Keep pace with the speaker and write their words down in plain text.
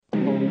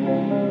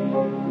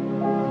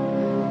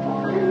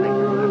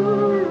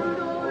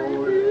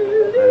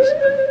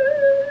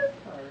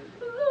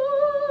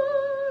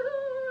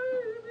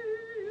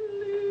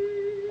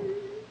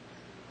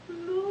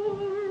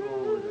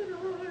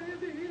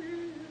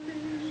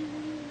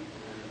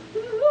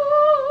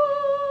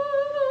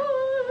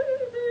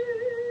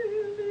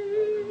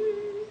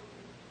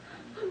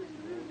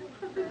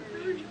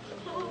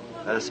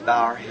Let's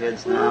bow our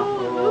heads now.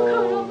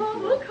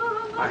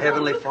 Our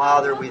Heavenly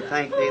Father, we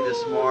thank Thee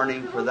this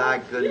morning for Thy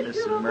goodness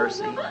and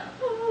mercy,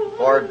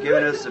 for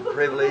giving us the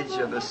privilege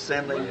of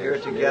assembling here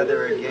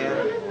together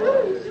again,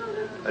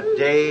 a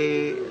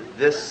day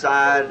this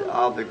side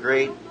of the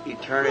great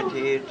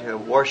eternity to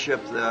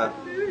worship the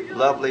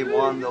lovely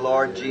one, the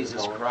Lord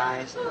Jesus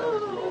Christ.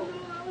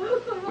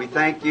 We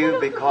thank You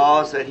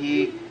because that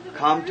He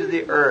come to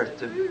the earth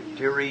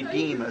to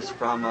redeem us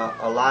from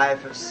a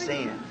life of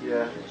sin,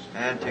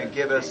 and to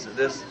give us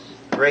this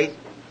great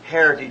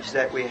heritage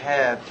that we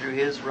have through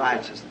His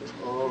righteousness.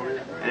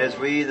 And as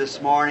we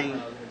this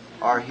morning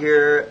are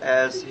here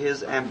as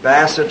His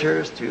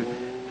ambassadors to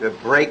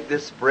break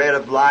this bread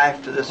of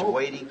life to this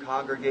waiting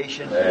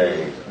congregation,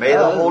 may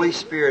the Holy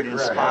Spirit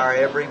inspire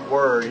every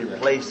word and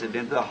place it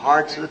into the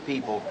hearts of the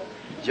people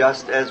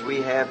just as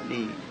we have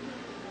need.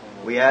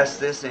 We ask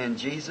this in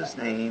Jesus'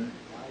 name.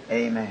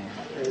 Amen.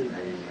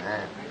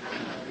 Amen.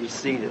 Be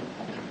seated.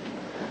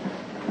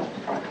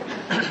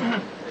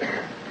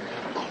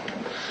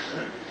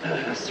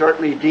 I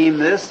certainly deem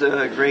this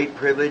a great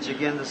privilege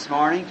again this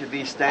morning to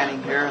be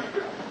standing here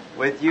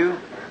with you.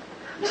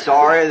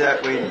 Sorry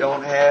that we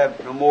don't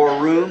have no more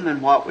room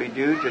than what we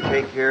do to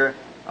take care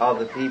of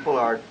the people.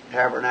 Our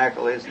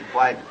tabernacle isn't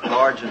quite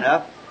large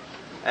enough.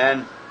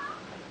 And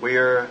we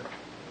are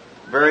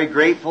very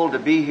grateful to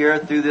be here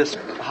through this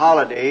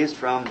holidays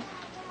from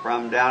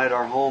down at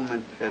our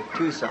home at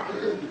Tucson.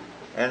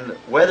 And the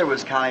weather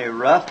was kind of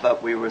rough,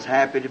 but we was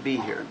happy to be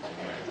here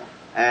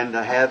and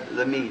to have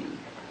the meeting.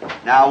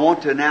 Now I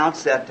want to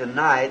announce that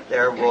tonight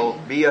there will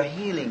be a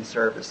healing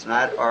service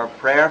tonight, or a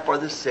prayer for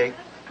the sick.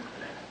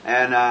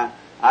 And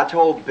I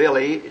told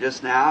Billy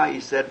just now, he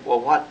said, well,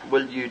 what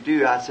will you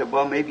do? I said,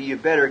 well, maybe you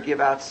better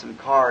give out some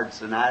cards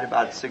tonight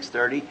about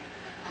 6:30.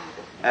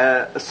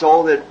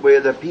 So that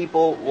the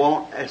people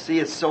won't see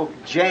it's so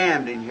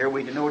jammed in here,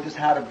 we can know just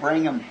how to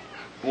bring them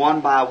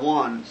one by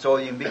one, so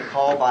you can be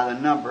called by the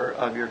number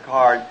of your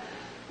card,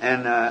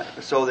 and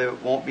so there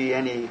won't be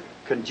any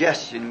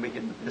congestion. We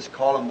can just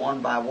call them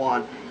one by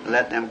one and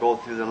let them go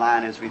through the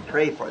line as we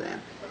pray for them.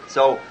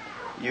 So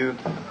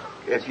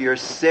if you're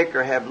sick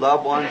or have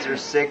loved ones that are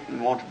sick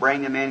and want to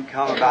bring them in,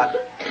 come about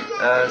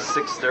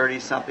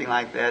 6:30, something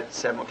like that,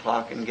 7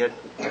 o'clock, and get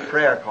a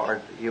prayer card.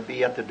 You'll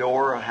be at the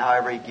door, or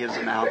however he gives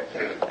them out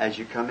as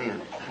you come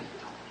in.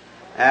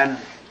 And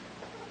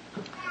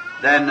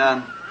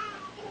then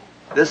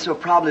this will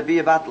probably be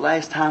about the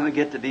last time we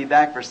get to be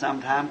back for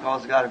some time,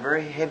 because we've got a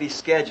very heavy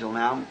schedule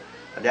now.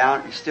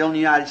 Still in the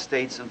United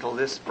States until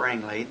this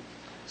spring late.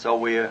 So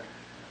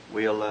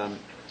we'll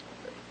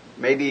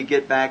maybe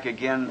get back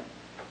again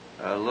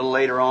a little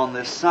later on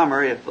this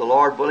summer, if the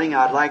Lord willing.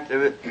 I'd like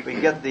to, if we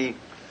get the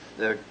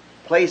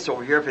place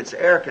over here, if it's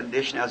air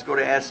conditioned, I was going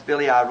to ask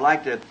Billy, I would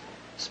like to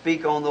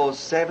speak on those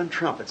 7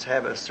 trumpets,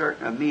 have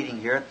a meeting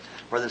here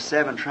for the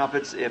 7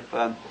 trumpets, if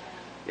the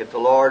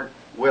Lord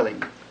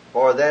willing.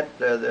 For that,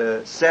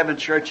 the 7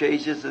 church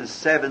ages, the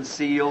 7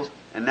 seals,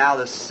 and now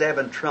the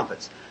 7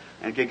 trumpets.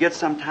 And could get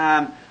some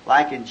time,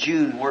 like in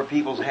June, where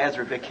people has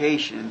their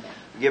vacation,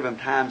 give them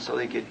time so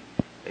they could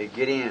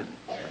get in.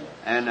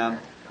 And I'm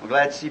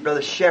glad to see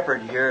Brother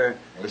Shepherd here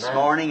this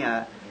morning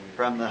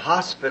from the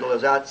hospital. I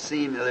was out to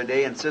see him the other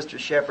day, and Sister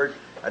Shepherd,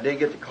 I didn't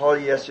get to call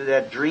you yesterday.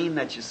 That dream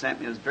that you sent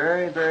me was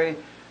very, very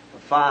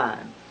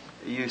fine.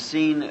 You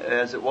seen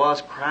as it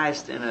was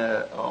Christ in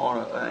the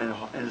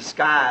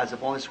skies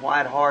upon this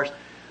white horse,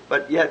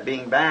 but yet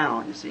being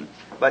bound, you see.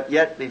 But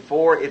yet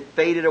before it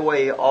faded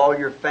away, all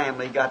your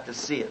family got to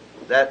see it.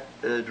 That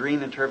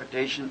dream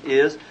interpretation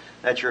is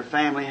that your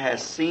family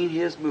has seen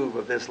His move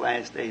of this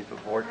last days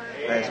before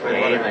last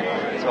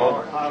week.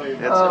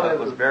 So it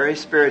was very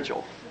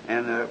spiritual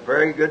and a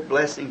very good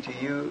blessing to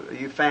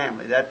you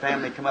family. That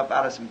family come up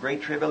out of some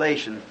great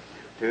tribulation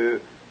to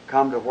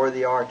come to where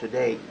they are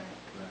today.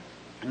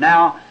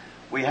 Now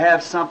we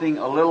have something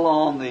a little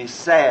on the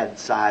sad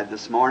side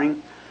this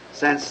morning.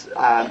 Since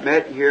I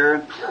met here,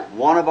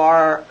 one of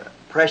our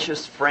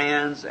precious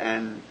friends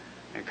and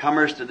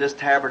comers to this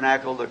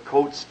tabernacle, the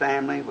Coates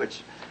family,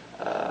 which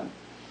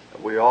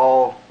we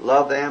all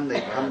love them.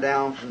 They come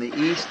down from the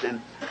east and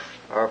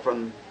are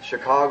from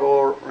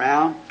Chicago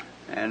around,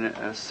 and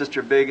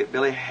Sister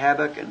Billy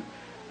Habbock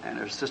and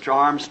her Sister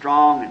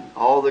Armstrong and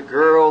all the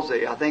girls.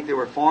 I think they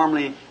were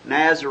formerly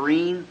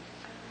Nazarene,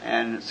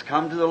 and it's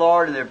come to the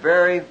Lord, and they're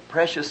very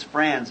precious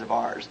friends of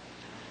ours.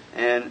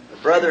 And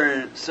Brother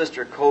and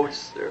Sister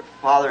Coates, their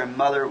father and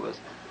mother, was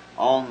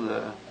on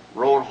the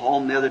road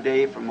home the other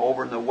day from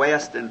over in the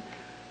west, and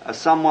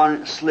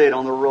someone slid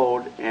on the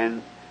road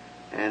and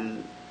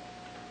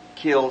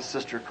killed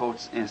Sister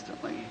Coates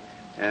instantly.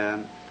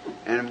 And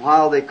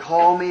while they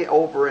called me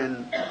over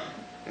in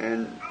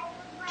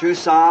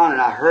Tucson,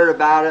 and I heard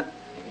about it,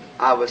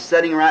 I was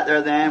sitting right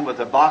there then with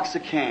a box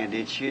of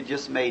candy she had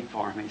just made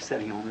for me,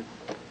 sitting on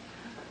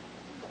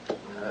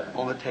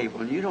the table.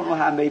 And you don't know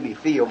how it made me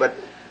feel, but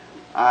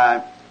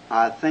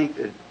I think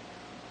that,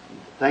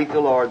 thank the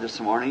Lord this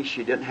morning,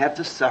 she didn't have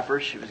to suffer.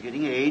 She was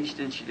getting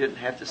aged, and she didn't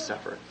have to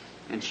suffer.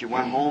 And she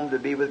went home to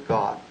be with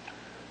God.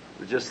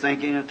 was just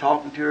thinking and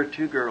talking to her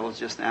two girls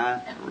just now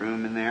in the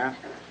room in there.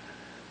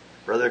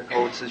 Brother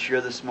Coates is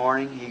here this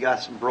morning. He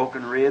got some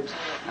broken ribs.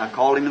 I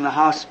called him in the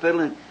hospital,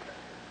 and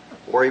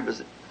or he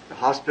was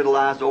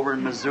hospitalized over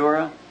in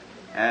Missouri,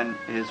 and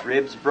his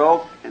ribs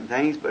broke and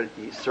things, but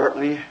he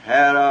certainly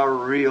had a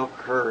real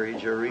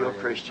courage, a real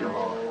Christian,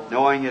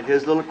 knowing that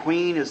his little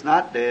queen is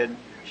not dead.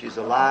 She's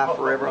alive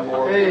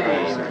forevermore.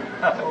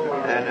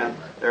 And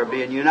there'll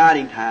be a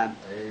uniting time.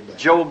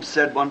 Job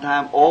said one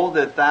time, "Oh,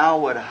 that thou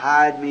would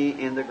hide me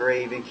in the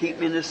grave and keep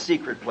me in the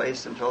secret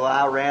place until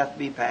thy wrath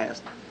be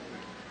past."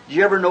 Did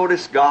you ever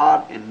notice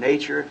God in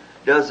nature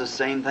does the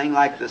same thing,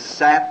 like the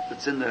sap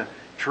that's in the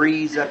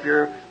trees up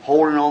here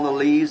holding on the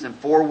leaves, and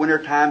before winter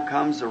time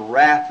comes, the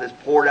wrath is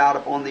poured out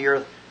upon the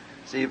earth.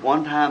 See, at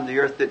one time the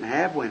earth didn't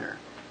have winter.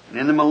 And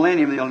in the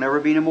millennium, there'll never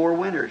be no more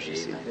winters, you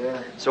see.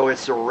 So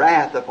it's the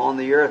wrath upon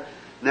the earth.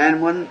 And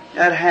then when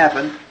that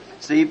happened,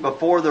 see,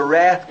 before the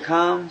wrath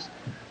comes,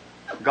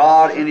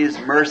 God in His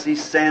mercy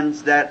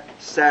sends that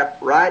sap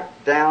right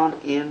down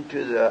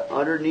into the,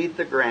 underneath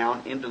the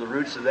ground, into the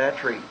roots of that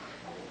tree.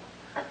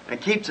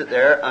 And keeps it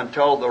there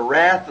until the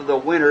wrath of the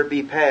winter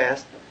be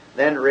past,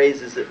 then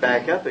raises it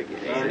back up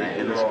again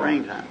in the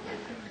springtime.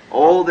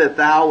 Oh, that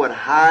thou would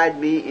hide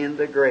me in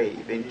the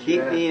grave and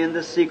keep me in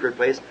the secret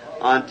place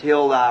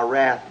until thy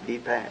wrath be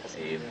past.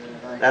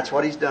 That's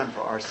what He's done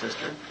for our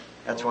sister.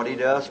 That's what He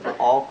does for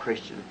all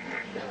Christians.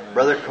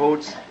 Brother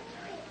Coates,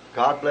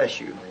 God bless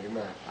you.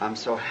 I'm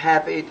so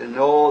happy to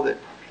know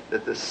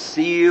that the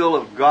seal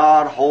of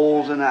God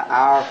holds in the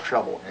hour of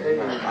trouble.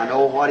 I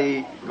know what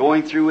He's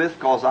going through with,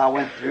 because I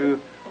went through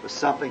with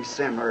something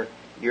similar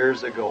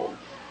years ago.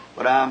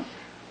 But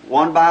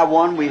one by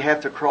one we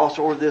have to cross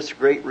over this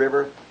great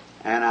river,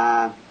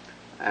 and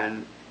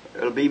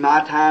it'll be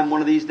my time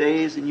one of these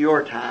days, and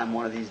your time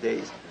one of these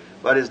days.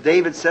 But as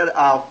David said,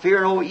 "I'll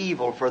fear no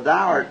evil, for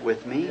thou art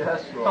with me.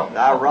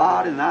 Thy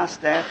rod and thy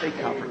staff, they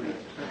comfort me."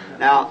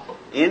 Now,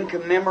 in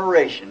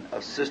commemoration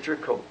of Sister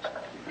Coates,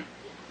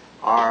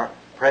 our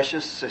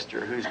precious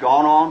sister who's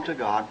gone on to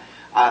God,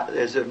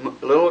 there's a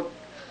little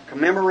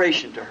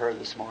commemoration to her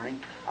this morning.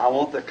 I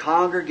want the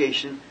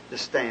congregation to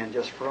stand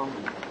just for a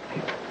moment.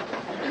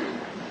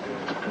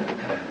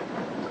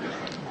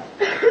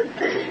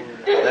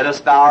 Let us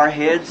bow our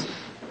heads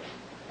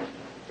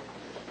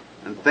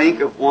and think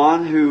of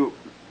one who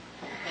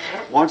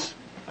once,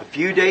 a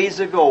few days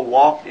ago,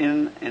 walked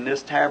in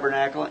this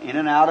tabernacle, in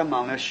and out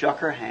among us, shook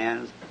her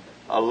hands.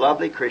 A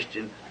lovely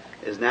Christian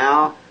is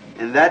now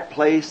in that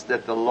place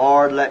that the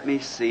Lord let me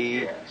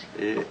see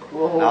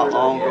not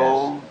long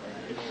ago.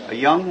 A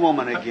young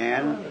woman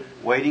again,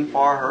 waiting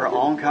for her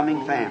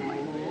oncoming family.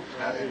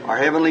 Our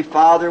Heavenly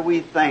Father,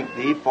 we thank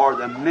Thee for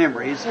the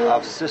memories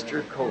of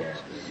Sister Coates.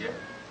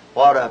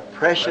 What a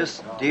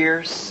precious,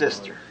 dear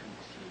sister.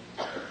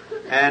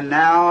 And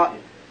now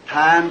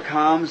time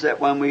comes that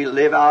when we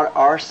live out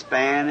our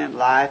span in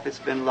life that's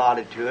been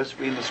allotted to us,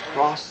 we must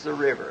cross the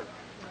river.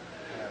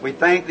 We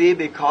thank Thee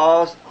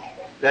because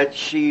that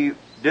she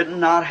did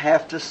not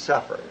have to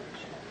suffer.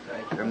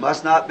 There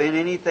must not have been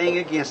anything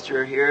against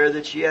her here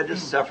that she had to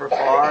suffer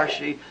for.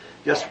 She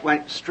just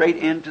went straight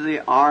into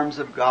the arms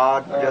of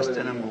God just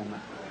in a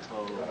moment.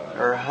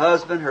 Her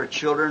husband, her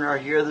children are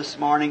here this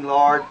morning,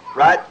 Lord,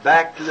 right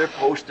back to their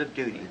post of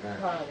duty.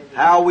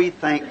 How we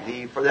thank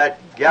Thee for that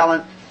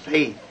gallant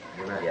faith,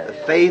 the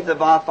faith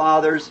of our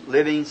fathers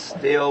living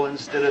still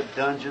instead of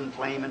dungeon,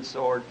 flame, and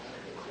sword.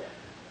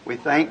 We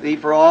thank Thee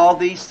for all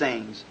these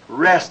things.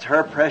 Rest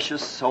her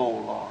precious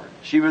soul, Lord.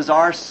 She was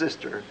our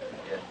sister.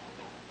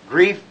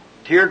 Grief,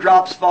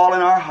 teardrops fall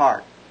in our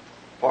heart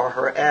for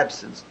her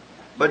absence.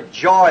 But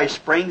joy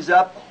springs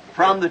up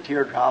from the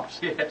teardrops.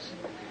 Yes.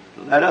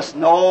 Let us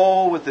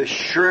know with the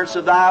assurance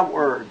of Thy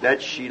Word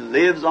that she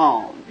lives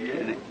on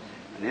in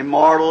an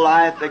immortal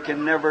life that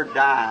can never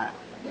die.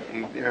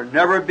 There'll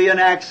never be an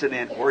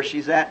accident where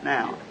she's at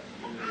now.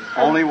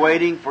 Only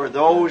waiting for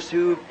those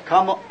who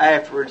come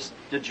afterwards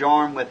to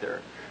join with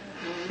her.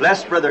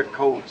 Bless Brother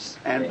Coates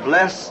and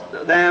bless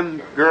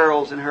them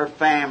girls and her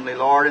family,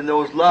 Lord, and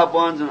those loved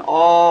ones and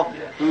all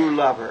who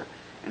love her.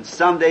 And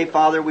someday,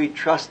 Father, we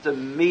trust to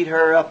meet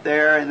her up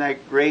there in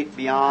that great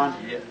beyond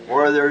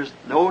where there's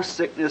no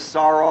sickness,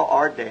 sorrow,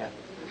 or death.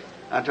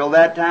 Until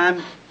that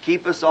time,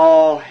 keep us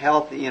all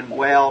healthy and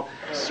well,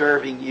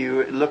 serving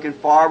You and looking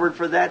forward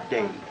for that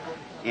day.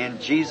 In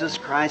Jesus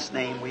Christ's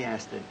name we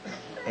ask it.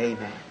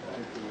 Amen.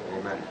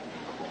 Amen.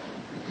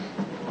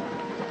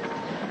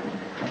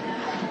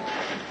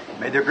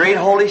 May the great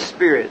Holy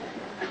Spirit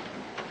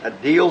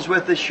that deals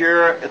with us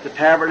here at the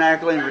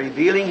tabernacle in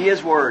revealing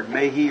His Word,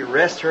 may He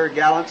rest her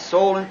gallant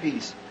soul in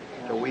peace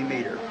till we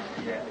meet her.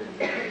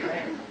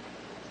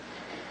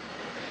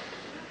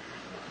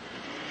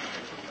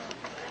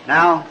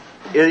 Now,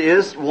 it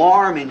is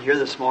warm in here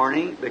this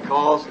morning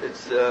because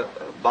it's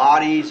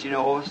bodies,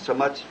 so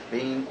much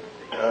being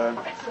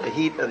the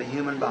heat of the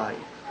human body.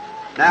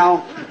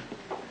 Now,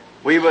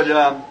 we would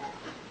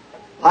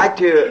like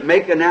to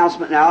make an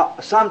announcement now.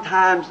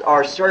 Sometimes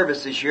our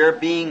services here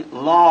being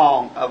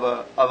long of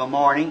a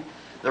morning,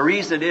 the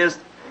reason it is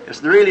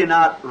It's really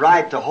not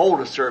right to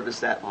hold a service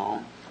that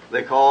long,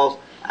 because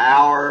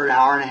hour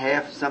and a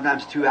half,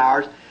 sometimes 2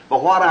 hours.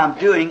 But what I'm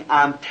doing,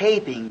 I'm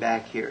taping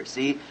back here,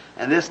 see?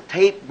 And this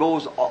tape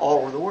goes all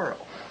over the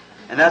world.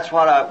 And that's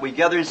what we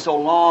gather in so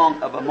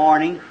long of a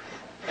morning,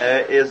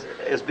 is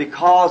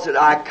because that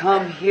I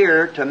come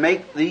here to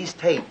make these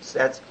tapes.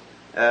 That's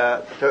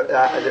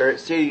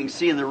you can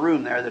see in the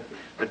room there that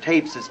the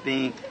tapes is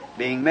being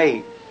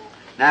made.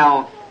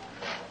 Now,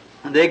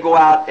 they go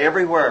out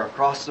everywhere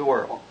across the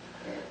world.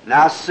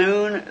 Now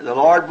soon, the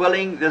Lord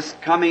willing, this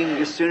coming,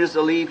 as soon as they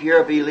leave here,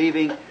 I'll be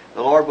leaving,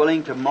 the Lord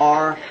willing,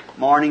 tomorrow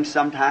morning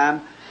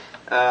sometime,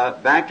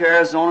 back to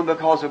Arizona,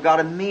 because we've got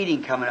a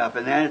meeting coming up,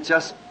 and then it's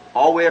just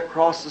all the way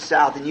across the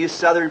South. And you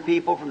Southern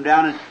people from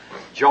down in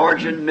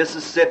Georgia and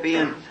Mississippi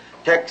and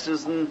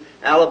Texas and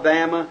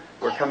Alabama,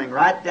 we're coming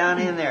right down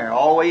in there,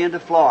 all the way into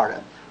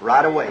Florida,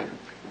 right away.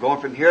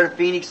 Going from here to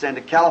Phoenix and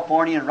to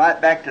California and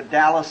right back to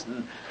Dallas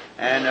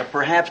and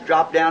perhaps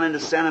drop down into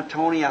San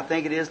Antonio, I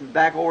think it is, and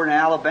back over to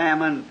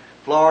Alabama and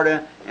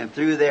Florida and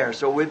through there.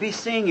 So we'll be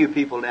seeing you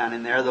people down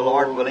in there, the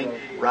Lord willing,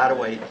 right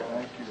away.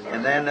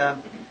 And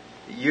then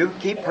you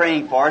keep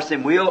praying for us,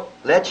 and we'll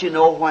let you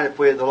know when, if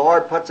the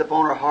Lord puts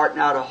upon our heart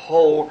now to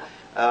hold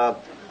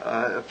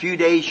a few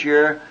days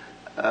here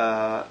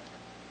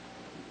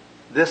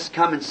this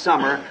coming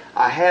summer.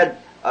 I had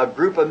a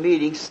group of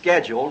meetings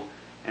scheduled,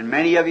 and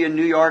many of you in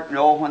New York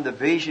know when the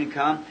vision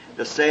come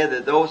to say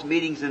that those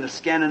meetings in the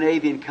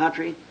Scandinavian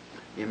country,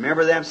 you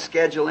remember them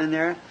scheduled in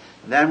there?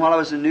 And then while I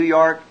was in New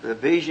York, the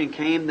vision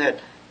came that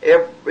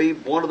every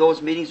one of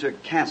those meetings were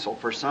canceled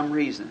for some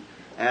reason.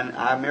 And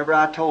I remember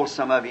I told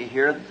some of you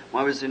here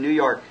when I was in New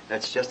York,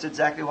 that's just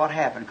exactly what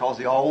happened, because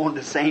they all wanted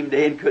the same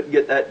day and couldn't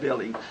get that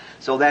building.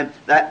 So then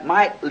that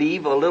might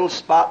leave a little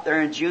spot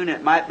there in June.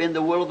 It might be in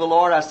the will of the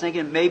Lord. I was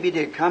thinking maybe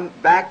to come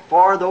back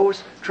for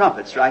those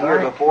trumpets right here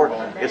before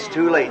it's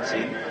too late,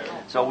 see.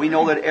 So we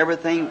know that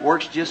everything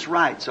works just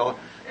right. So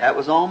that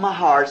was on my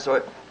heart, so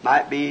it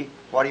might be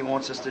what He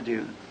wants us to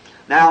do.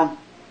 Now,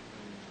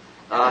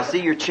 I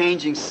see you're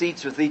changing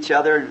seats with each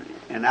other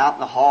and out in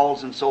the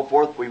halls and so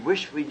forth. We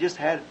wish we just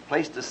had a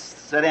place to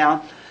sit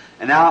down.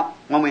 And now,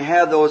 when we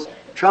have those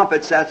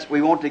trumpets,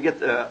 we want to get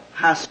the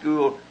high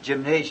school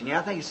gymnasium. Yeah,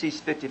 I think it seats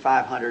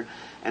 5,500.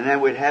 And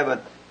then we'd have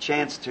a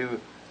chance to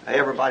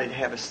everybody to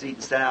have a seat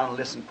and sit down and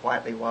listen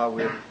quietly while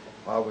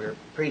we're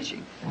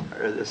preaching.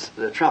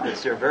 The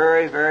trumpets, they're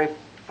very, very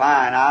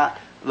fine. I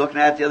looking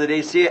at it the other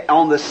day, see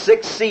on the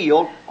sixth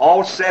seal,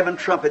 all 7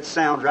 trumpets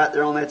sound right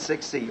there on that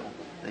sixth seal.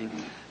 See?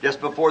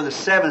 Just before the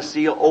 7th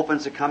seal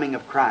opens the coming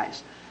of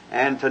Christ.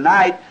 And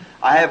tonight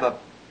I have a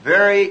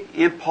very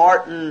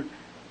important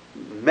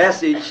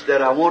message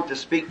that I want to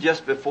speak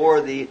just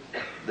before the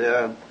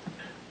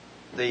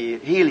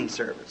healing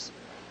service.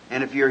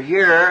 And if you're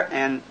here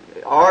and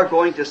are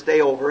going to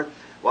stay over,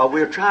 well,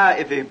 we'll try,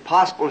 if it's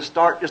possible, to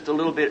start just a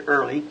little bit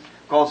early,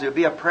 because there'll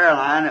be a prayer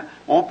line. I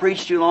won't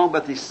preach too long,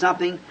 but there's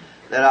something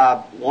that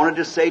I wanted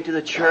to say to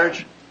the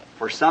church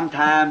for some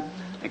time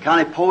and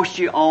kind of post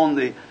you on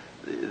the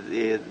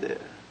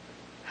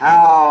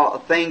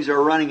how things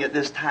are running at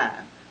this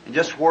time and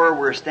just where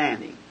we're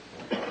standing,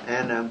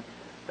 and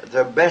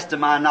the best of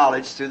my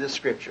knowledge through the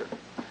Scripture.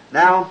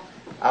 Now,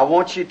 I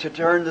want you to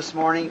turn this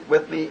morning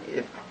with me,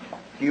 if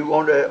you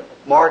want to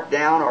mark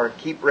down or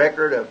keep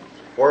record of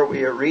where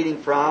we are reading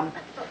from,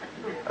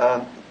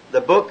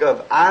 the book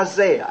of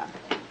Isaiah.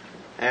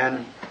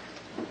 And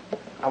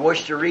I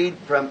wish to read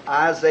from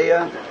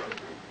Isaiah,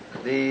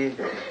 the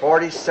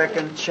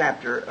 42nd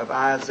chapter of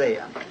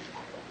Isaiah.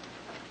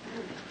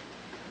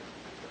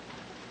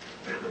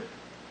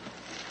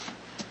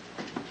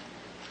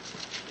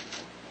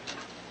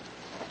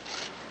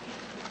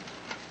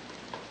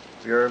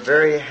 We are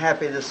very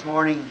happy this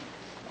morning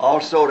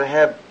also to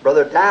have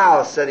Brother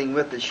Dow sitting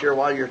with us here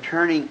while you're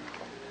turning.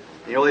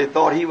 You know, they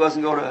thought he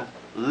wasn't going to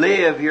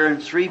live here in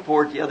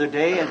Shreveport the other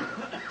day, and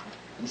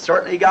he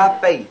certainly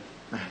got faith.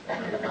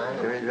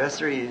 Yes,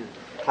 sir, he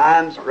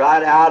climbs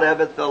right out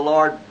of it. The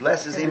Lord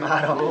blesses him.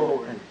 I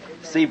don't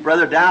see,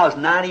 Brother Dow is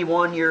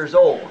 91 years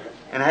old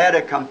and had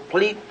a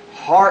complete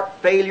heart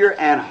failure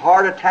and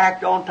heart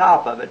attack on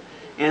top of it.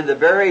 And the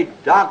very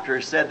doctor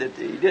said that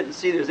he didn't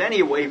see there's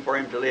any way for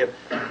him to live.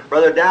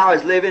 Brother Dow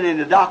is living and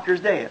the doctor's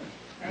dead.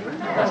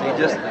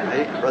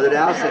 Brother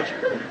Dow said.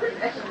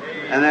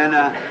 And then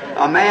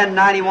a man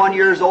 91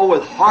 years old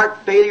with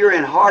heart failure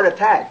and heart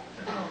attack.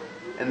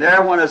 And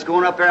there, when I was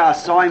going up there, I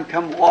saw him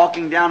come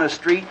walking down the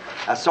street.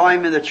 I saw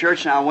him in the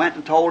church, and I went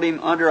and told him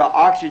under an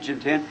oxygen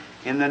tent,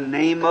 in the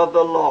name of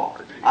the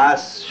Lord, I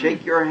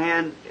shake your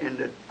hand,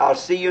 and I'll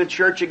see you in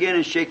church again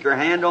and shake your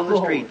hand on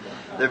the street.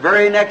 The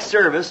very next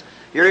service,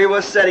 here he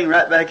was sitting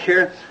right back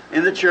here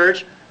in the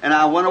church, and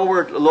I went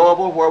over to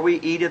Louisville where we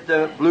eat at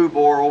the Blue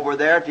Boar over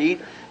there to eat.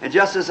 And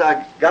just as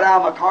I got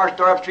out of my car,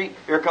 started up the street,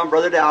 here come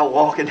Brother Dow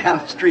walking down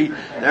the street.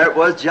 There it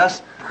was,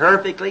 just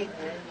perfectly,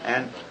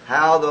 and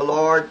how the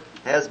Lord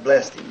has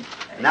blessed him.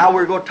 Now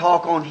we're going to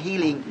talk on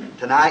healing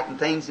tonight and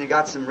things, and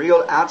got some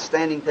real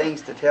outstanding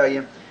things to tell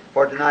you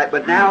for tonight.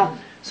 But now,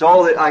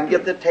 so that I can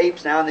get the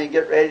tapes now and then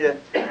get ready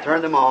to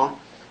turn them on.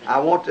 I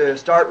want to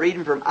start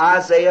reading from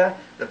Isaiah,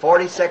 the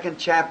 42nd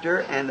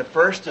chapter, and the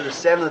 1st to the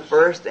 7th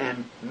verse,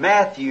 and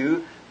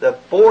Matthew, the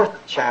 4th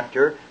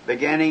chapter,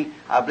 beginning,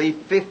 I believe,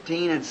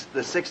 15 and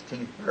the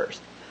 16th verse.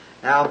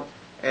 Now,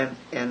 in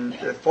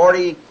the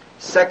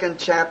 42nd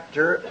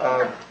chapter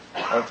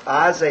of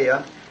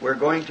Isaiah, we're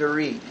going to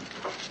read,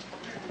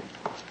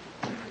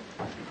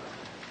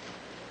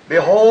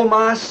 Behold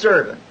my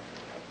servant,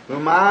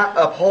 whom I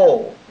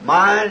uphold,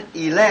 mine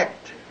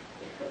elect,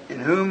 in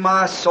whom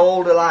my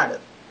soul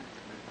delighteth.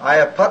 I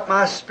have put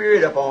my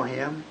spirit upon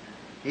him.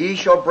 He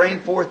shall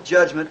bring forth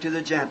judgment to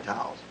the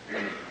Gentiles.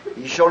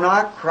 He shall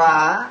not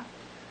cry,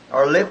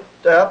 or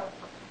lift up,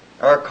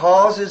 or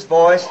cause his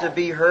voice to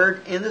be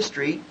heard in the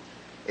street.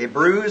 A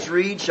bruised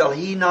reed shall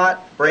he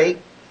not break,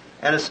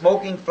 and a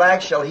smoking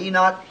flax shall he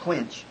not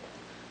quench.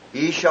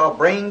 He shall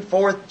bring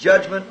forth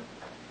judgment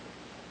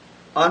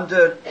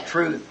unto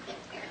truth.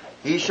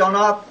 He shall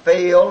not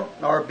fail,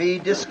 nor be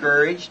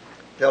discouraged,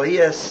 till he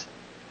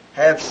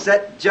have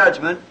set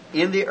judgment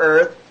in the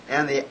earth,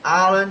 and the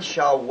islands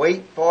shall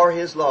wait for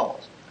his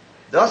laws.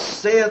 Thus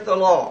saith the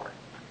Lord,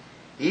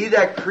 He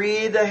that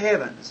created the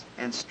heavens,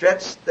 and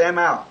stretched them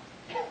out,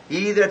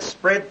 He that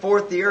spread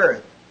forth the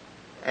earth,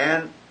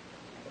 and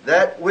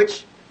that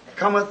which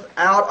cometh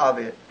out of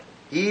it,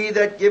 He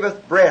that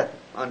giveth breath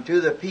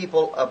unto the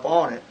people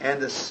upon it, and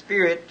the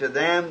Spirit to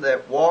them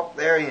that walk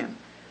therein.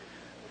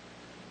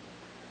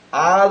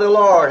 I, the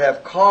Lord,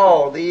 have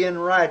called thee in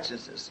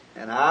righteousness,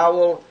 and I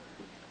will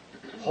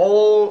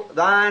hold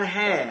thine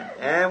hand,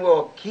 and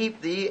will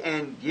keep thee,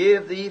 and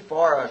give thee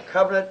for a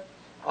covenant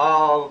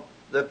of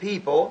the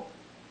people,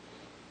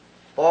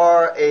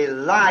 for a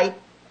light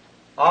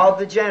of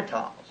the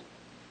Gentiles,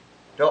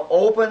 to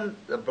open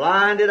the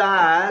blinded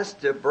eyes,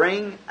 to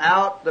bring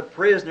out the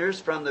prisoners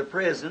from the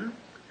prison,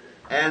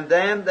 and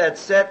them that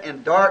sit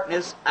in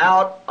darkness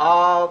out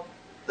of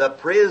the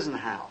prison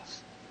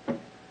house.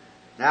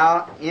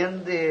 Now,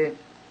 in the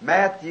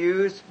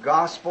Matthew's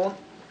Gospel,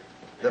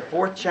 the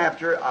 4th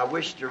chapter, I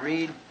wish to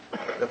read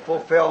the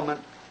fulfillment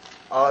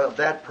of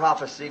that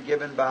prophecy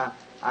given by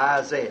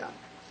Isaiah.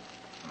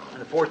 In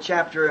the 4th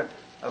chapter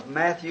of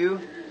Matthew,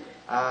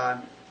 I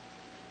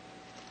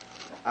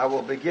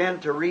will begin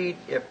to read,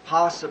 if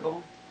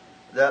possible.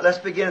 Let's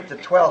begin at the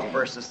 12th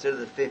verse instead of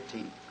the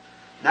 15th.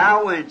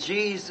 Now when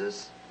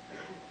Jesus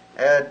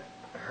had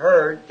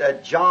heard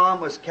that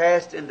John was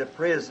cast into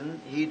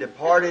prison, he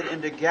departed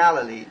into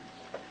Galilee.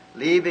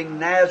 Leaving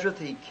Nazareth,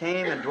 he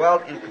came and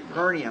dwelt in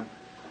Capernaum,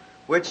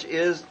 which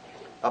is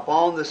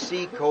upon the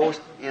sea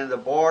coast in the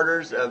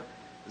borders of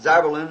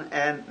Zebulun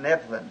and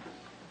Nephthalim,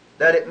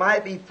 that it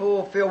might be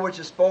fulfilled which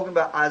is spoken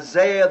by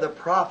Isaiah the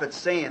prophet,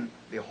 saying,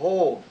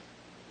 Behold,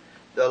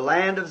 the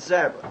land of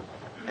Zebulun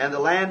and the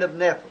land of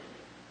Nephthalim,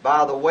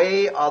 by the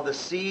way of the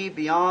sea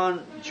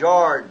beyond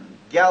Jordan,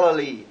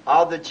 Galilee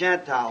of the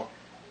Gentiles,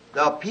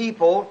 the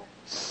people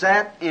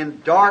sat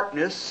in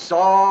darkness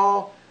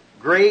saw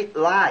great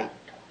light.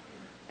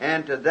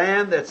 And to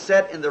them that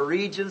sat in the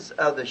regions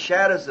of the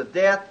shadows of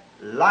death,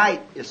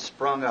 light is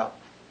sprung up.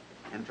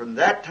 And from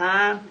that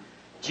time,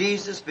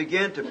 Jesus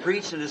began to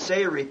preach and to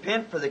say,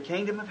 Repent, for the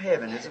kingdom of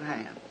heaven is at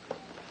hand.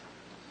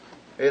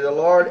 May the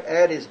Lord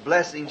add His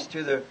blessings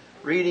to the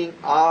reading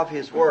of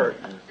His Word.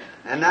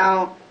 And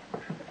now,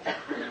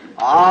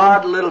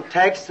 odd little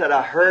text that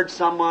I heard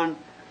someone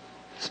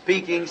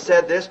speaking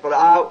said this, but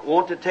I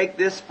want to take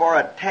this for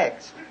a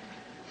text.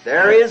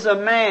 There is a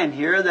man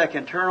here that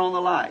can turn on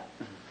the light.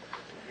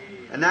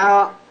 And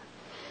now,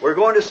 we're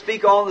going to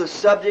speak on the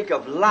subject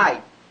of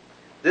light.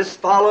 This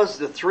follows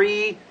the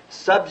 3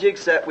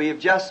 subjects that we have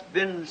just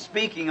been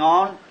speaking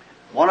on.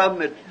 One of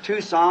them at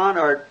Tucson,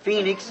 or at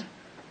Phoenix,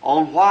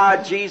 on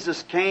why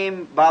Jesus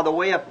came by the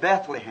way of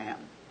Bethlehem.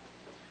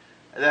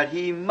 That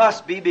He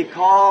must be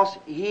because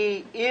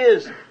He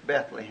is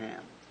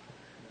Bethlehem.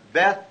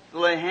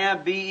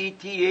 Bethlehem,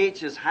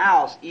 B-E-T-H, is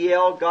house.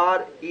 E-L,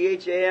 God,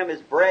 E-H-A-M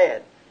is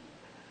bread.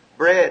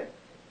 Bread.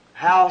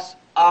 House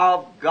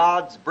of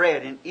God's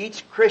bread. And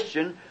each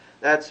Christian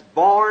that's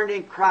born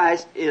in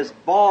Christ is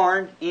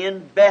born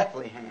in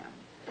Bethlehem.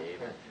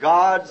 Amen.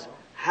 God's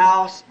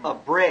house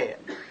of bread.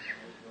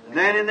 And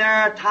then in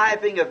there a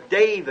typing of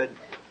David,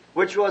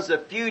 which was a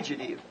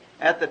fugitive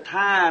at the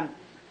time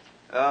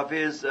of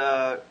his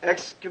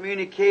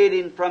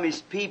excommunicating from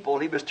his people.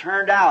 He was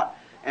turned out,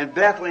 and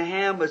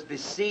Bethlehem was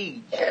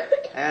besieged,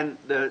 and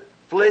the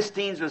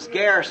Philistines was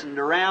garrisoned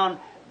around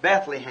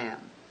Bethlehem.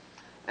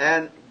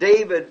 And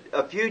David,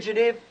 a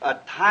fugitive, a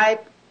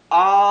type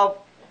of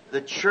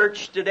the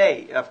church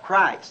today, of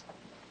Christ.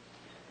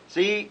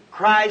 See,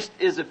 Christ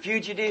is a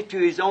fugitive to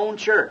His own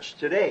church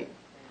today.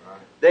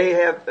 They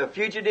have, a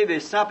fugitive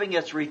is something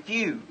that's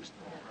refused.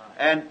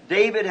 And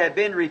David had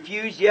been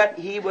refused, yet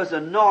he was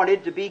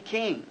anointed to be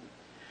king.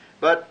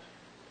 But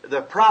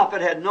the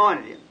prophet had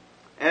anointed him.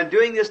 And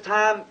during this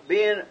time,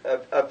 being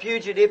a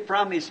fugitive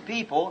from his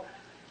people,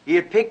 he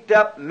had picked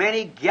up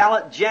many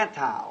gallant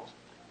Gentiles.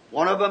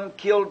 One of them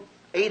killed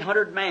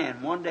 800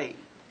 men one day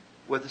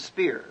with a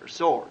spear or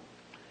sword.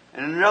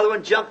 And another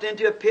one jumped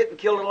into a pit and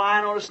killed a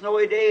lion on a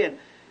snowy day.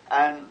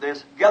 And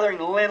there's gathering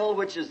lentil,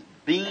 which is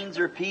beans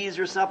or peas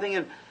or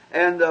something.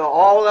 And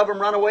all of them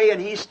run away,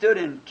 and he stood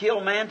and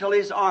killed man till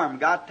his arm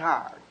got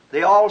tired.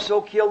 They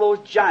also killed those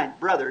giant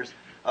brothers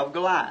of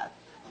Goliath.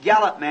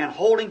 Gallant men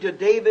holding to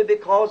David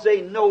because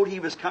they knowed he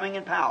was coming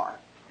in power.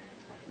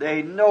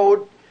 They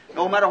knowed,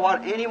 no matter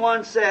what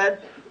anyone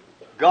said,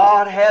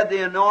 God had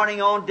the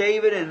anointing on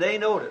David, and they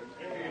knowed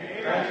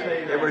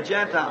it. They were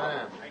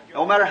Gentiles.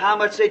 No matter how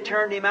much they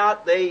turned him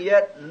out, they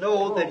yet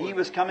know that he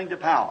was coming to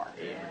power.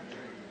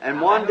 And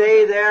one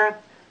day there,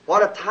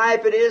 what a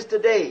type it is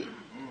today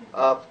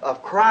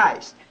of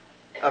Christ,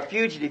 a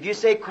fugitive. You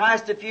say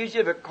Christ a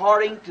fugitive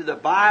according to the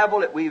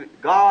Bible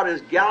that God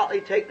has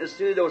gallantly taken us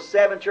through those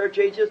 7 church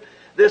ages.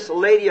 This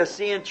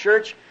Laodicean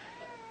church,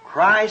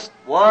 Christ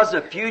was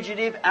a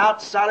fugitive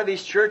outside of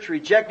His church,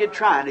 rejected,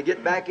 trying to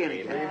get back in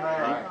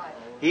again.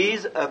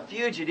 He's a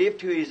fugitive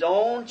to His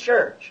own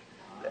church.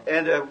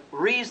 And the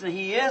reason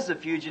He is a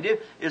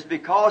fugitive is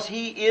because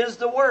He is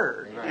the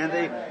Word. And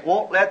they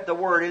won't let the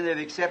Word in. They've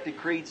accepted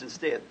creeds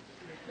instead.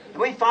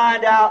 And we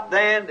find out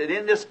then that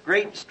in this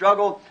great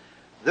struggle,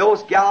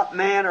 those gallant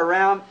men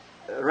around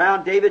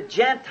David,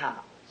 Gentiles.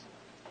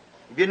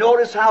 If you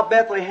notice how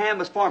Bethlehem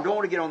was formed, don't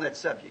want to get on that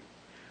subject,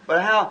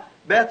 but how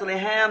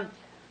Bethlehem,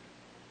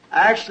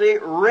 actually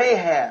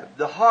Rahab,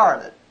 the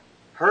harlot,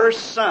 her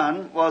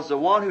son was the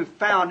one who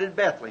founded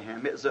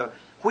Bethlehem. It was a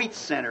wheat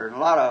center and a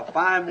lot of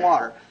fine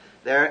water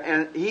there,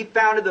 and he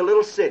founded the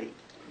little city.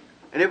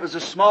 And it was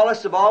the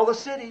smallest of all the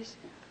cities,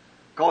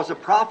 because the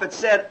prophet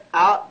said,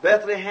 "Out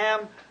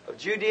Bethlehem of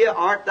Judea,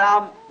 art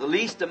thou the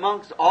least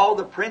amongst all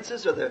the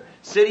princes of the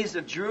cities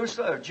of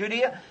Jerusalem, of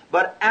Judea?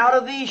 But out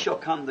of thee shall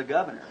come the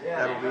governor."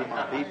 That'll be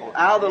my people.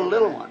 Out of the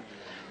little one.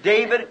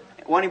 David,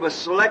 when he was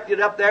selected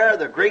up there,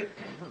 the great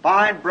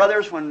fine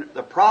brothers, when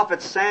the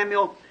prophet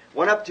Samuel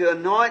went up to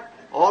anoint,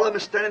 all of them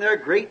standing there,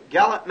 great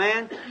gallant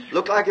man,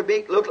 looked like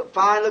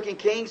fine looking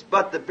kings,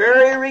 but the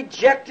very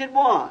rejected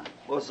one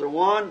was the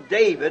one,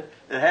 David,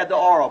 that had the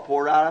oil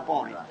poured out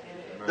upon him.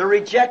 The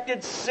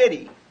rejected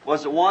city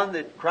was the one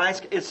that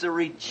Christ, it's the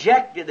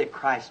rejected that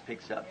Christ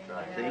picks up.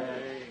 See?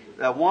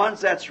 The ones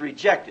that's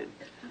rejected.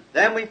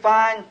 Then we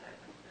find,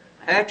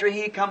 after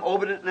he come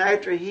Obed, and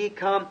after he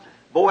come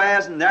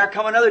Boaz, and there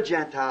come another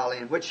Gentile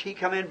in, which he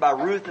come in by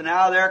Ruth, and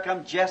now there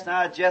come Jess, and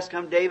out of Jess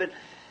come David.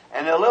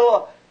 And a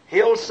little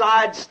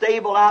hillside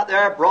stable out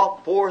there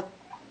brought forth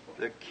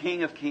the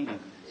King of Kings,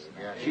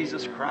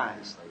 Jesus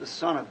Christ, the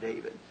Son of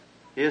David,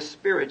 His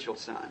spiritual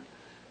son.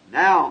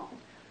 Now,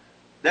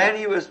 then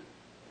he was,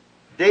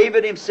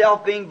 David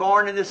himself being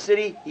born in this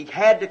city, he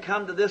had to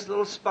come to this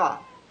little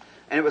spot.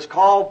 And it was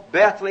called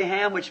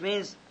Bethlehem, which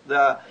means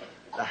the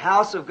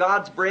house of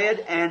God's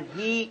bread, and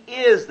He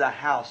is the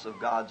house of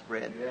God's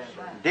bread.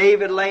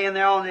 David laying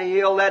there on the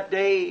hill that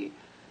day,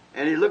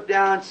 and he looked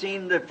down and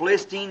seen the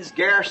Philistines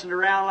garrisoned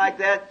around like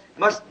that.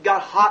 Must have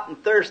got hot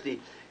and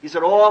thirsty. He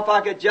said, "Oh, if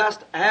I could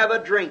just have a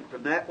drink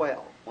from that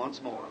well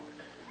once more."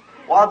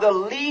 While the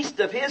least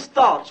of his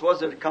thoughts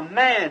was a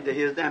command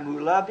to them who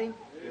loved Him,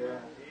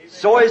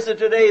 so is it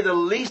today. The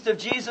least of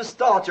Jesus'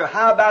 thoughts, or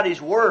how about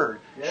His Word,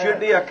 should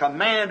be a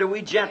command to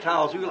we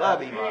Gentiles who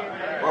love Him.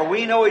 For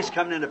we know He's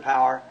coming into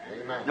power.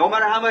 No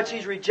matter how much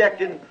He's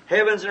rejected,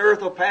 heavens and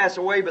earth will pass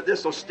away, but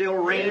this will still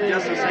reign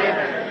just the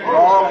same. For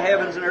all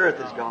heavens and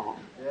earth is gone.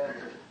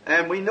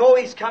 And we know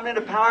He's coming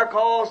into power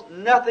because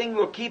nothing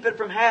will keep it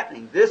from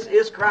happening. This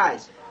is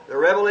Christ, the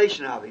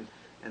revelation of Him.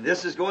 And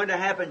this is going to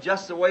happen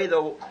just the way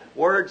the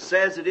Word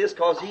says it is,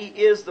 because He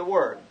is the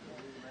Word.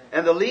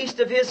 And the least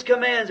of His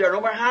commands are,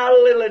 no matter how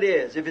little it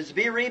is, if it's to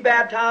be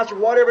rebaptized or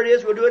whatever it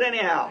is, we'll do it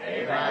anyhow.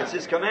 Amen. It's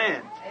His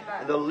command.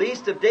 Amen. And the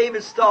least of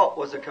David's thought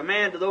was a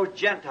command to those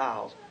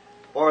Gentiles.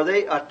 Or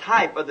they a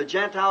type of the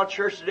Gentile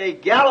church today,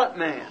 gallant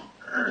man.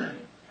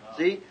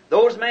 See,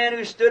 those men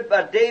who stood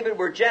by David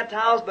were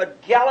Gentiles,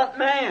 but gallant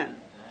men.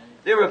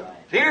 They were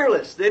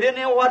fearless. They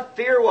didn't know what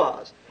fear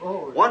was.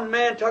 One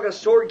man took a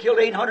sword and killed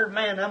 800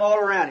 men, them all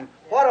around him.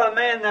 What a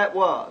man that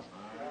was.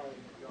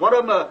 One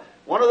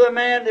of the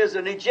men is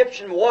an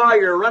Egyptian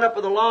warrior, run up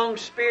with a long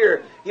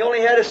spear. He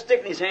only had a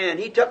stick in his hand.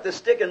 He took the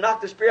stick and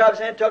knocked the spear out of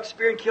his hand, took the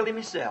spear and killed him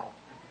himself.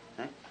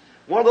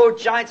 One of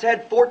those giants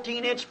had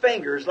 14-inch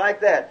fingers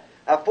like that.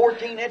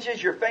 14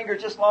 inches, your finger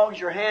just as long as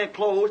your hand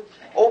closed.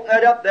 Open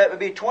that up, that would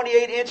be a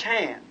 28-inch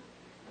hand.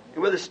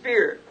 And with a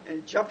spear.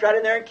 And jumped right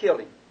in there and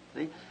killed him.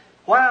 See?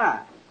 Why?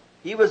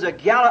 He was a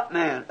gallant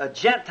man, a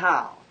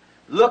Gentile,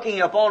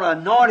 looking upon an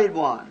anointed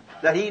one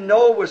that he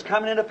knew was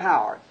coming into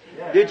power.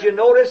 Did you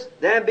notice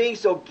them being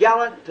so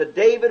gallant to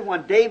David?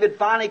 When David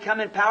finally come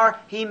in power,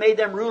 he made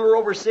them ruler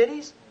over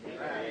cities.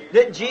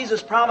 Didn't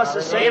Jesus promise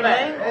the same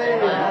thing?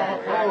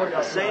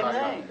 The same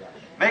thing.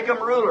 Make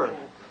them ruler.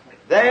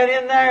 Then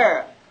in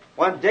there,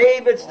 when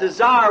David's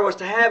desire was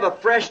to have a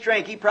fresh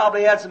drink, he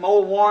probably had some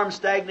old warm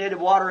stagnated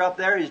water up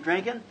there he's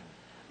drinking.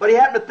 But he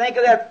happened to think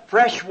of that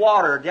fresh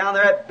water down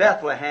there at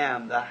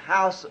Bethlehem, the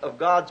house of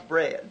God's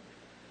bread.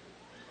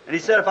 And he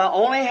said, if I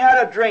only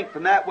had a drink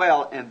from that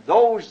well, and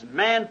those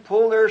men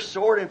pulled their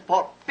sword and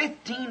fought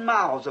 15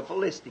 miles of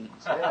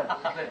Philistines.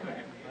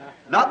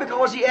 Not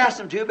because he asked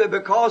them to, but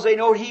because they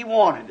know he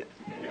wanted it.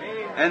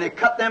 And they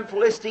cut them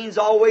Philistines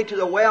all the way to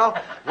the well,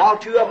 while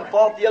two of them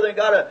fought the other and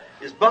got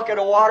his bucket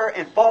of water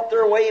and fought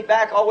their way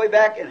back, all the way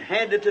back, and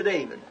handed it to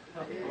David.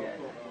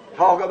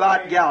 Talk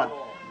about gallant.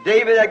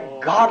 David, a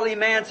godly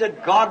man,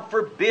 said, God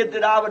forbid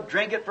that I would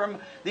drink it from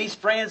these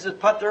friends that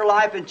put their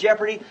life in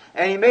jeopardy.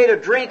 And he made a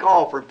drink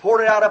offering,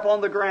 poured it out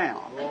upon the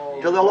ground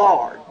to the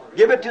Lord.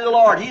 Give it to the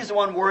Lord. He's the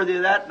one worthy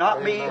of that,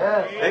 not me.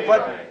 They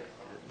put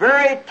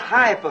very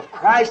type of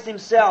Christ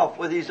Himself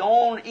with His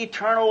own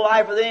eternal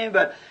life within Him,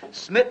 but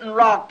smitten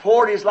rock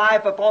poured His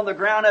life upon the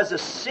ground as a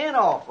sin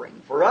offering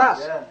for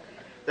us,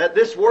 that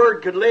this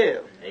Word could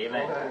live.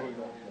 Amen.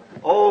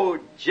 Oh,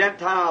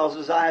 Gentiles,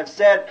 as I have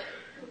said,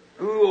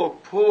 who will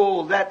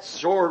pull that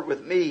sword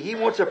with me? He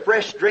wants a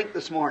fresh drink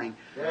this morning.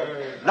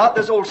 Not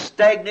this old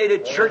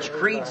stagnated church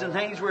creeds and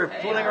things we're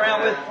fooling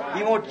around with.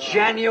 He wants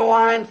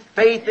genuine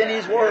faith in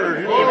His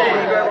Word.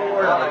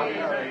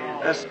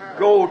 Let's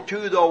go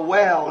to the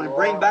well and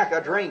bring back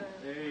a drink,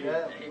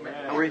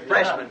 a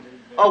refreshment,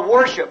 a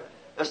worship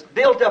that's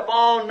built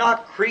upon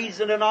not creeds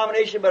and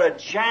denomination, but a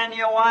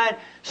genuine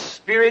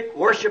spirit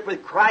worship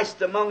with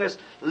Christ among us,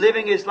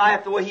 living His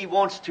life the way He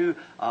wants to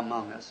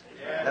among us.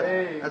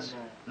 That's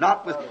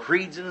not with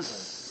creeds and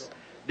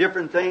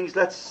different things.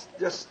 Let's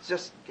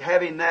just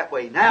have Him that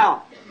way.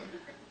 Now,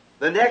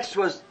 the next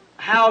was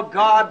how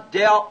God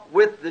dealt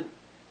with the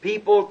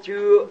people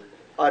through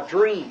a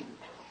dream.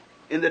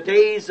 In the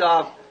days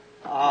of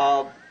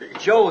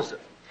Joseph.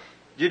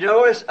 Did you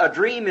notice a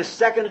dream is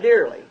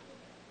secondarily?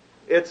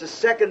 It's a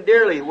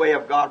secondarily way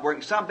of God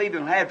working. Some people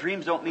who have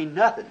dreams don't mean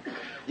nothing.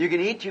 You can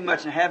eat too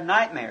much and have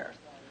nightmares.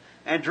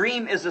 And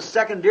dream is a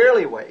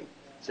secondarily way.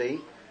 See?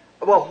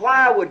 Well,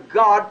 why would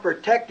God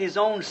protect His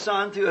own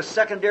Son through a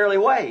secondarily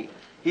way?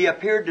 He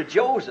appeared to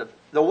Joseph.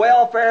 The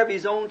welfare of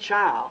his own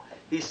child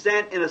He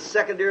sent in a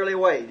secondarily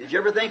way. Did you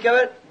ever think of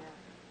it?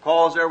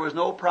 Because there was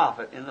no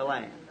prophet in the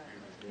land.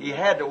 He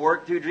had to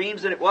work through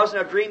dreams, and it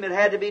wasn't a dream that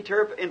had to be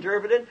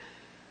interpreted.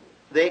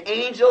 The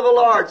angel of the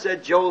Lord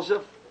said,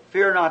 Joseph,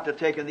 fear not to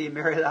take thee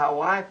Mary thy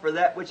wife, for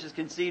that which is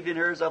conceived in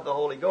her is of the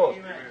Holy Ghost.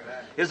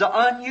 It's an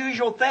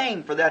unusual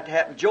thing for that to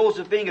happen.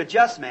 Joseph being a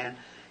just man,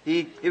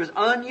 he was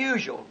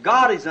unusual.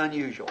 God is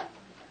unusual.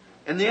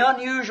 And the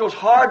unusual is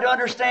hard to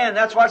understand.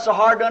 That's why it's so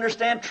hard to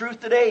understand truth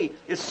today.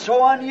 It's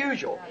so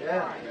unusual.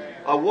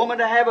 A woman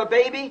to have a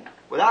baby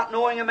without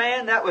knowing a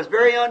man, that was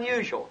very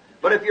unusual.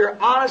 But if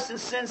you're honest and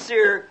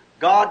sincere,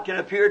 God can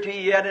appear to you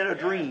yet in a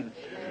dream.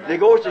 And it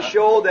goes to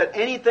show that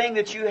anything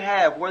that you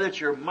have, whether it's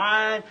your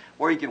mind,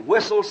 where you can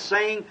whistle,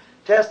 sing,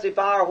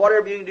 testify, or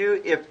whatever you can do,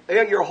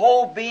 if your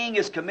whole being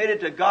is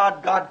committed to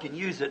God, God can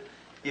use it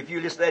if you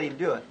just let Him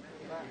do it.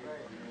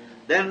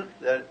 Then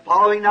the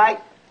following night,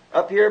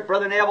 up here,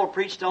 Brother Neville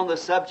preached on the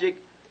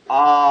subject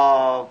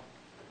of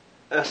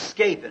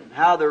escaping,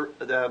 how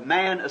the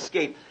man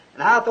escaped.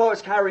 And I thought it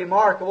was kind of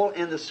remarkable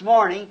in this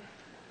morning.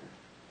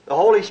 The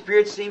Holy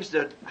Spirit seems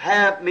to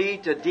have me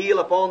to deal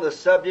upon the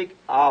subject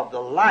of the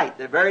light.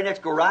 The very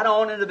next, go right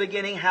on in the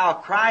beginning, how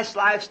Christ's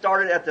life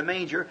started at the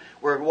manger.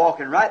 We're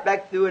walking right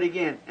back through it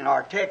again in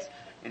our text.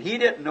 And He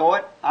didn't know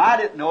it, I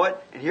didn't know it,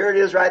 and here it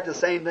is right the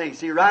same thing.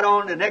 See, right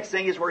on, the next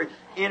thing is where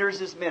He enters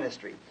His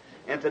ministry.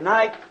 And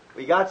tonight,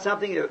 we got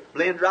something to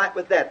blend right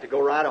with that, to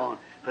go right on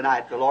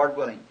tonight, the Lord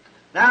willing.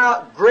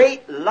 Now,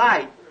 great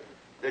light,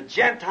 the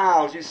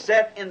Gentiles who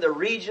sat in the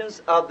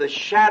regions of the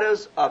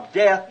shadows of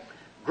death,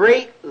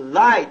 great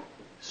light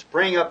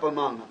sprang up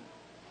among them.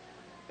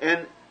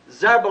 And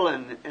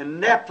Zebulun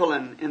and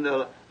Nephthalim in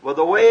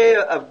the way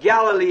of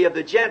Galilee of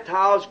the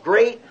Gentiles,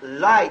 great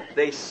light.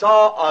 They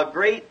saw a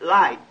great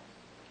light.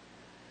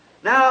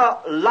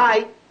 Now,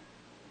 light,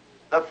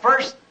 the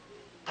first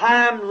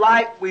time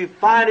light we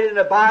find it in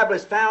the Bible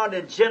is found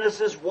in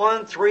Genesis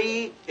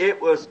 1:3.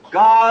 It was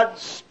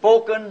God's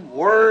spoken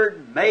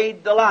word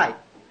made the light.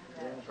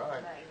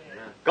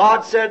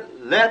 God said,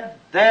 let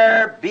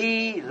there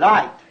be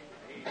light.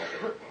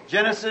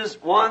 Genesis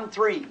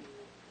 1:3.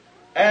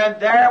 And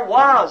there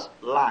was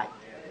light.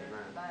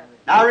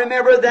 Now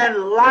remember,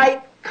 then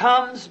light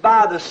comes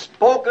by the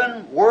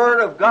spoken Word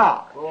of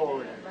God.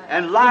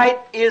 And light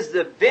is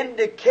the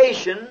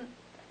vindication,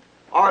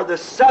 or the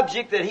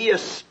subject that He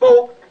has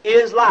spoke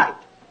is light.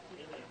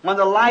 When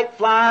the light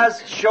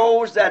flies,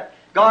 shows that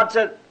God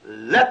said,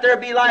 let there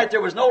be light.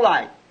 There was no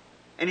light.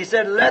 And He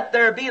said, let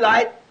there be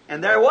light,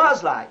 and there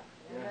was light.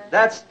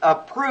 That's a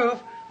proof.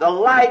 The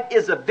light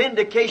is a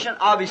vindication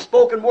of His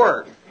spoken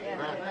word.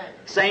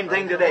 Same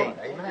thing today.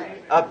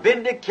 A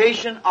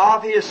vindication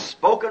of His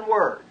spoken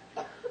word.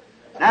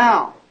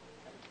 Now,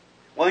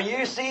 when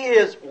you see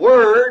His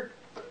word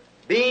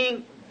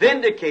being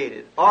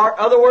vindicated, or in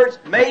other words,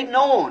 made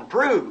known,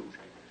 proved,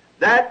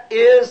 that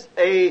is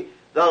the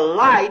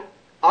light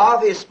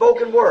of His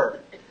spoken word.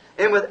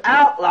 And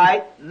without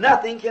light,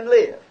 nothing can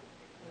live.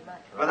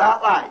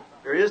 Without light.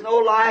 There is no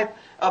life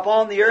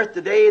upon the earth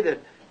today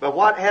but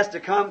what has to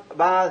come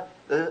by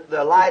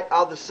the light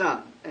of the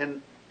sun.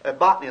 and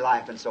botany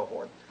life and so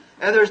forth.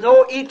 And there's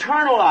no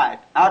eternal life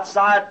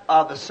outside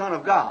of the Son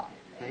of God.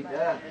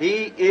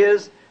 He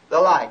is the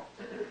light.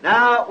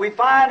 Now, we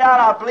find out,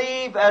 I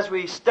believe, as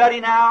we study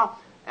now,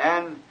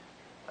 and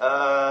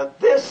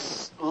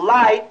this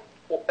light,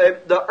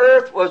 the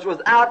earth was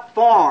without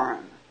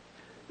form.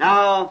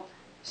 Now,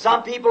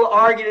 some people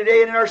argue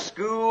today in our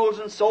schools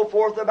and so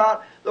forth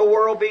about the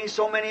world being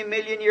so many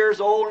million years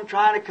old and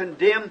trying to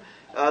condemn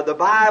the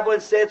Bible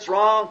and say it's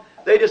wrong.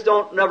 They just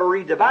don't never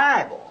read the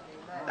Bible.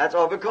 That's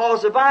all,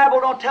 because the Bible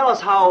don't tell us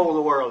how old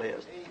the world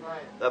is.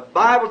 The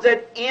Bible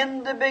said,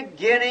 in the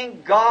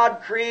beginning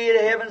God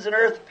created heavens and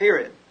earth,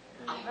 period.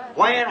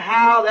 When,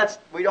 how,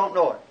 we don't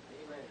know it.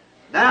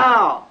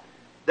 Now,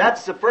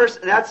 that's a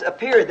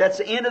period. That's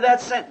the end of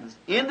that sentence.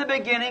 In the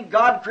beginning,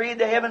 God created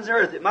the heavens and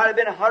earth. It might have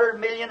been 100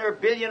 million or a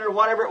billion or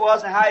whatever it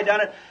was, and how He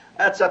done it,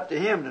 that's up to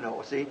Him to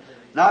know, see?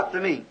 Not to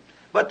me.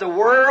 But the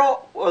world,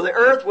 or the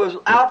earth was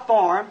without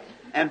form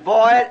and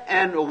void,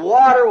 and the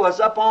water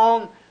was up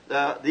on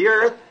the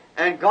earth,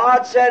 and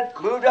God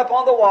moved up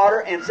on the water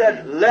and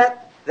said,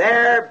 let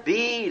there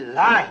be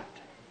light.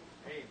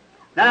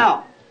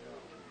 Now,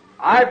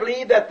 I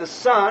believe that the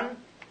sun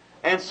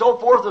and so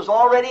forth was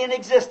already in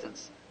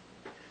existence.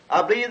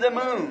 I believe the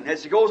moon,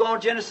 as it goes on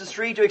in Genesis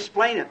 3 to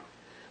explain it.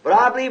 But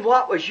I believe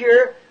what was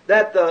here,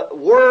 that the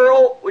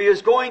world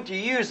was going to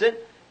use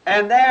it,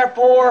 and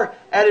therefore,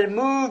 as it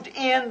moved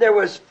in, there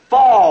was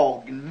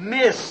fog and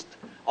mist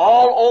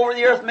all over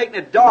the earth, making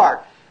it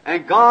dark.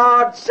 And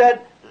God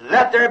said,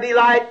 let there be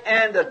light,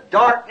 and the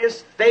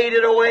darkness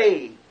faded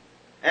away.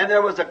 And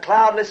there was a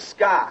cloudless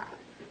sky.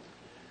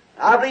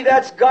 I believe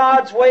that's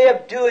God's way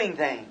of doing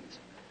things.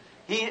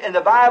 In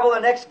the Bible,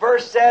 the next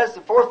verse says,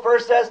 the fourth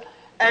verse says,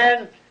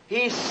 and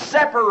He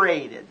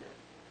separated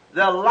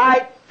the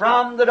light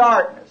from the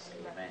darkness.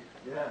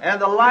 Yeah.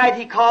 And the light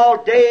He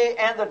called day,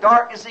 and the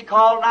darkness He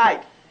called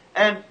night.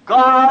 And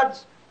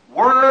God's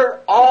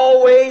Word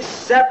always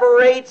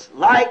separates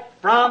light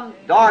from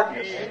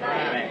darkness.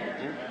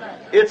 Amen.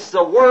 It's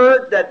the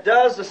Word that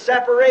does the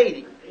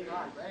separating.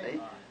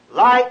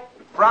 Light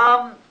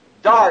from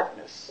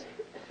darkness.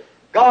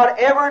 God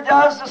ever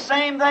does the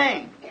same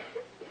thing.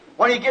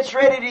 When He gets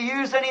ready to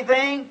use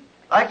anything,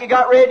 like He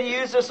got ready to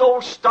use this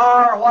old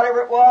star or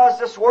whatever it was,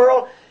 this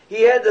world,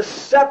 He had to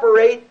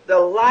separate the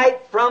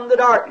light from the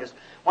darkness.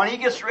 When He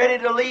gets ready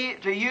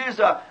to use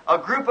a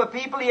group of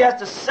people, He has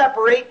to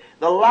separate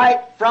the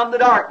light from the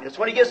darkness.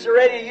 When He gets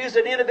ready to use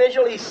an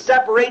individual, He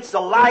separates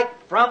the light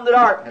from the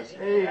darkness.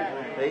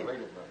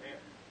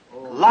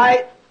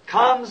 Light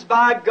comes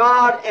by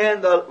God,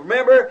 and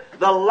remember,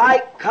 the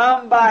light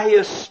comes by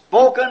His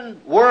spoken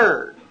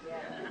Word.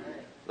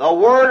 The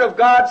Word of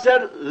God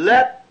said,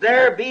 let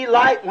there be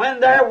light when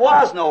there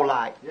was no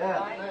light.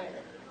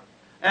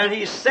 And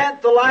He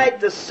sent the light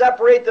to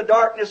separate the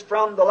darkness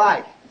from the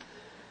light.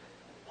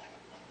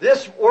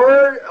 This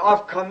word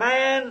of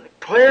command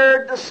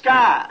cleared the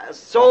skies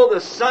so the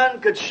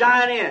sun could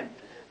shine in.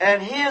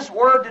 And His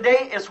Word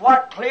today is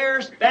what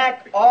clears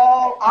back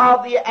all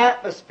of the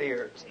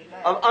atmospheres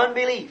of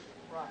unbelief.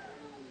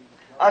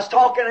 I was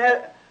talking, I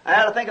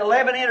had, I think,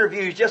 11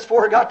 interviews just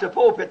before I got to the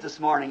pulpit this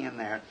morning in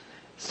there.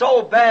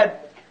 So bad.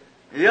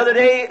 The other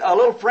day, a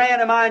little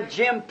friend of mine,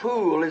 Jim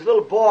Poole, his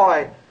little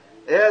boy,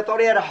 thought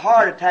he had a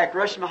heart attack,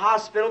 rushed him to the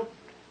hospital.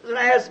 It was an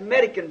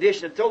asthmatic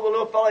condition. I told the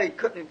little fellow he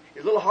couldn't,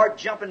 his little heart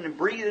jumping and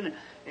breathing, and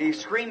he's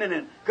screaming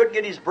and couldn't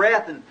get his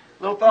breath, and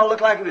the little fellow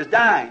looked like he was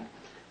dying.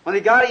 When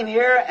they got him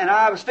here, and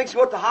I was fixing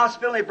to go to the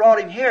hospital, they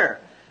brought him here.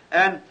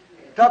 And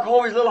took hold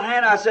of his little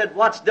hand, I said,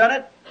 what's done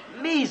it?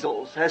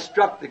 Measles has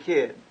struck the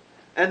kid.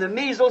 And the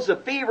measles, the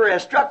fever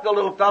has struck the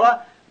little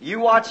fella. You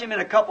watch him in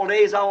a couple of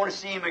days, I want to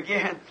see him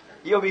again.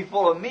 He'll be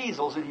full of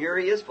measles, and here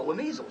he is full of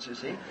measles, you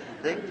see.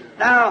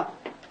 Now,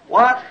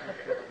 what?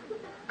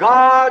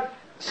 God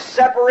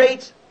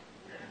separates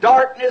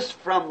darkness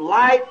from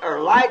light,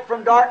 or light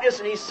from darkness,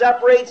 and He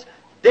separates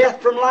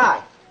death from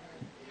life.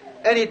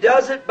 And He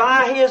does it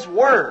by His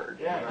Word.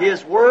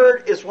 His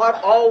Word is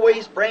what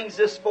always brings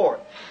this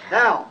forth.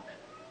 Now,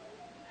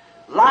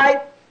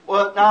 light,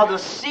 now the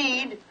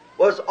seed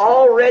was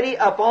already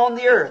upon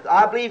the earth.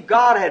 I believe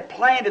God had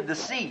planted the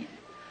seed.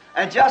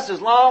 And just as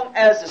long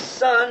as the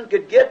sun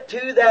could get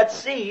to that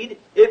seed,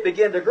 it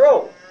began to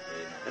grow.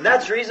 And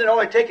that's the reason it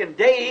only taken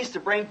days to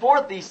bring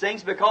forth these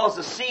things, because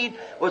the seed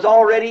was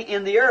already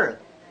in the earth.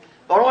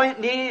 But all it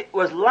needed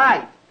was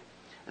light.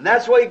 And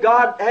that's why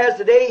God has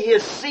today,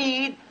 His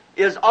seed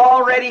is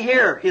already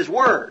here, His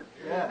Word.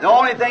 The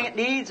only thing it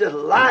needs is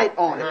light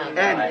on it.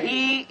 And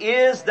He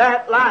is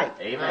that light.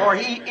 Or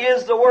He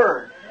is the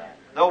Word.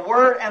 The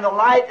Word and the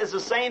light is the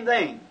same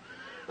thing.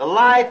 The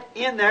life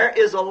in there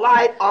is the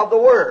light of the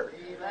Word.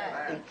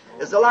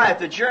 It's the life.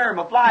 The germ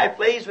of life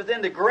lays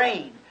within the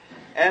grain.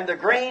 And the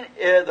grain,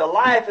 the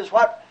life is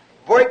what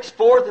breaks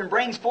forth and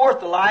brings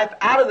forth the life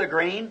out of the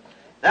grain.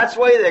 That's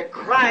the way that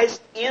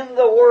Christ in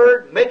the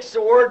Word makes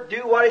the Word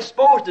do what it's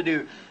supposed to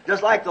do.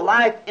 Just like the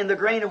life in the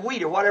grain of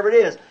wheat or whatever it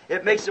is.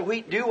 It makes the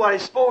wheat do what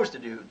it's supposed to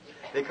do.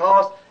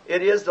 Because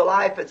it is the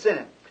life that's in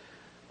it.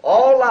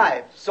 All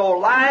life. So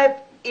life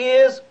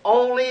is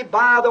only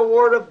by the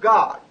Word of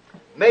God,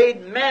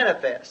 made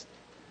manifest.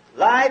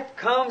 Life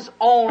comes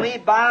only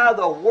by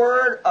the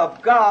Word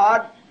of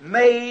God,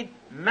 made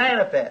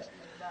manifest.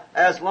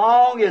 As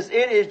long as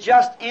it is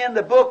just in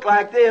the book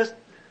like this,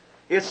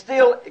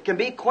 it can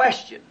be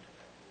questioned.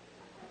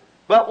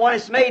 But when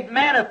it's made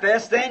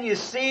manifest, then you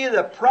see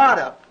the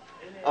product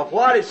of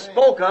what it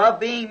spoke of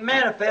being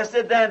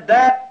manifested, then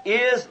that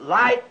is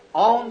light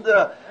on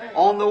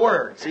the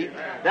Word. See,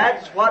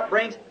 that's what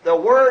brings, the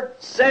Word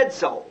said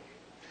so.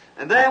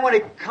 And then when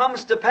it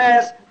comes to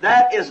pass,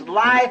 that is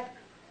life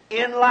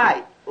in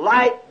light.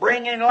 Light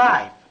bringing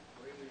life.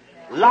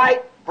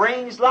 Light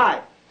brings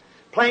life.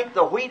 Plant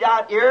the wheat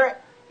out here,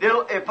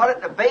 it'll put it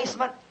in the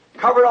basement,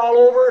 cover it all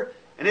over,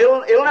 and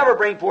it'll never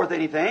bring forth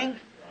anything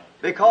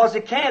because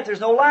it can't.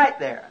 There's no light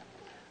there.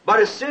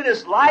 But as soon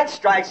as light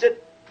strikes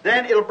it,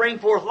 then it'll bring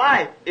forth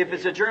life if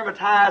it's a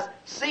germatized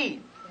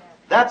seed.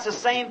 That's the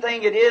same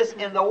thing it is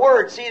in the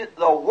Word. See,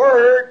 the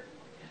Word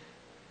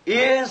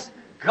is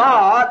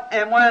God,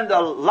 and when the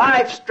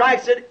life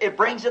strikes it,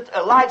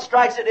 light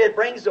strikes it, it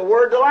brings the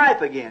Word to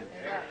life again.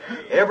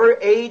 Every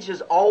age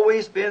has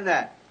always been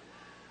that.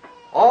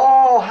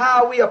 Oh,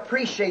 how we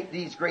appreciate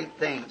these great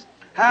things.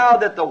 How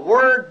that the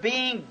Word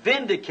being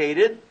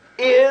vindicated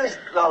is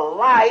the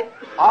light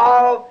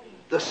of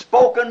the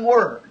spoken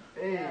Word.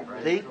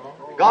 See?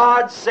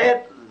 God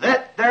said,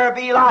 "Let there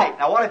be light."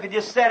 Now what if He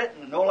just said it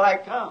and no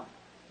light come?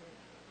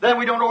 Then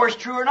we don't know where it's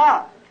true or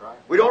not.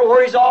 We don't know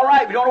where He's all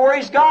right. We don't know where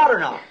He's God or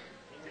not.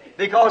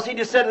 Because He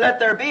just said, "Let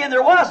there be," and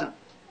there wasn't.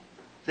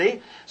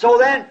 See? So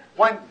then,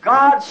 when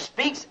God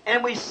speaks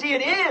and we see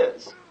it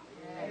is,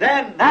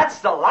 then that's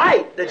the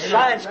light that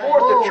shines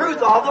forth the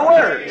truth of the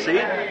Word. See?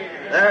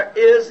 There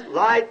is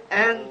light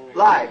and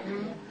life.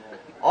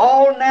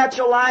 All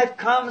natural life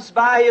comes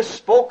by His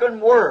spoken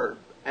Word.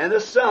 And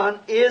the sun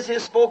is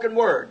His spoken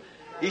Word.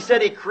 He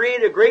said He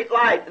created a great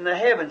light in the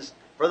heavens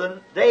for the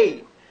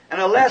day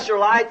and a lesser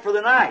light for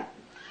the night.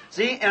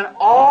 See, and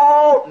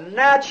all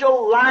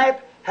natural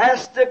life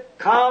has to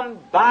come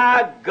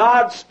by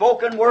God's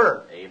spoken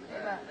Word. Amen.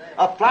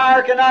 A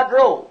flower cannot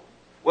grow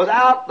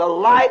without the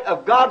light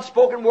of God's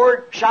spoken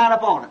Word shine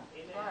upon it.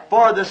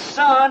 For the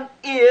sun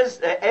is,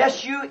 the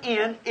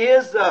S-U-N,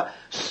 is the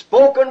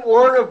spoken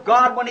Word of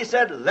God when He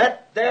said,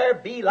 "Let there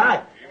be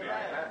light."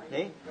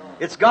 See?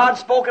 It's God's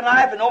spoken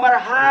life, and no matter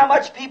how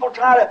much people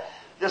try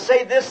to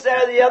say this,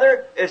 that, or the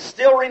other, it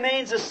still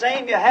remains the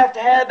same. You have to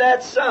have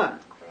that sun.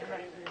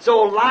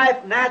 So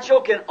life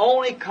natural can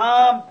only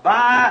come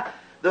by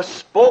the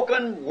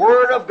spoken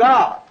Word of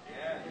God.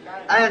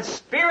 And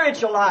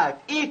spiritual life,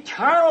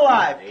 eternal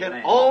life,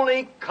 can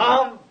only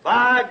come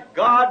by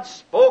God's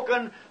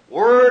spoken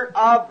Word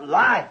of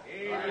life.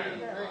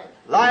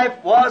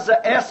 Life was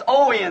a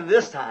S-O-N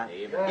this time.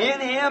 In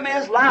Him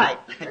is light,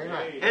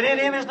 and in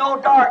Him is no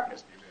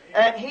darkness.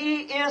 And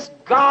He is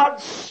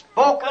God's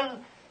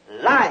spoken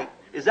light.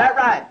 Is that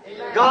right?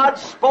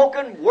 God's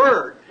spoken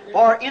Word.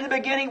 For in the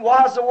beginning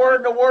was the Word,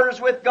 and the Word is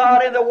with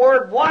God, and the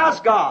Word was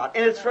God,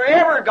 and it's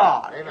forever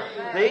God.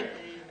 See?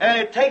 And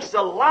it takes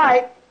the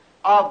light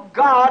of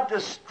God to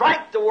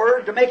strike the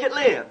Word to make it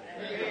live.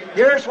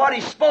 Here's what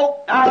He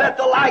spoke. Now let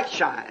the light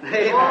shine.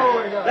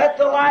 Amen. Let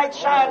the light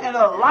shine, and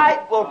the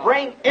light will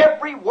bring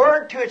every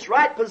word to its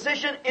right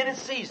position in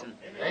its season.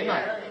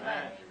 Amen.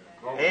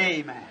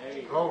 Amen.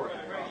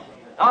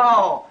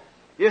 Oh,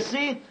 you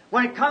see,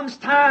 when it comes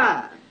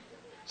time,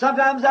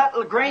 sometimes that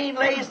grain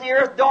lays in the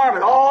earth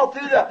dormant all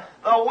through the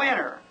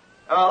winter,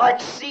 like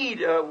seed,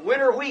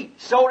 winter wheat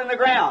sowed in the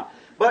ground.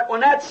 But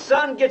when that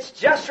sun gets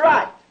just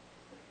right,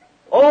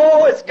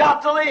 oh, it's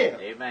got to live.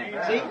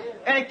 Amen. See?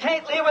 And it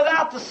can't live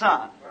without the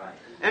sun.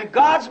 And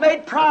God's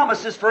made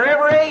promises for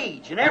every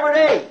age and every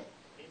day.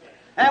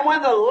 And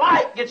when the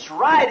light gets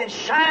right and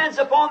shines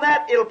upon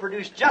that, it'll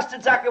produce just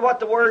exactly what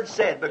the Word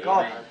said,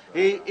 because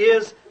He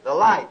is the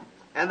light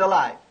and the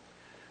light.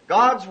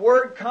 God's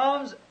Word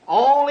comes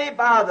only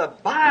by the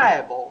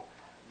Bible.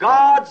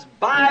 God's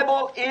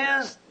Bible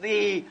is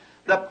the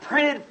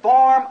printed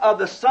form of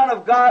the Son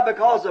of God,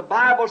 because the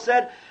Bible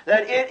said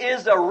that it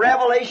is the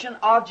revelation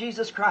of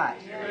Jesus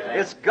Christ.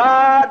 It's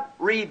God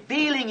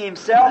revealing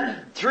Himself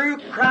through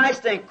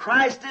Christ, and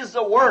Christ is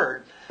the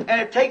Word.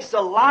 And it takes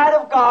the light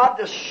of God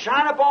to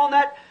shine upon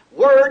that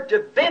Word,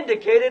 to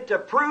vindicate it, to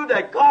prove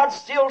that God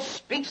still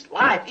speaks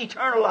life,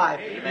 eternal life.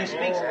 He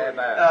speaks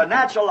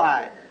natural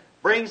life,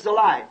 brings the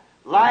light.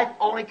 Life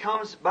only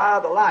comes by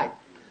the light.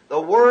 The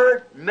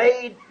Word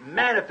made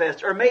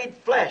manifest, or made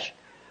flesh.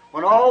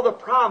 When all the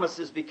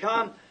promises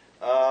become,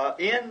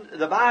 in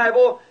the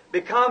Bible,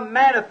 become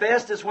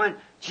manifest, is when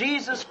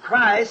Jesus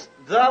Christ,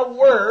 the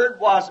Word,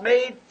 was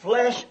made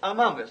flesh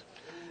among us.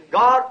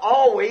 God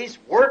always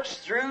works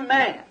through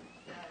man.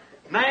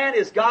 Man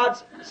is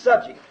God's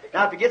subject.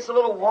 Now, if it gets a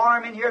little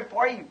warm in here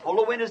for you, you pull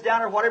the windows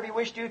down or whatever you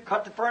wish to,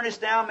 cut the furnace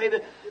down, maybe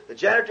the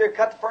janitor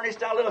cut the furnace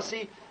down a little.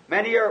 See,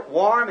 many are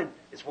warm, and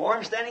it's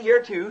warm standing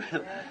here too.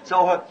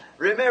 So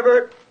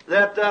remember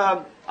that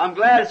I'm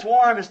glad it's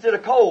warm instead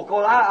of cold,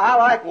 because I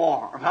like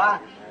warm.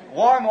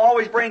 Warm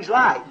always brings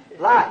life.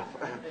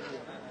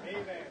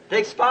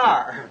 Takes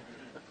fire.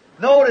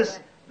 Notice,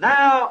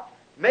 now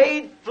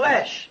made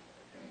flesh.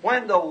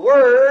 When the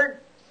Word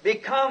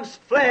becomes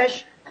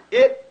flesh,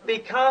 it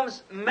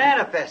becomes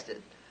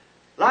manifested.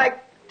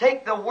 Like,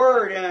 take the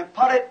Word and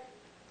put it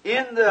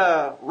in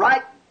the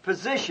right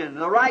position,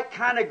 the right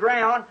kind of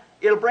ground,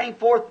 it'll bring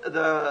forth,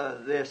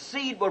 the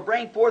seed will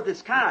bring forth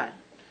its kind.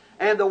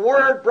 And the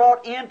Word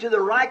brought into the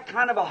right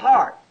kind of a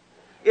heart,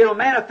 it'll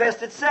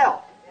manifest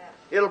itself.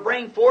 It'll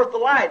bring forth the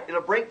light.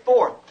 It'll break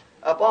forth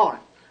upon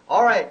it.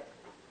 All right.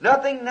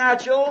 Nothing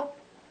natural,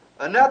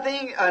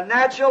 nothing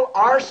natural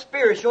or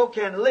spiritual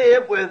can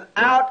live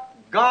without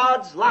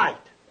God's light.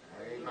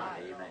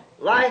 Amen.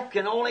 Life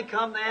can only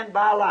come then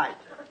by light.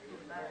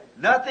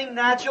 Nothing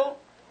natural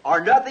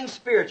or nothing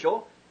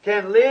spiritual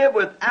can live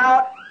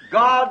without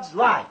God's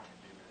light.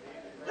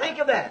 Think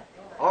of that.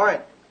 All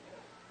right.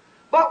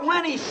 But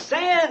when He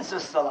sends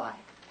us the light,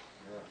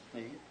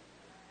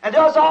 and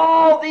does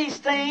all these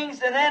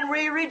things, and then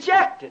we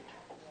reject it.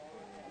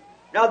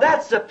 Now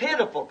that's the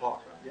pitiful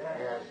part.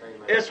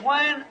 It's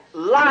when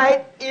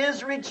light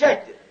is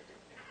rejected.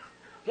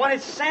 When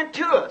it's sent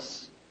to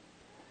us.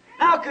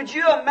 Now could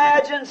you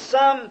imagine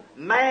some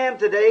man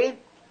today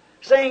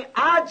saying,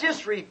 I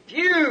just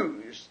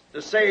refuse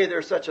to say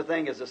there's such a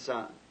thing as a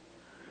sun.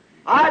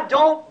 I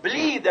don't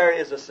believe there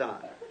is a sun.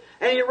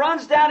 And he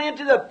runs down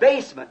into the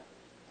basement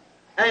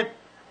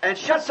and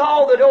shuts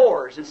all the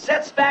doors and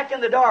sits back in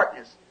the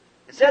darkness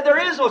and said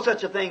there is no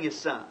such a thing as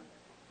sun.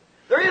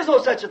 There is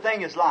no such a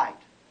thing as light.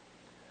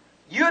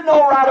 You'd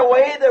know right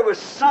away there was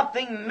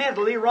something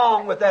mentally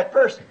wrong with that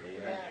person.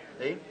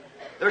 See?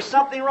 There's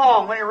something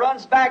wrong when he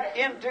runs back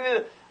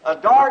into a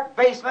dark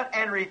basement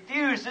and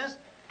refuses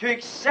to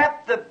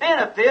accept the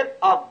benefit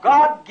of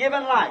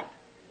God-given light.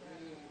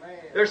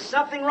 There's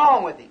something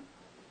wrong with him.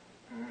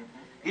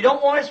 He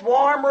don't want his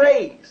warm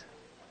rays.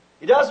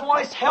 He doesn't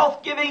want his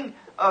health-giving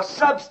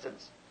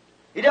substance.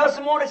 He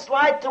doesn't want its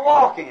light to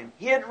walk in.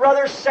 He'd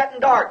rather sit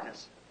in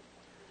darkness.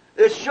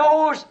 It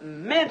shows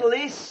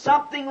mentally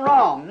something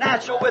wrong,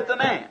 natural with the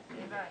man.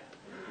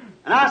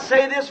 And I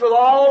say this with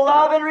all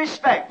love and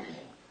respect.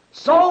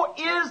 So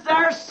is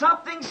there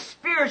something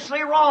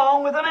spiritually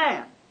wrong with a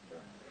man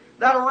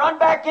that'll run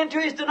back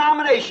into his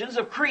denominations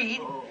of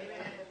creed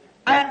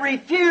and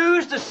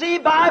refuse to see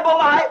Bible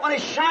light when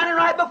it's shining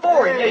right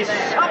before him. There's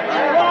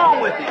something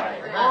wrong with him.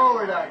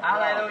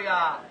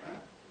 Hallelujah.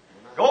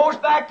 Goes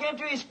back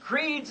into his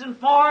creeds and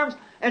forms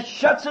and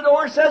shuts the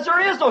door and says there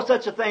is no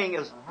such a thing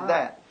as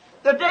that.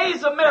 The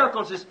days of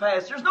miracles is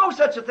past. There's no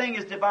such a thing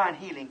as divine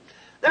healing.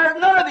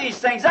 There's none of these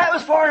things. That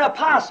was for an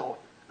apostle.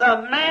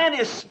 The man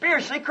is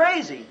spiritually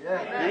crazy.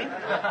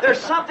 There's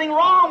something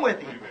wrong with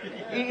him.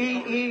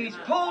 He's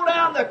pulled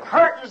down the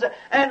curtains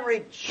and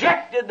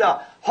rejected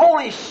the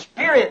Holy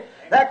Spirit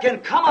that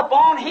can come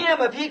upon him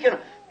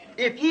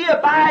if ye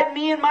abide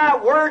me and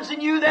my words in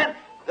you, then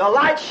the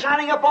light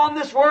shining upon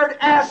this word,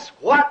 ask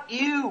what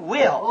you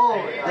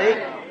will.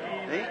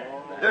 See?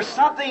 There's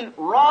something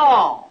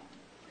wrong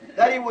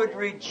that he would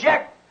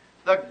reject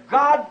the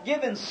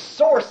God-given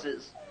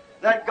sources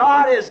that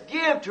God has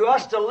given to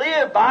us to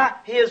live by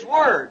His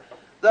Word.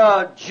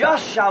 The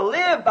just shall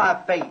live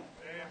by faith.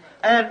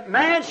 And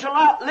man shall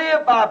not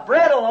live by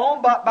bread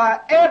alone, but by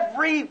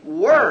every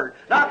word.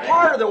 Not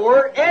part of the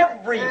word,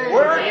 every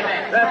word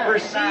that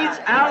proceeds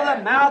out of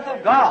the mouth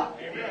of God.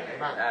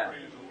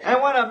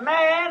 And when a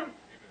man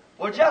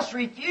will just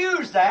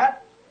refuse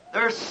that,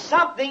 there's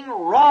something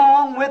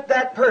wrong with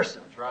that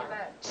person.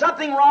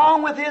 Something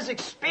wrong with his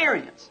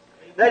experience.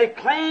 That he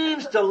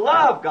claims to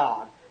love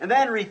God and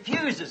then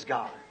refuses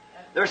God.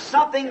 There's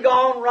something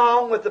gone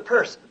wrong with the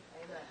person.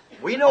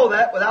 We know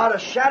that without a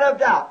shadow of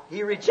doubt.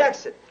 He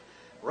rejects it.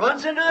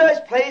 Runs into this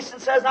place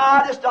and says,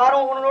 I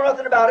don't want to know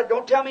nothing about it.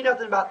 Don't tell me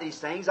nothing about these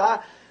things.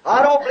 I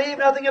don't believe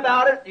nothing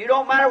about it. You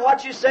don't matter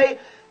what you say.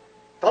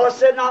 Fellow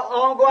said not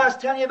long ago I was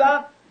telling you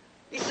about.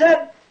 He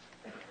said,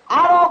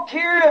 I don't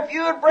care if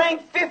you would bring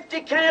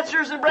 50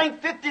 cancers and bring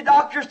 50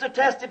 doctors to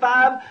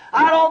testify them.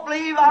 I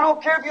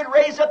don't care if you'd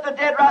raise up the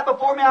dead right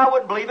before me, I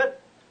wouldn't believe it.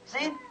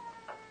 See?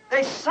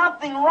 There's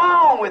something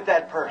wrong with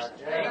that person.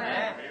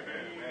 Amen.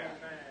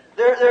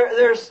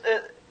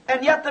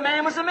 And yet the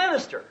man was a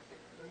minister.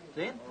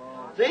 See?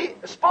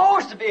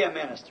 Supposed to be a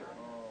minister.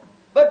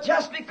 But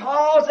just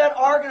because that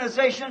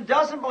organization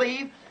doesn't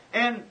believe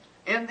in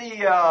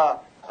the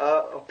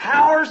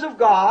powers of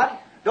God,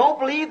 don't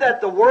believe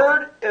that the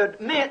Word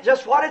meant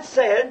just what it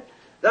said,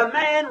 the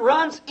man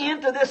runs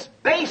into this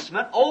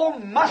basement,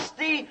 old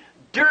musty,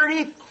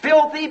 dirty,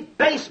 filthy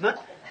basement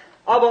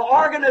of an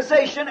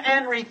organization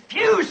and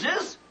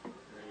refuses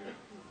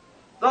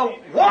the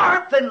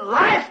warmth and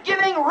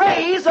life-giving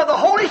rays of the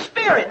Holy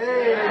Spirit.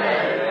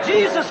 Amen.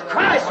 Jesus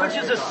Christ, which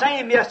is the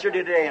same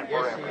yesterday, today, and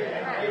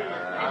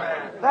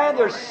forever. Man,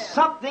 there's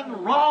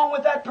something wrong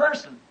with that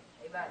person.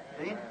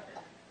 See?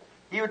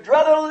 He would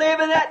rather live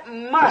in that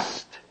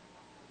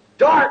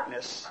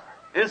darkness,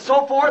 and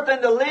so forth,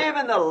 than to live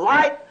in the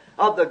light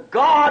of the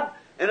God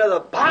And in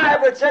the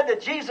Bible it said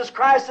that Jesus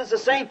Christ is the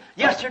same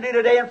yesterday,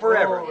 today, and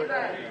forever.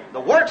 The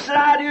works that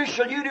I do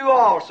shall you do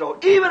also.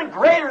 Even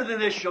greater than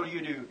this shall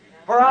you do.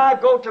 For I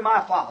go to my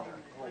Father.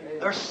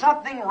 There's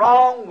something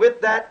wrong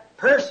with that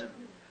person.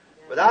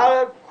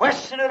 Without a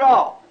question at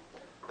all.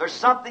 There's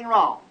something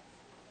wrong.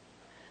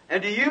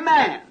 And to you,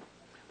 man,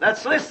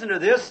 let's listen to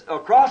this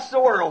across the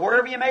world,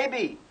 wherever you may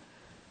be.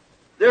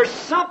 There's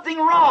something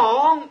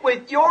wrong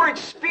with your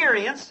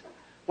experience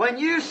when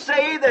you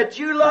say that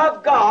you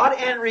love God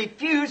and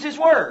refuse His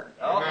Word.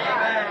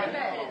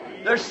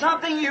 Amen. There's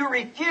something you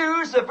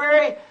refuse.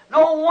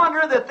 No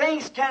wonder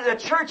the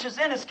church is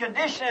in its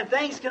condition and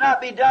things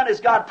cannot be done as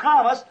God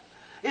promised,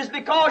 is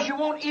because you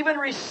won't even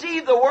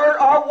receive the Word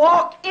or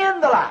walk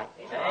in the light.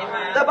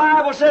 Amen. The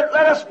Bible said,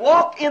 let us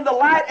walk in the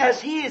light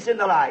as He is in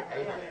the light.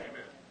 Amen.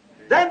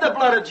 Then the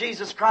blood of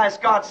Jesus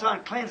Christ, God's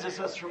Son, cleanses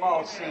us from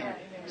all sin.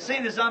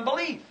 Sin is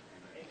unbelief.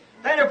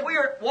 Then if we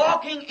are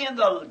walking in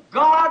the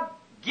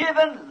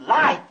God-given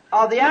light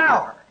of the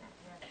hour,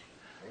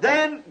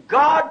 then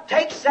God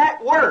takes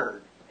that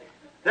Word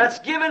that's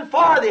given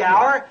for the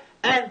hour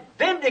and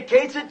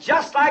vindicates it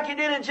just like He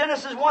did in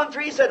Genesis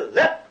 1:3. He said,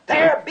 let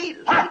there be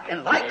light,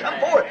 and light come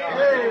forth.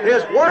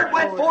 His Word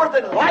went forth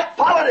and light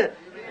followed it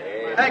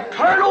and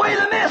cleared away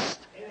the mist.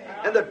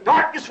 And the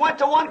darkness went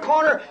to one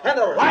corner and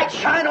the light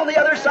shined on the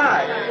other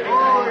side.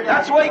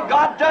 That's the way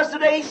God does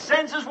today. He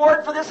sends His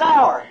Word for this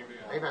hour.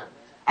 Amen.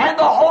 And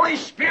the Holy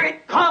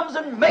Spirit comes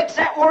and makes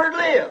that Word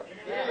live.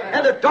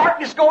 And the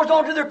darkness goes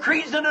on to the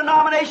creeds and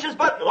denominations,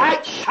 but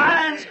light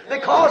shines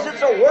because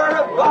it's a Word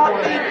of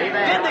God being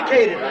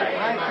vindicated.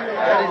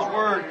 That His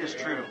Word is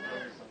true.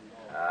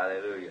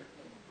 Hallelujah.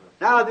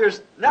 Now,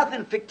 there's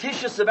nothing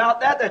fictitious about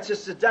that. That's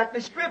just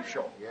exactly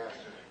scriptural. Yes.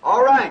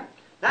 All right.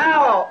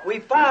 Now, we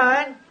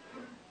find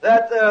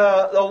that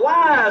the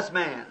wise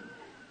man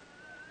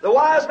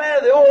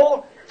of the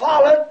old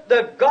followed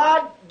the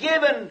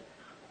God-given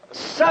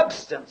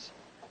substance.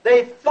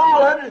 They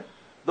followed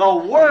the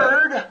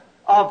Word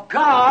of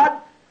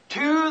God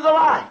to the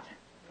light.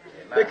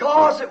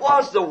 Because it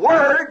was the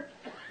Word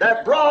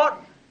that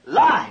brought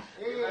life.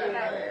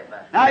 Amen.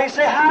 Now you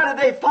say, how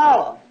did they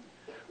follow?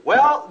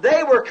 Well,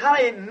 they were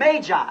kind of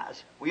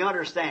magi's, we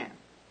understand.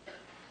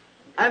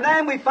 And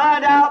then we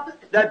find out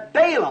that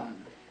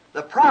Balaam,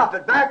 the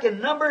prophet, back in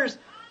Numbers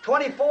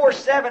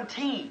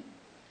 24:17,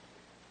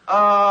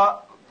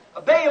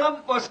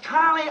 Balaam was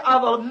kind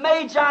of a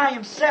magi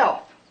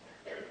himself.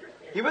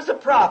 He was a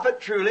prophet,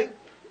 truly.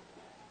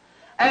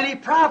 And he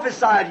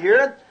prophesied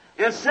here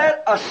and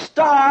said a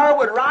star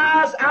would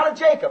rise out of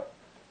Jacob.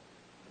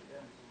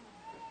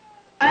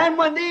 And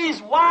when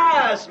these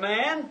wise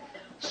men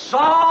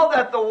saw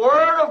that the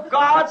Word of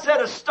God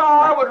said a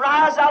star would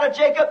rise out of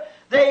Jacob,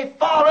 they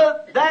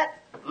followed that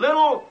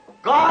little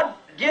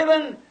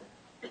God-given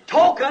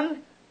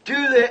token to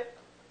the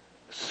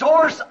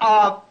source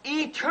of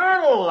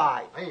eternal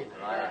life.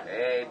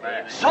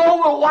 Amen. So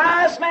will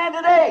wise man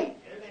today,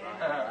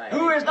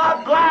 who is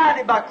not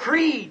blinded by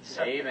creeds,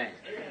 Amen.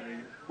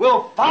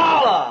 will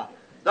follow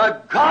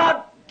the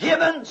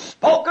God-given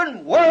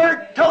spoken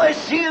Word till they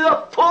see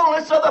the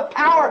fullness of the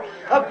power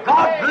of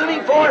God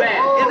blooming forth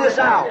in this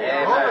hour.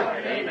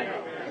 Amen.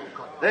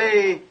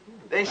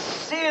 They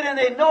see it and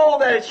they know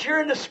that it's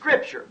here in the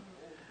Scripture.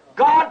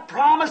 God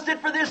promised it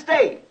for this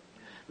day.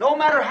 No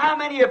matter how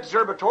many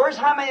observatories,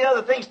 how many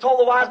other things told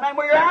the wise man,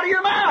 well, you're out of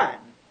your mind.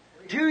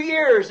 2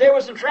 years, they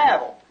was in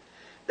travel.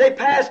 They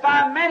passed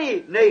by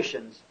many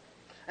nations.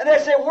 And they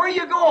said, where are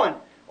you going?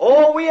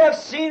 Oh, we have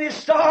seen His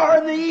star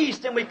in the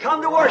east, and we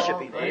come to worship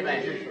Him.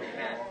 Amen.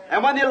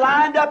 And when they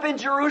lined up in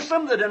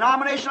Jerusalem, the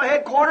denominational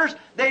headquarters,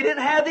 they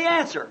didn't have the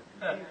answer.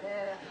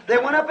 They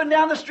went up and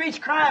down the streets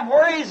crying,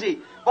 where is He?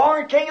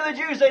 Born King of the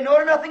Jews. They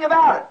know nothing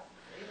about it.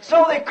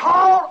 So they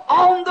called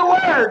on the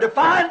Word to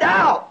find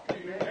out.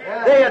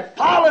 They had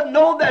followed and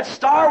known that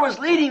star was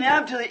leading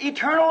them to the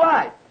eternal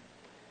light.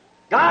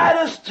 Guide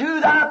us to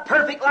Thy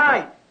perfect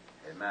light.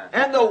 Amen.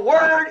 And the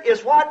Word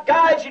is what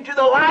guides you to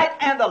the light,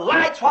 and the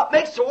light's what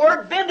makes the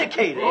Word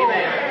vindicated.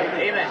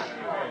 Amen. Amen.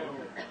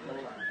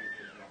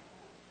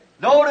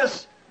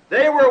 Notice,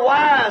 they were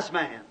wise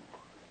men.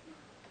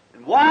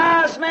 And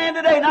wise men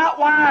today, not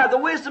wise. The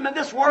wisdom in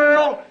this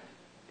world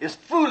is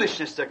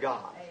foolishness to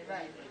God.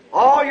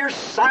 All your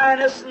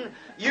scientists and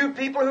you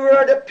people who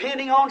are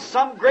depending on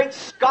some great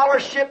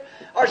scholarship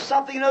or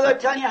something or other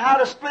telling you how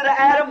to split an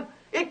atom,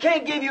 it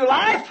can't give you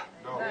life.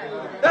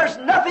 There's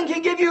nothing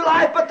can give you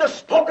life but the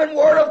spoken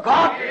Word of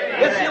God.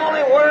 It's the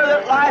only word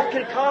that life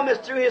can come is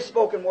through His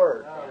spoken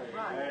Word.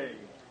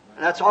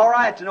 And that's all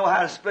right to know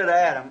how to split an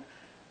atom.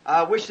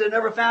 I wish they'd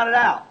never found it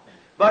out.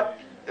 But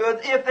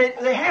if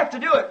they have to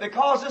do it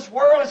because this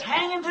world is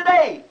hanging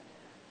today.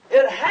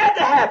 It had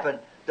to happen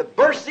to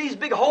burst these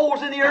big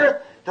holes in the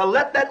earth, to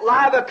let that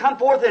lava come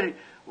forth and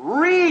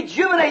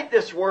rejuvenate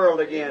this world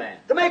again. Amen.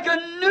 To make a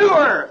new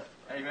earth.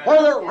 Amen.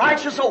 Where the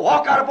righteous will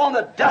walk out upon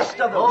the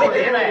dust of the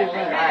wicked.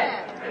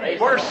 Amen.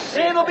 Where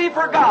sin will be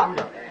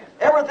forgotten.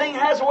 Everything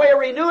has a way of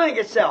renewing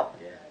itself.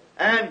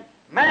 And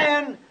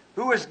man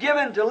who is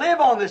given to live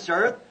on this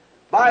earth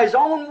by His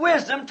own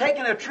wisdom,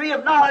 taking a tree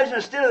of knowledge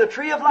instead of the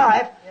tree of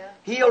life,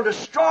 He'll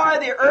destroy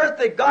the earth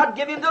that God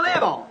gave Him to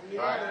live on.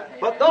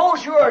 But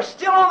those who are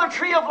still on the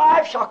tree of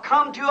life shall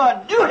come to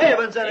a new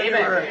heavens and a new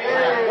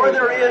earth, where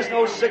there is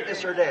no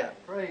sickness or death.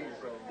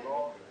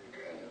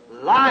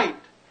 Light.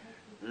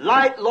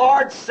 Light,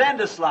 Lord, send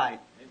us light.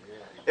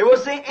 It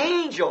was the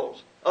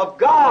angels of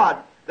God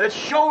that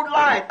showed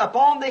light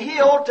upon the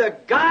hill to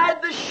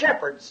guide the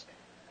shepherds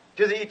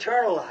to the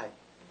eternal light.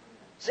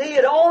 See,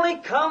 it only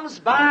comes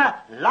by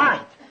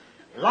light.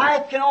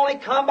 Life can only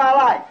come by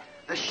light.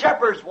 The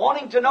shepherds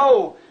wanting to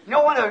know. You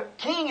know, when a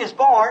king is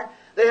born,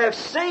 they have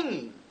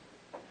singing.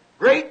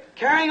 Great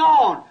carrying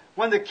on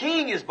when the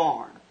king is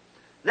born.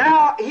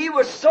 Now, he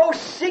was so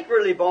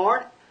secretly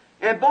born,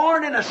 and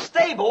born in a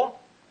stable,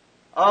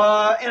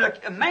 in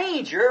a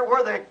manger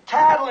where the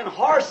cattle and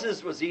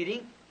horses was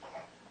eating,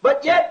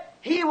 but yet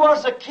he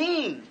was a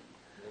king.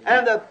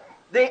 And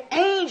the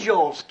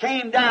angels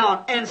came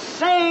down and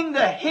sang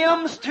the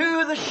hymns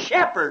to the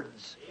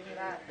shepherds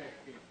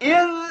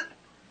in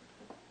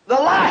the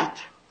light.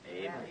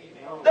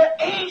 The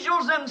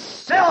angels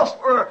themselves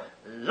were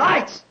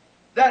lights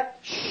that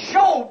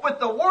showed with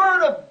the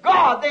Word of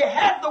God. They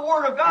had the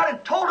Word of God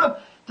and told them,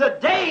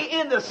 today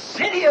in the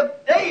city of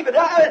David,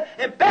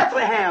 in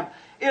Bethlehem,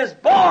 is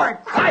born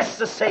Christ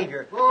the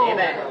Savior.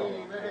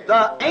 Amen.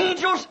 The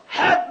angels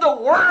had the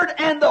Word,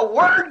 and the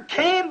Word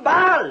came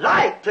by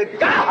light to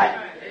God.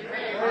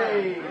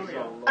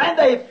 And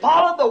they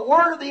followed the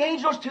Word of the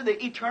angels to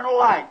the eternal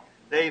light.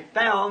 They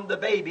found the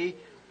baby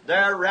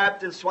there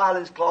wrapped in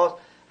swaddling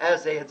cloths,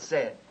 as they had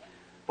said.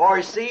 For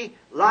you see,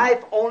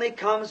 life only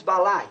comes by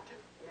light.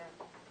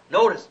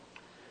 Notice,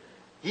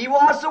 He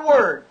was the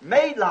Word,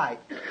 made light,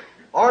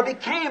 or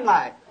became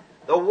light.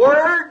 The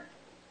Word,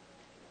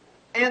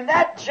 in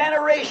that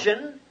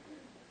generation,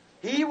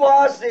 He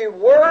was the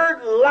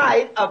Word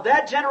light of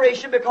that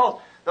generation, because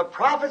the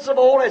prophets of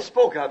old had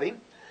spoke of Him.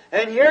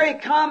 And here He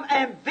come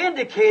and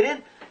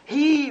vindicated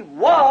He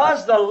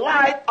was the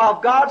light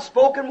of God's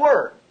spoken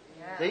Word.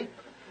 Yeah. See?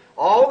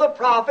 All the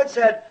prophets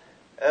had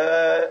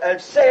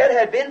said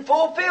had been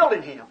fulfilled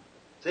in Him.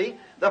 See?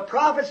 The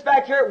prophets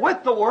back here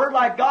with the Word,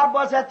 like God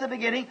was at the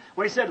beginning,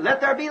 when He said,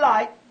 let there be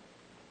light,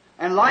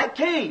 and light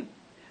came.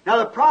 Now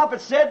the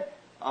prophet said,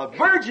 a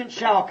virgin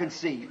shall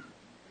conceive,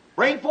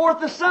 bring forth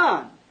the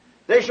Son.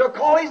 They shall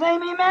call His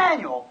name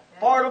Emmanuel,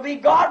 for it will be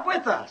God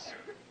with us.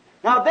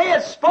 Now they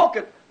had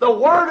spoken, the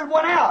Word had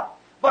went out,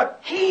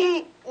 but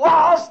He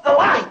was the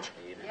light.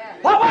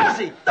 What was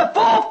He? The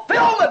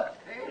fulfillment.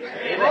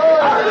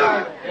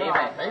 Amen.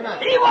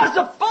 He was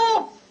the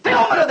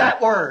fulfillment of that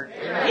Word.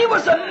 Amen. He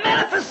was a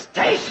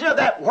manifestation of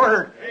that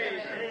Word.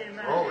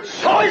 Amen.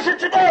 So is it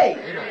today.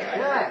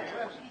 Amen.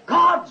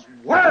 God's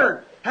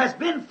Word has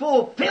been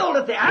fulfilled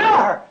at the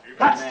hour.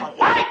 That's the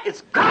light.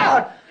 It's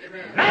God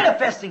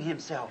manifesting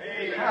Himself.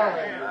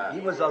 Amen. He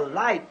was a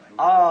light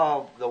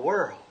of the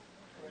world.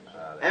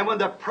 And when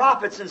the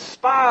prophets,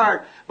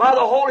 inspired by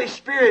the Holy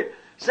Spirit,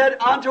 said,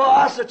 unto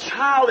us a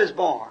child is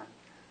born,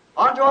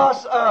 unto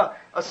us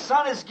a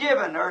son is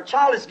given, or a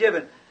child is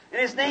given,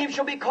 and His name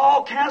shall be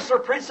called Counselor,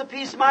 Prince of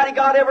Peace, Mighty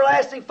God,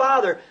 Everlasting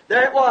Father.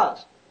 There it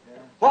was.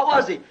 What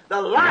was He?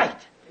 The light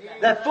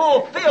that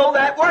fulfilled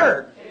that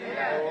Word.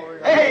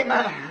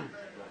 Amen.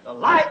 The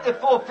light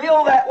that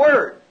fulfilled that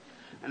Word.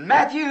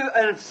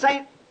 And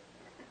St.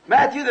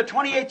 Matthew, the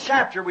 28th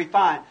chapter, we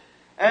find.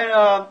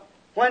 And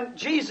when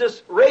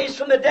Jesus raised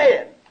from the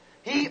dead,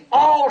 He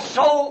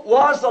also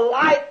was the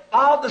light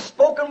of the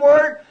spoken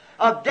Word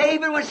of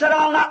David, when He said,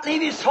 I'll not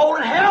leave His soul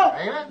in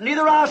hell,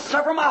 neither will I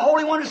suffer my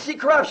Holy One to see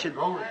corruption.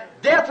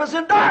 Death was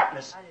in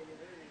darkness.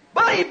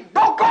 But He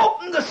broke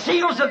open the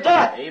seals of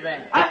death.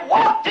 Amen. And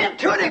walked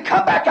into it and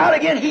come back out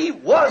again. He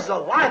was the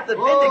light that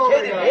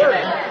vindicated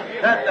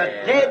Word, that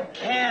the dead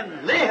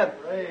can live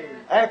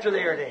after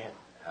they are dead.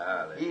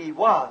 He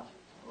was.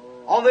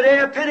 On the day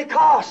of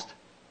Pentecost,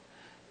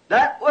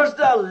 that was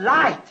the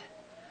light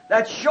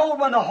that showed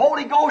when the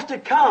Holy Ghost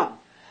had come.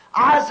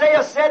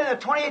 Isaiah said in the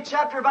 28th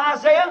chapter of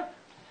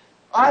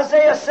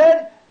Isaiah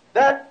said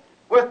that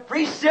with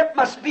precept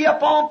must be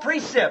upon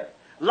precept,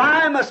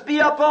 line must be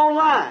upon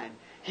line,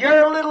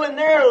 here a little and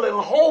there a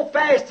little, hold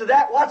fast to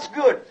that what's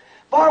good.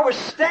 For with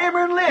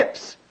stammering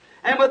lips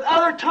and with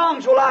other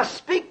tongues will I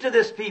speak to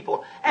this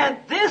people, and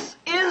this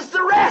is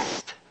the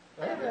rest.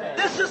 Amen.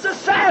 This is the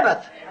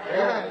Sabbath.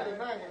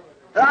 Amen.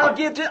 That I'll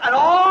give to, and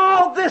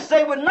all this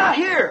they would not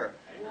hear.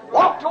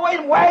 Walked away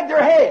and wagged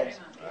their heads.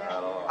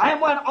 And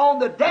when on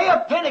the day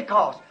of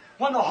Pentecost,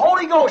 when the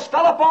Holy Ghost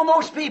fell upon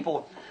those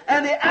people,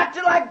 and they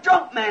acted like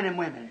drunk men and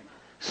women,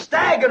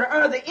 staggered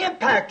under the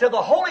impact of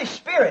the Holy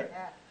Spirit,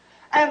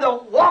 and they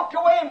walked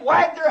away and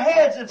wagged their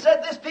heads and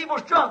said, this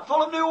people's drunk,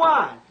 full of new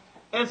wine,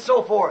 and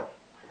so forth.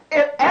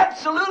 It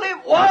absolutely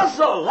was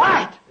the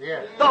light.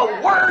 Yes. The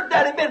Word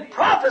that had been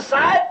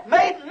prophesied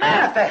made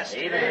manifest.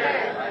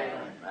 Amen.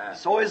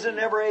 So is it in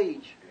every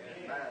age.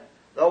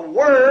 The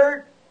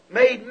Word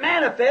made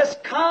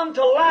manifest, come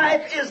to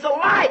life, is the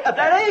light of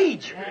that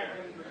age.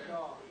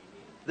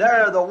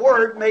 There the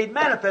Word made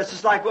manifest.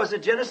 It's like was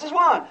in Genesis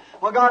 1.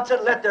 When God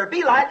said, let there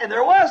be light, and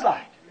there was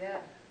light.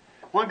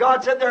 When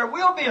God said, there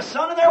will be a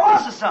son, and there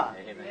was a son.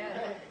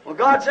 When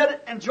God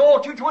said in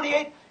Joel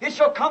 2:28, it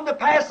shall come to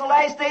pass in the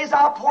last days,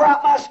 I'll pour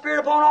out my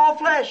Spirit upon all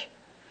flesh.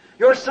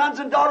 Your sons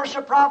and daughters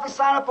shall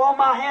prophesy, upon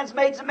my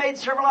handmaids and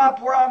maidservants I'll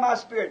pour out my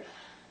Spirit.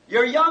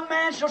 Your young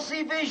man shall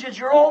see visions,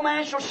 your old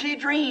man shall see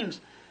dreams.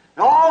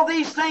 And all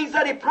these things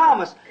that He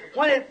promised,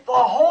 when the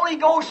Holy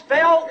Ghost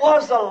fell,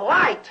 was the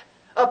light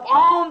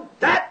upon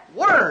that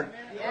Word.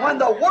 When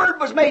the Word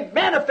was made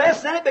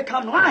manifest, then it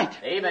became light.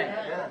 Amen.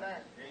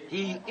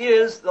 He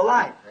is the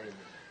light.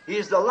 He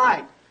is the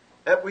light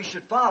that we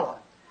should follow.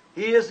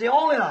 He is the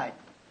only light.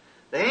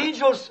 The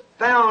angels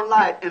found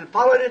light and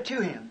followed it to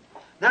Him.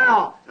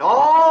 Now, in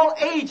all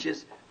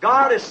ages,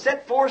 God has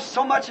set forth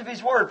so much of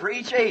His Word for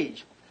each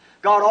age.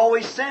 God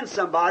always sends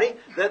somebody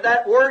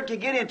that Word can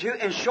get into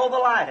and show the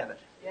light of it.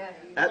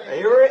 At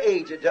every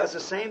age, it does the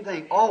same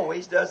thing.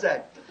 Always does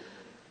that.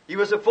 He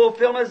was a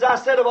fulfillment, as I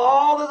said, of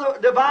all the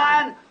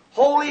divine,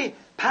 holy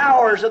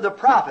powers of the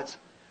prophets.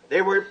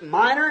 They were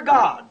minor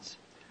gods.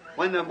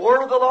 When the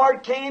word of the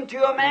Lord came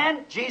to a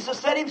man, Jesus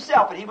said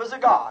Himself, and He was a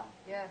God.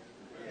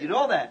 You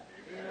know that.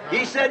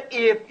 He said,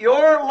 if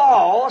your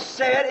law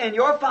said, and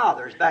your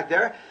fathers back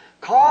there,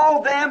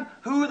 call them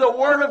who the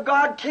Word of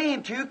God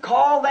came to,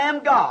 call them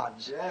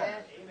gods.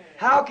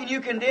 How can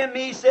you condemn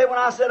me, He said, when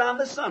I said I'm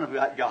the Son of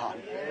God?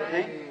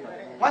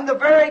 When the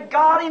very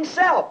God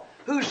Himself,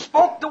 who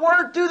spoke the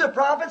Word through the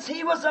prophets,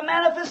 He was a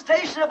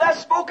manifestation of that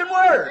spoken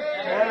Word.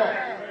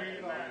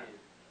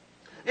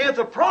 If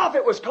the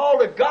prophet was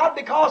called a God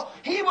because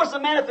he was the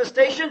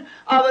manifestation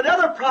of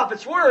another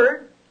prophet's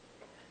Word,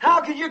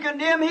 how could you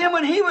condemn him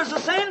when he was the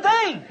same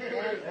thing?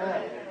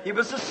 He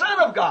was the Son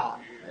of God.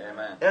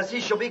 As he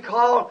shall be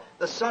called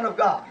the Son of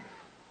God.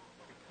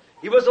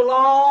 He was a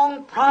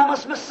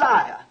long-promised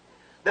Messiah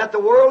that the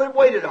world had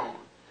waited on.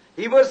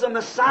 He was the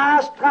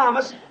Messiah's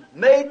promise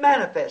made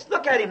manifest.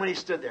 Look at Him when He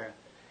stood there.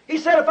 He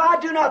said, if I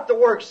do not the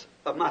works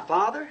of my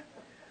Father,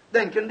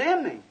 then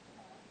condemn me.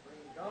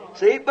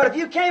 See, but if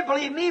you can't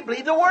believe me,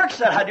 believe the works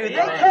that I do. They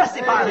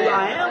testify who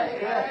I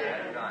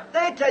am.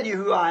 They tell you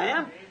who I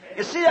am.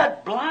 You see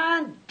that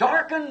blind,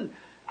 darkened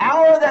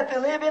hour that they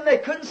live in, they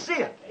couldn't see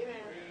it.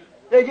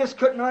 They just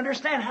couldn't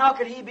understand. How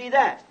could He be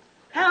that?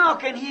 How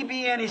can He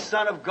be any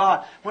Son of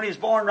God when He's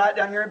born right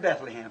down here in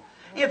Bethlehem?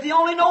 If you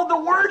only know the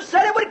Word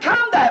said it would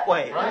come that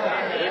way.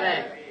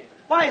 Amen.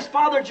 Why, his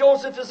father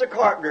Joseph is a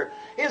carpenter.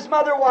 His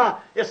mother, why,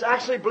 it's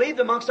actually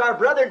believed amongst our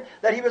brethren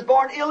that he was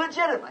born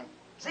illegitimately.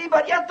 See,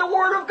 but yet the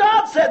Word of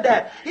God said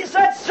that. He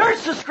said,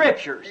 search the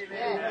Scriptures.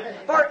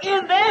 For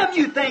in them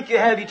you think you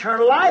have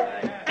eternal life,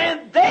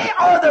 and they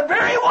are the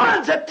very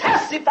ones that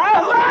testify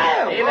who I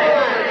am.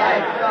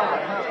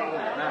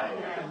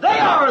 They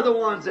are the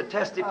ones that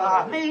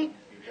testify of me.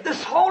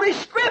 This Holy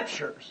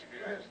Scriptures.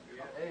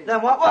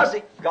 Then what was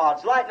it?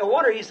 God's light. No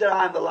wonder He said,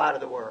 I am the light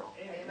of the world.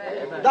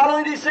 Not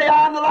only did He say,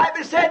 I am the light,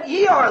 but He said,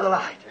 ye are the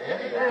light.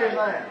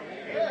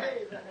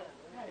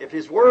 If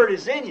His Word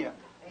is in you,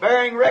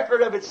 bearing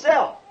record of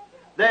itself,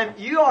 then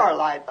you are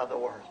light of the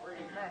world.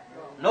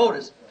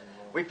 Notice,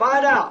 we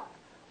find out,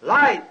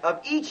 light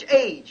of each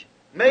age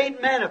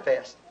made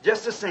manifest,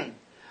 just the same.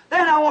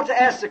 Then I want to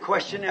ask the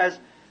question, as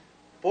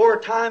before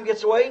time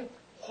gets away,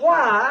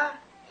 why?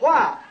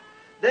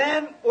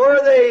 Then were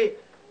they,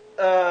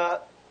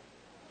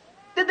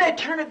 did they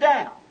turn it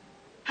down?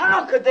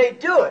 How could they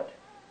do it?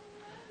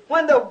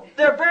 When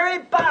their very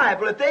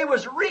Bible, if they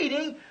was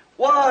reading,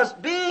 was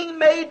being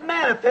made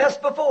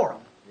manifest before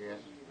them. Yes.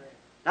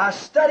 Now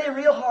study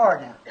real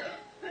hard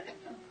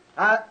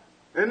now.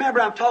 Remember,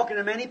 I'm talking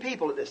to many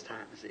people at this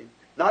time, see.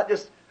 Not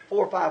just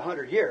 400 or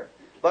 500 here.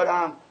 But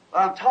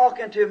I'm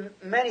talking to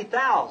many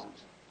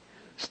thousands.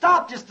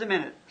 Stop just a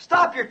minute.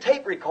 Stop your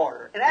tape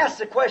recorder and ask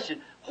the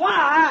question,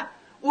 why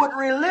would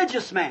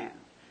religious man,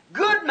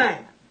 good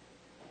man,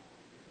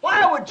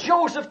 why would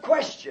Joseph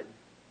question?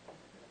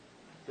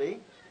 See?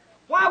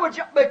 Why would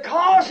you?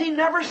 Because he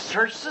never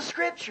searched the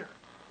Scripture.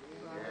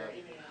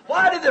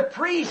 Why did the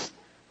priest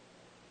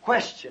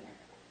question?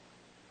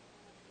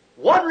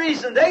 One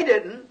reason they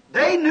didn't,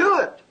 they knew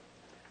it.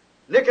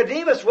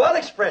 Nicodemus well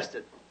expressed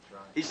it.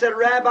 He said,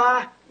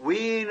 Rabbi,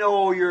 we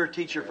know you're a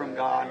teacher from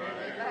God.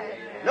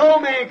 No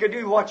man could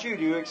do what you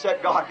do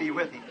except God be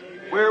with him.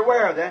 We're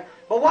aware of that.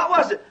 But what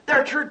was it?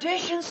 Their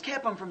traditions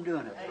kept them from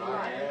doing it.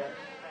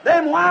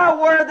 Then why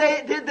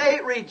did they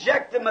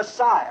reject the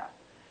Messiah?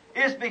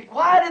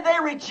 Why did they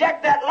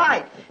reject that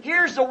light?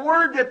 Here's the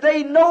Word that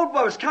they knowed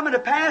was coming to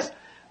pass,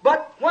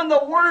 but when the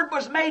Word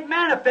was made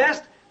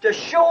manifest to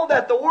show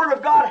that the Word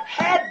of God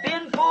had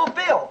been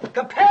fulfilled.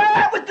 Compare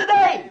that with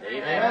today.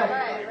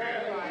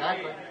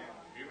 Amen.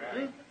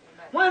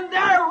 When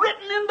they're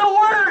written in the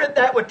Word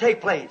that would take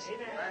place.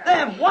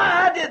 Then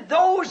why did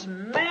those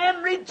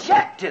men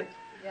reject it?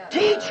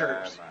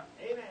 Teachers.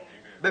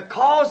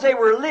 Because they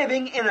were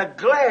living in a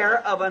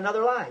glare of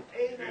another light.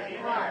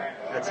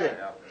 That's it.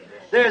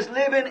 There's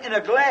living in a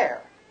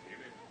glare.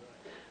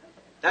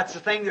 That's the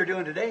thing they're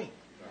doing today.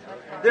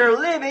 They're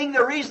living,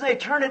 the reason they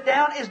turn it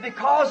down is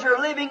because they're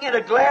living in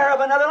a glare of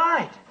another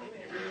light.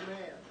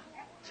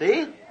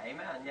 See?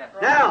 Amen. Yes.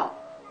 Now,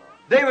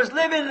 they was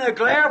living in a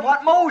glare of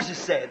what Moses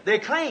said. They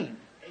claimed.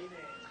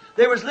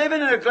 They was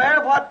living in a glare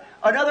of what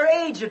another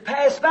age had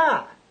passed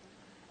by.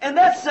 And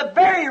that's the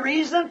very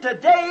reason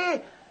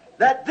today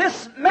that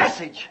this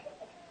message,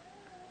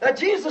 that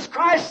Jesus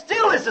Christ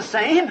still is the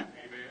same,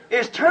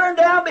 is turned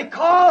down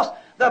because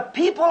the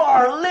people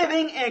are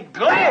living in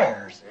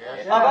glares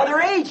of other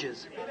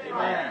ages.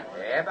 Amen.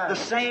 The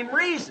same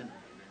reason.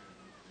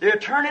 They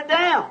turn it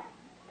down.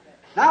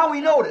 Now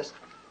we notice,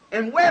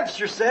 and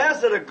Webster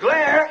says that a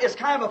glare is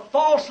kind of a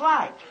false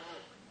light.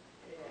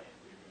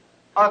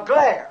 A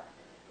glare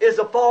is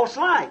a false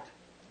light.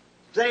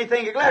 Is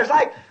anything a glare? It's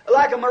like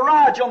a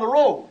mirage on the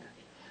road.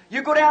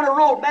 You go down the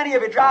road, many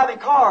of you driving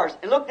cars,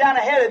 and look down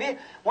ahead of you.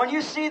 When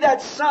you see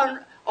that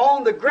sun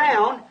on the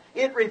ground,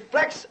 it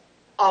reflects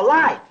a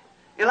light.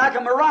 And like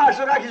a mirage, it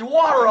looks like there's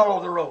water all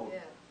over the road.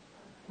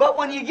 But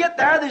when you get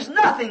there, there's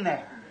nothing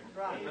there.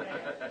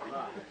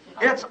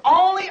 It's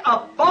only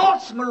a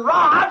false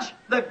mirage,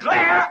 the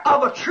glare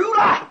of a true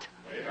light.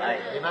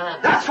 Amen.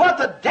 That's what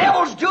the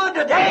devil's doing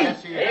today.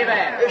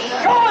 Amen. They're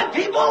showing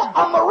people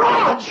a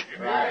mirage.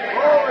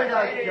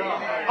 Right.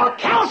 A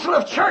council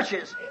of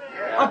churches.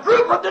 A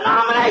group of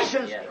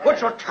denominations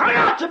which will turn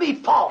out to be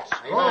false.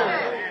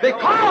 Amen.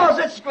 Because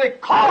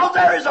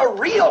there is a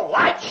real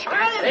light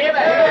shining.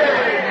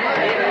 Amen.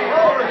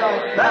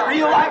 That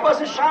real light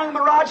wasn't shining, the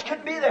mirage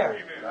couldn't be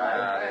there.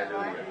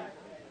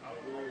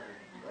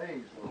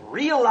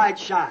 Real light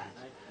shines.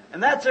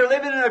 And that's they're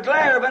living in a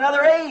glare of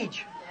another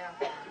age.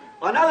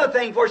 Another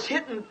thing for us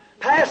hitting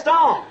passed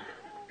on.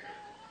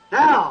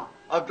 Now,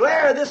 a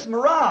glare of this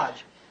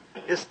mirage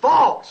is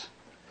false.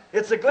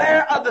 It's a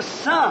glare of the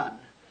sun.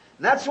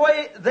 And that's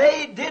why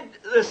they did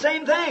the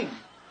same thing.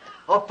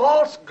 A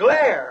false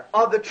glare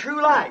of the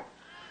true light.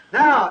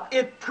 Now,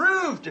 it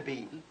proved to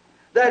be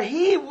that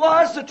he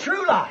was the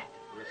true light.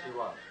 Yes, he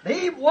was.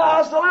 He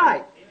was the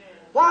light.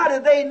 Why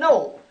did they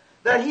know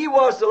that he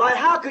was the light?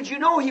 How could you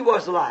know he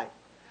was the light?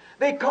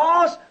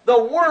 Because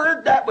the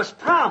word that was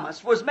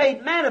promised was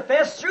made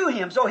manifest through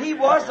him. So he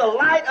was the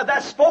light of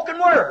that spoken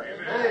word.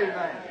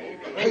 Amen.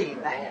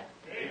 Amen.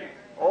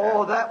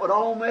 Oh, that would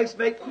almost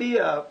make me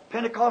a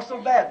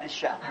Pentecostal Baptist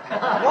shout.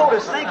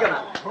 Notice, thinking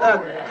of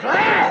a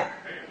glare.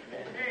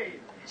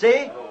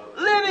 See?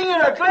 Living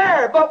in a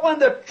glare. But when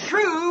the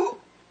true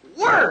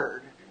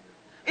word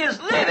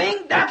is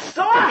living, that's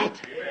the light.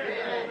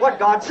 What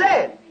God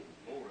said.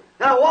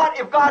 Now what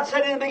if God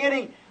said in the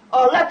beginning,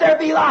 let there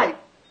be light?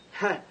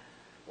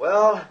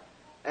 Well,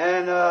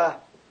 and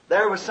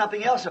there was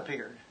something else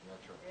appeared.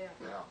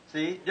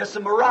 See? Just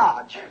a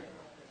mirage.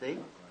 See?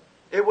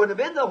 It wouldn't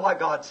have been what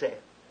God said.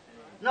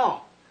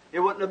 No, it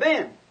wouldn't have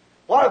been.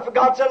 What if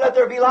God said, let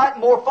there be light,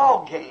 and more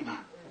fog came?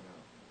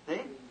 See?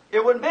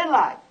 It wouldn't have been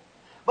light.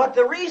 But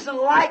the reason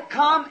light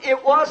come,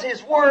 it was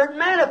His Word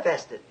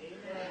manifested.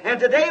 And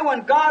today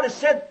when God has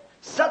said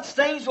such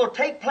things will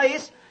take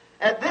place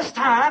at this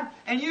time,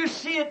 and you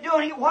see it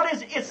doing it, what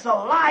is it? It's the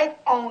light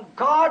on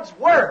God's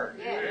Word.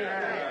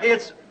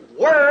 It's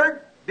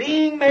Word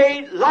being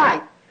made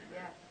light.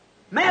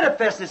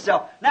 Manifest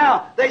itself.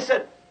 Now, they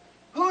said,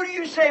 who do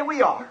you say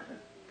we are?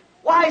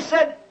 Why, he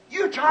said,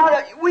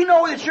 we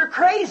know that you're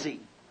crazy.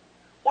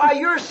 Why,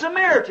 you're a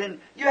Samaritan.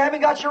 You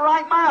haven't got your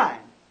right mind.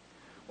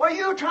 Well,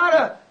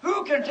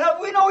 who can tell?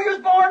 We know you was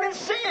born in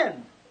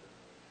sin.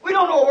 We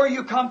don't know where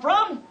you come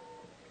from.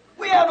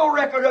 We have no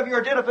record of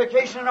your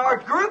identification in our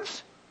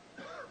groups.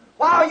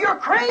 Wow, you're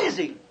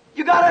crazy.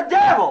 You got a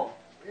devil.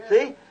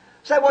 See?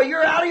 Said, well,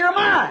 you're out of your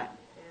mind.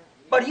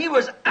 But he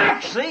was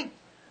actually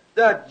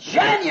the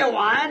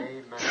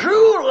genuine,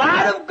 true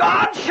light of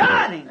God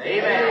shining.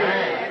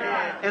 Amen.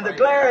 And the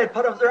glare had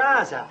put their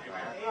eyes out.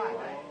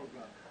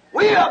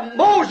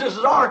 Moses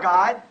is our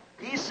guide.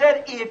 He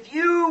said, if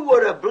you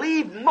would have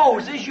believed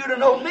Moses, you'd have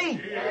known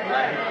me.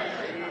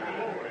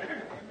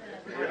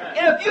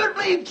 And if you'd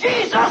believed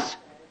Jesus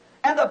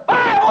and the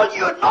Bible,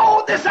 you'd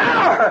know this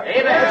hour.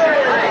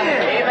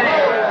 Amen.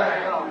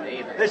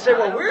 Amen. They say,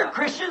 well, we're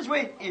Christians.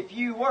 If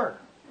you were,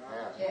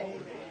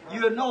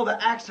 you would know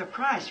the acts of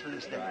Christ for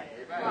this day.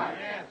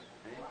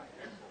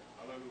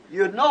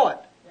 You'd know it.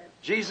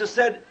 Jesus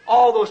said,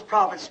 all those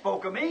prophets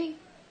spoke of me.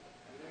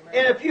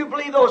 And if you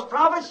believe those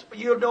prophets,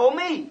 you'll know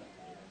me.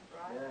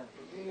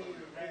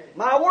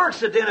 My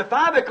works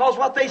identify because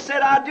what they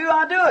said I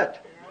do it.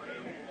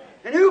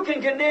 And who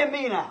can condemn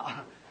me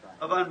now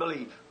of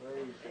unbelief?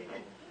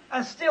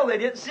 And still they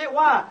didn't see it.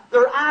 Why?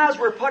 Their eyes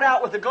were put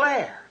out with the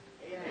glare.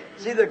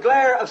 See, the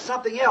glare of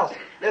something else.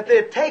 That they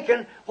had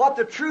taken what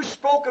the true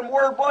spoken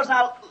word was.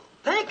 Now,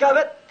 think of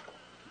it.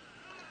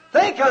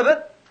 Think of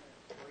it.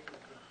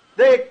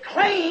 They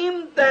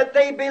claimed that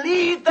they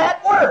believed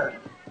that word.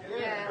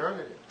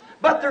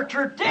 But their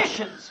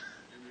traditions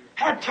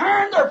had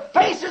turned their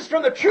faces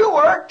from the true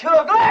word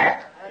to a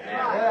glare.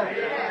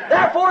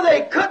 Therefore,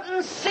 they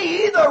couldn't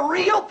see the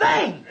real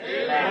thing.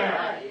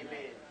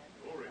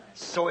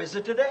 So is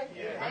it today.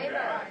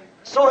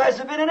 So has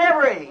it been in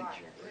every age.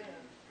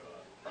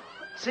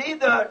 See,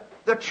 the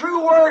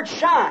true Word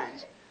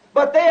shines.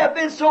 But they have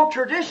been so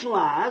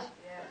traditionalized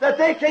that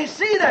they can't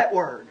see that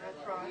Word.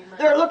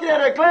 They're looking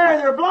at a glare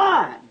and they're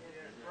blind.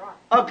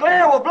 A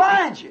glare will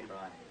blind you.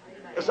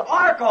 It's the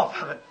arc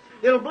off of it.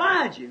 It'll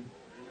blind you.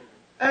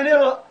 And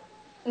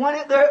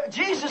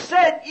Jesus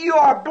said, you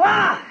are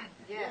blind.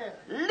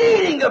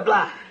 Leading the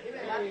blind.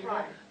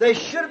 They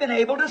should have been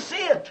able to see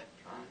it.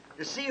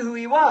 To see who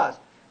He was.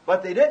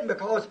 But they didn't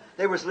because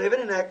they was living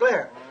in that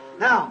glare.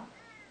 Now,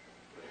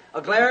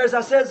 a glare, as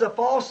I said, is a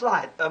false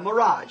light, a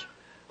mirage.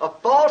 A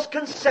false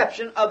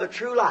conception of the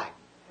true light.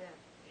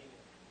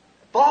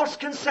 False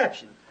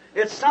conception.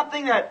 It's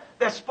something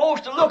that's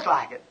supposed to look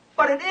like it.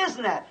 But it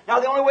isn't that.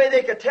 Now, the only way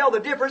they could tell the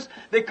difference,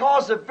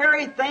 because the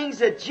very things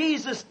that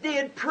Jesus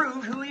did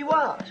proved who He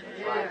was.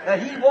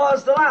 That He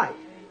was the light.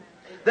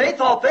 They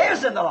thought they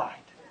was in the light.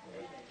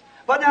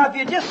 But now, if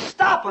you just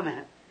stop a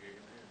minute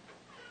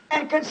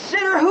and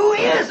consider who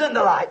is in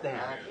the light then.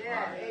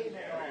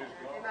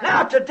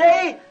 Now,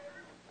 today,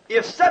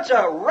 if such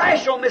a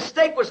rational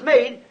mistake was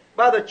made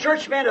by the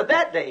churchmen of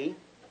that day,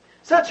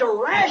 such a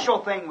rational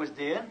thing was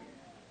done,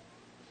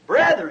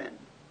 brethren,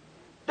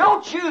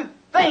 don't you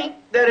think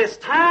that it's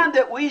time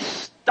that we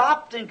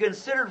stopped and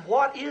considered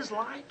what is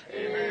light?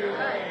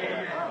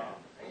 Amen.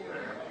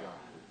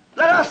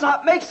 Let us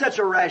not make such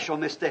a rational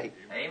mistake.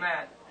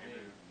 Amen.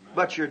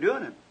 But you're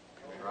doing it.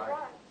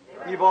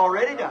 You've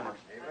already done it.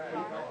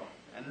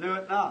 And knew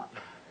it not.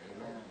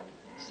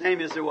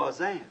 Same as it was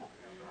then.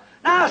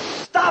 Now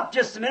stop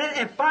just a minute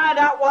and find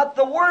out what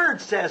the Word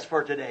says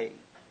for today.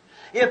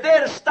 If they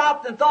had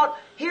stopped and thought,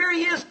 here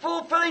He is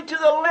fulfilling to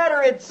the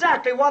letter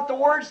exactly what the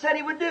Word said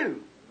He would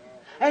do.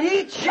 And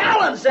He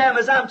challenged them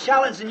as I'm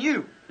challenging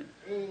you.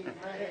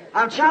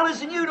 I'm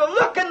challenging you to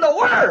look in the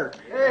Word.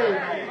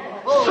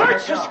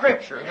 Search the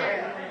Scripture.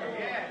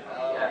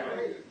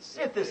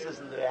 See if this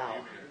isn't the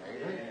hour.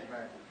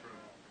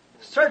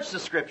 Search the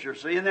Scripture.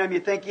 So in them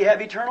you think you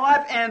have eternal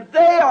life, and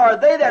they are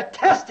they that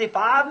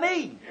testify of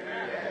me.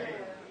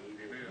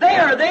 They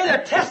are they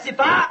that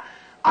testify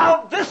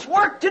of this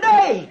work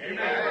today.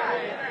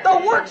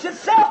 The works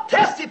itself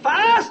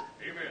testifies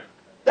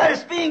that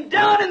it's being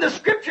done, and the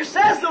Scripture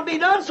says it'll be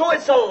done, so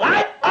it's the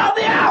light of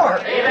the hour.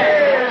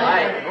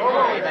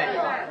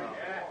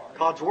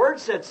 God's Word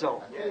said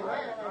so.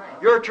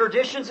 Your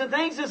traditions and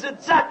things is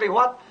exactly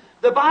what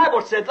the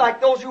Bible said, like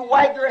those who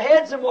wagged their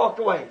heads and walked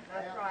away.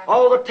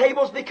 All the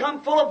tables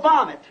become full of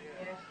vomit,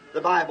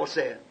 the Bible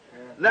said.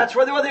 And that's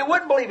where they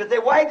wouldn't believe it. They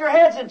wagged their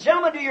heads. And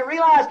gentlemen, do you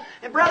realize,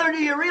 and brother, do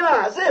you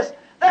realize this?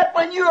 That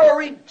when you are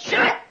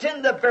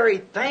rejecting the very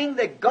thing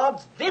that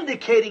God's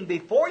vindicating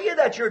before you,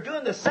 that you're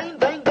doing the same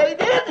thing they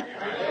did?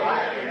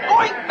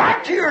 Going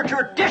back to your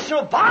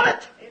traditional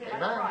vomit.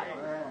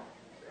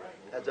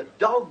 As a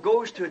dog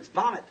goes to its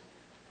vomit.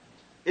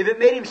 If it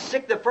made him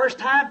sick the first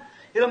time,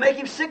 it'll make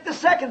him sick the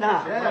second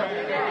time.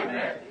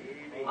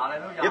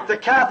 If the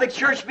Catholic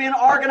Church being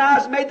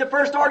organized made the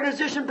first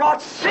organization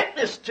brought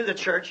sickness to the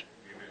church,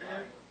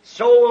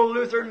 so will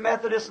Lutheran,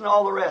 Methodist, and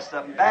all the rest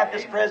of them,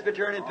 Baptist,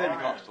 Presbyterian, and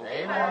Pentecostal.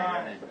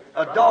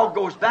 A dog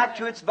goes back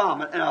to its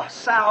vomit, and a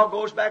sow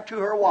goes back to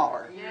her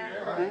water.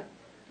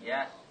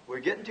 Yes. We're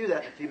getting to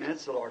that in a few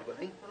minutes, the Lord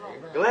willing.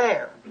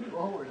 Glare.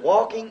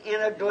 Walking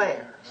in a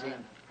glare. See?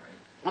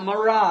 A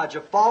mirage,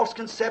 a false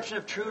conception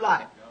of true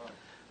light.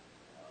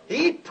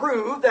 He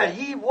proved that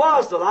He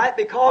was the light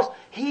because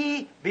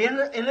He, being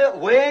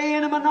way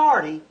in a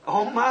minority,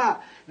 oh my,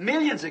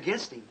 millions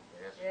against Him.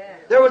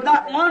 There was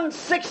not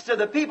 1/6 of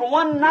the people,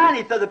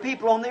 1/90 of the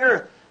people on the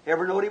earth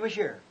ever knowed He was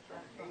here.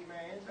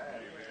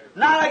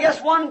 Not, I guess,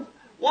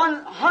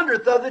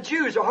 1/100th of the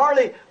Jews, or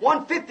hardly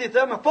 1/50th of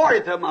them, or 40th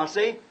of them, I'll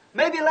say,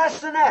 maybe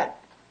less than that,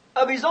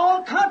 of His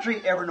own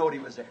country ever knowed He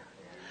was there.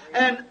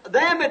 And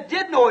them that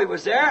did know He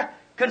was there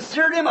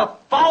considered Him a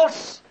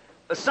false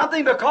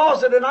something because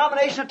the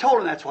denomination told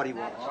Him that's what He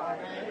was.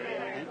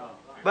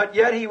 But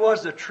yet He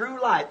was the true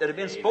light that had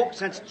been spoken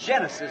since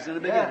Genesis in the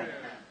beginning.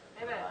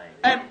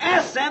 And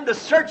ask them to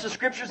search the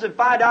Scriptures and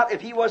find out if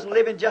He wasn't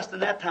living just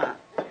in that time.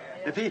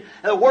 If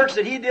the works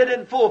that He did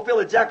didn't fulfill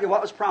exactly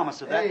what was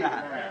promised at that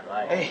time.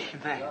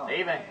 Amen.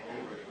 Amen.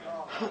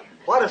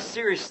 What a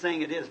serious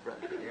thing it is,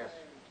 brother.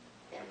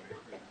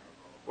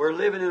 We're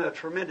living in a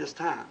tremendous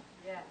time.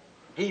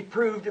 He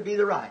proved to be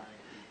the right.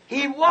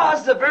 He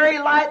was the very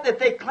light that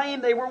they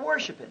claimed they were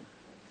worshiping.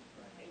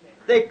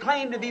 They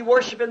claimed to be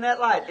worshiping that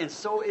light, and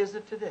so is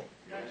it today.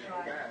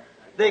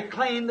 They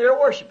claim they're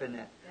worshiping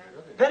that.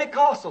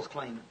 Pentecostals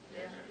claim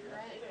it.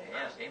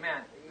 Yes,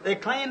 amen. They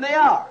claim they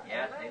are.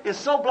 It's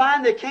so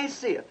blind they can't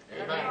see it.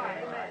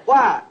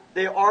 Why?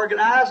 They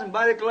organize and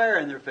by the glare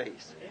in their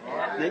face.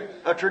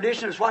 A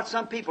tradition is what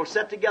some people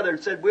set together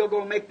and said, we'll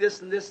go make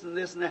this and this and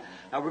this and that.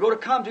 Now we're going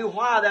to come to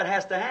why that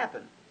has to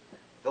happen.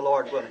 The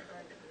Lord willing.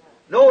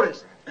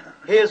 Notice,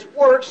 His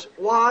works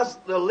was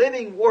the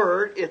living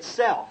Word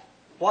itself.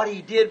 What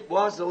He did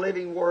was the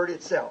living Word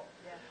itself.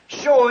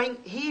 Showing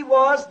He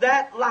was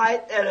that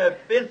light that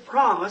had been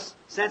promised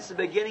since the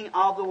beginning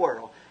of the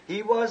world.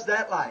 He was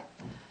that light.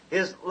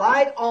 His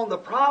light on the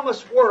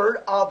promised word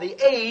of the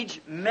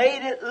age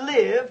made it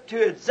live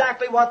to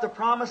exactly what the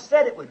promise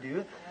said it would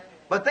do.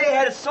 But they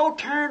had it so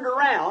turned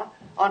around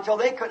until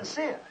they couldn't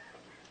see it.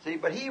 See,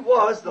 but He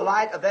was the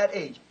light of that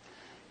age.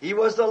 He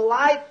was the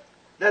light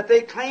that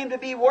they claimed to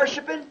be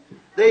worshiping.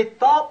 They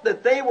thought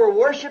that they were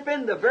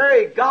worshiping the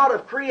very God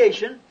of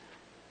creation.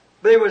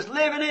 They was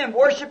living in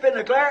worshiping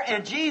the glare.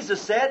 And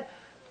Jesus said,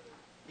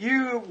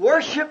 "You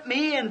worship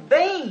me in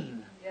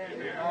vain."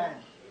 Amen.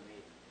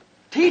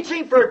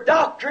 Teaching for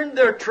doctrine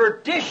the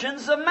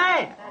traditions of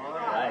man.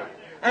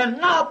 And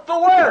not the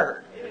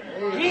Word.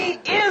 He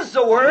is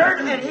the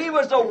Word, and He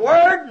was the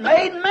Word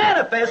made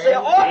manifest. They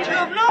ought to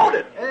have known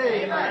it.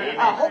 Amen.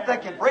 I hope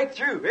that can break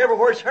through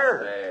everywhere it's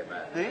heard.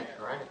 See?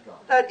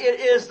 That it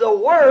is the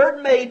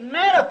Word made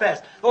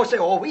manifest. They'll say,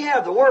 "Oh, we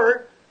have the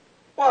Word."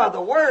 Well,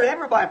 the Word,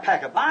 everybody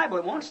pack a Bible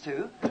that wants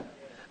to.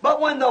 But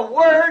when the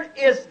Word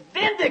is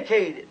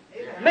vindicated,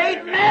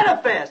 made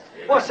manifest,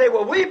 well, say,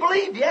 "Well, we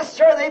believe." Yes,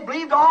 sir, they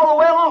believed all the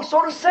way along.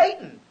 So does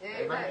Satan.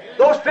 Amen.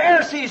 Those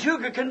Pharisees, who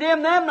could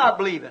condemn them not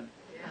believing?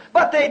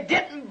 But they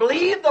didn't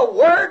believe the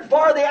Word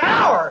for the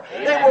hour.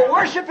 They were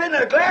worshiping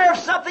the glare of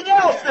something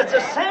else. That's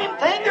the same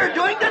thing they're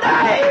doing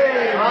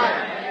today.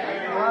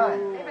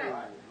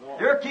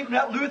 They're keeping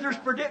up Luther's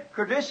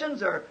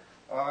traditions or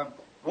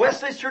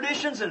Wesley's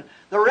traditions and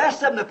the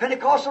rest of them, the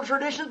Pentecostal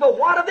traditions. But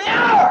what of the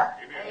hour?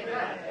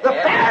 The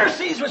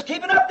Pharisees was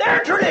keeping up their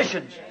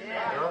traditions.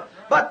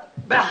 But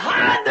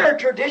behind their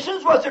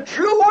traditions was the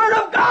true Word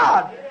of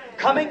God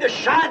coming to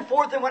shine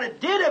forth, and when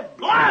it did, it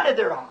blinded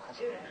their eyes.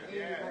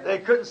 They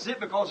couldn't see it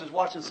because it was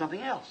watching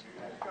something else.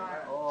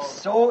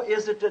 So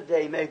is it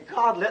today. May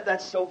God let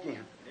that soak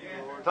in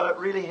until it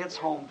really hits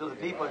home to the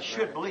people that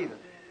should believe it.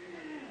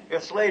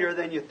 It's later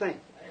than you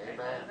think.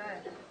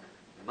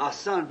 My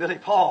son, Billy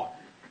Paul,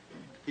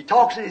 he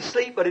talks in his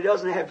sleep, but he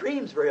doesn't have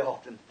dreams very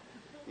often.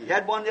 He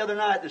had one the other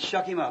night that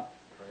shook him up.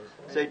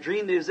 They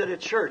dreamed he was at a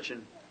church,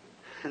 and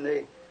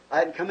I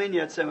hadn't come in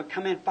yet, so when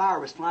come in, fire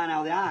was flying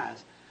out of the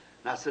eyes.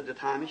 And I said, "The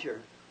time is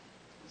here.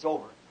 It's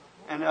over."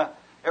 And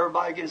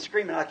everybody began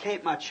screaming. I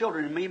can't, my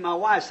children, and me and my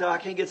wife said, "I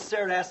can't get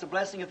Sarah to ask the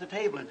blessing at the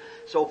table," and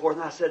so forth.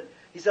 And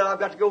he said, "I've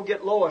got to go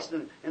get Lois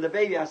and the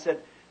baby." I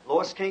said,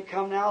 "Lois can't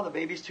come now. The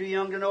baby's too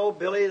young to know.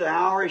 Billy, the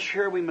hour is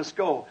sure. We must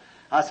go."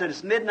 I said,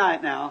 "It's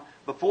midnight now,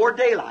 before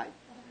daylight.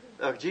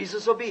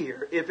 Jesus will be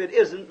here. If it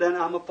isn't, then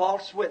I'm a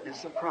false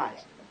witness of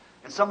Christ."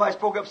 And somebody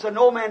spoke up and said,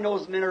 "No man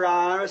knows the minute or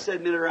hour." I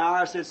said, "Minute or hour?"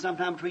 I said,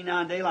 "Sometime between now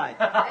and daylight."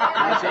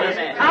 I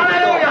said,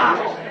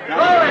 Hallelujah!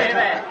 Glory to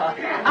that.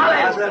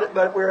 I said,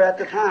 "But we're at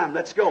the time.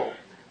 Let's go."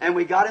 And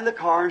we got in the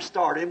car and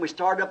started. And we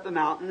started up the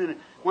mountain. And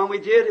when we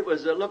did, it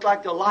looked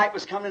like the light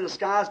was coming in the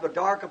skies, but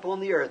dark upon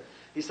the earth.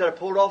 He said, "I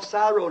pulled off the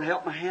side of the road and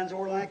held my hands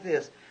over like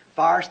this.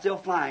 Fire still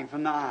flying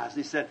from the eyes."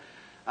 And he said,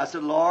 I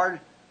said,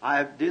 "Lord,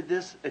 I did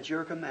this at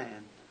your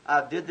command.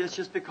 I did this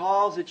just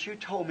because that you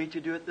told me to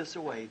do it this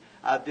way.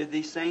 I did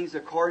these things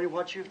according to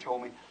what you've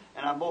told me."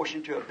 And I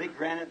motioned to a big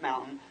granite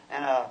mountain,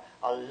 and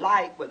a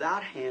light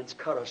without hands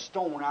cut a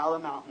stone out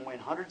of the mountain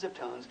weighing hundreds of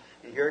tons,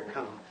 and here it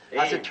comes.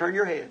 I said, "Turn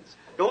your heads.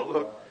 Don't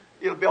look.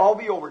 It'll all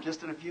be over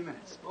just in a few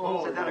minutes."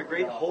 So then a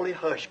great holy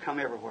hush come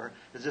everywhere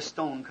as this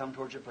stone come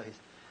towards your place.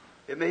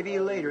 It may be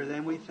later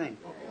than we think.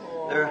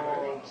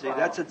 See,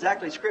 that's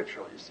exactly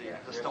scriptural, you see.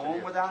 The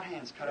stone without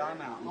hands cut out of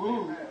the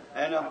mountain.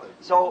 And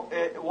so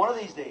one of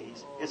these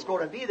days, it's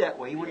going to be that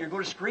way when you're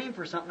going to scream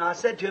for something. I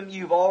said to him,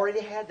 "You've already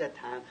had that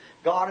time.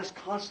 God has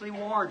constantly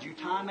warned you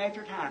time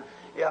after time."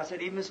 Yeah, I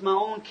said, "Even if it's my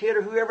own kid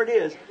or whoever it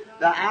is,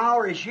 the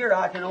hour is here.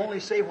 I can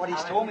only say what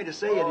He's told me to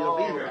say, and it'll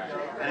be here."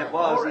 And it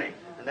was.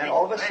 And then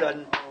all of a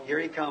sudden, here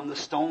he come, the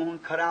stone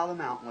cut out of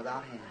the mountain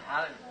without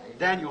hands.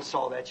 Daniel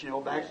saw that,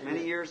 back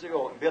many years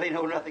ago. Billy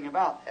knew nothing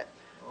about that.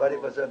 But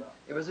it was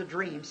a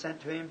dream sent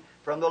to him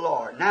from the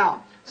Lord.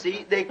 Now,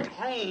 see, they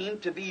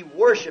claimed to be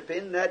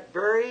worshiping that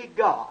very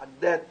God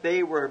that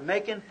they were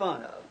making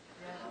fun of.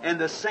 And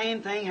the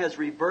same thing has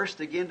reversed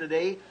again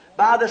today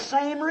by the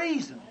same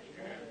reason.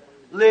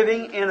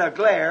 Living in a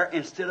glare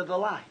instead of the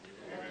light.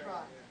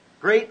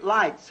 Great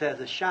light says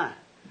a shine.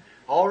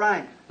 All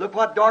right, look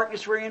what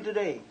darkness we're in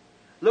today.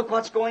 Look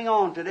what's going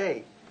on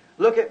today.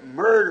 Look at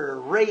murder,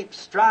 rape,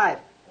 strife.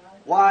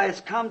 Why, it's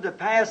come to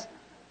pass,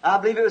 I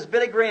believe it was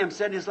Billy Graham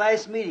said in his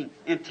last meeting,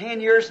 in 10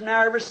 years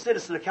now every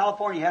citizen of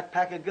California has to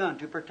pack a gun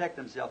to protect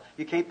themselves.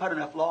 You can't put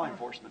enough law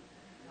enforcement.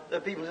 The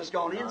people just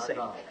gone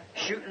insane.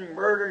 Shooting,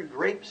 murdering,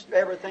 rapes,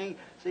 everything.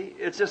 See,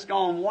 it's just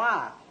gone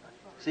wild.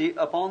 See,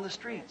 up on the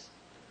streets.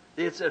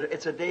 It's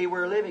a day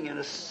we're living in,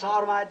 a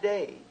sodomite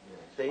day.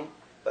 See?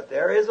 But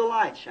there is a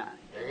light shining.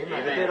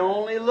 Amen. If it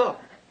only look.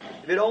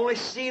 If it only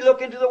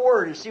look into the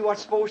Word and see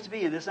what's supposed to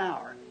be in this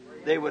hour,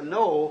 they would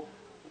know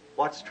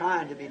what's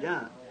trying to be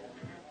done.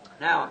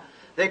 Now,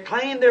 they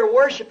claim they're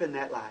worshiping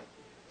that light.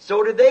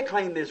 So did they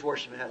claim they was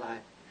worshiping that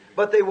light.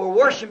 But they were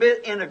worshiping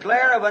it in the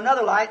glare of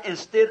another light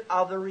instead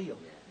of the real.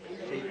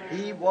 See,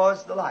 He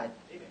was the light.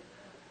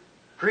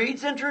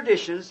 Creeds and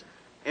traditions,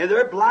 in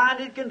their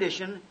blinded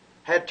condition,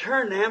 had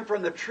turned them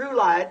from the true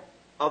light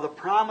of the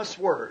promised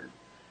Word.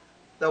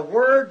 the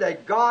Word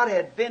that God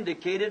had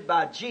vindicated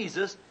by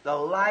Jesus, the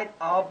light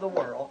of the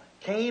world,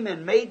 came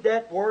and made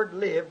that Word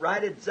live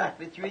right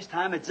exactly through His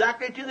time,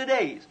 exactly to the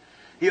days.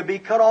 He'll be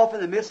cut off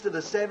in the midst of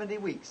the 70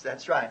 weeks.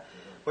 That's right.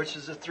 Which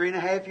is the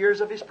 3.5 years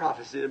of His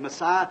prophecy. The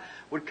Messiah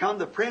would come,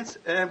 the Prince,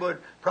 and would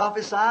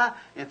prophesy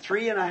in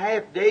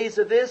 3.5 days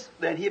of this,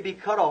 then He'd be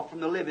cut off from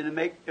the living and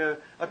make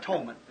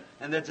atonement.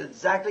 And that's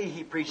exactly,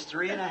 He preached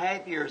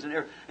 3.5 years.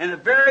 And the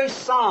very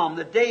psalm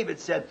that David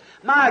said,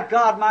 my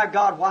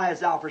God, why hast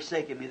thou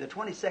forsaken me? The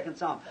 22nd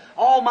psalm.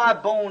 All my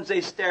bones,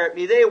 they stare at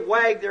me. They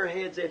wag their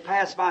heads. They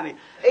pass by me.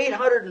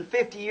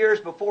 850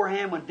 years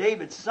beforehand, when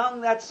David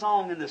sung that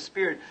song in the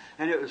Spirit,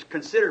 and it was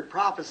considered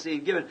prophecy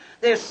and given,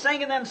 they're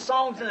singing them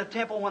songs in the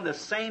temple when the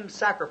same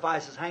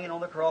sacrifice is hanging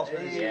on the cross with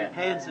His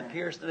hands that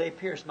pierced. They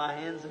pierced my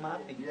hands and my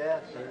feet.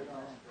 Yes.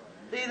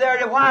 See,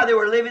 why? They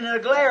were living in a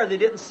glare. They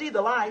didn't see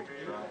the light.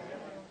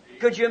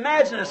 Could you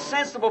imagine a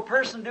sensible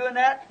person doing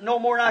that? No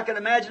more than I can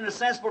imagine a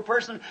sensible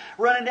person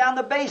running down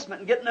the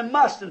basement and getting a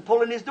must and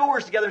pulling his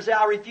doors together and say,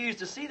 I refuse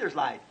to see there's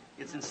light.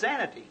 It's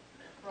insanity.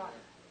 Right.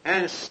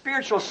 And a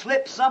spiritual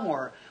slip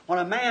somewhere. When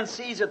a man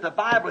sees that the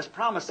Bible has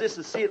promised this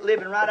and see it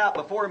living right out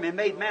before him and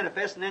made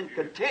manifest, and then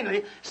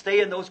continually stay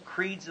in those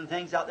creeds and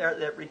things out there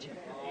that reject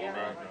it.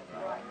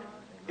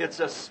 It's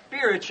a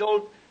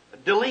spiritual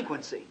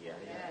delinquency.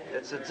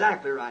 That's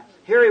exactly right.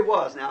 Here he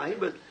was now.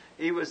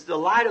 He was the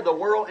light of the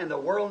world, and the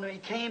world knew He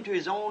came to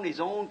His own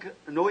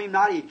knew Him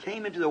not. He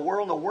came into the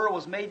world, and the world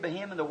was made by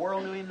Him, and the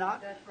world knew Him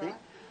not. Right.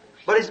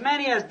 But as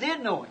many as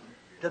did know Him,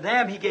 to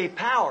them He gave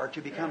power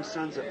to become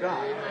sons of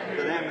God,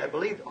 to them that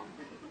believed on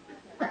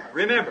Him.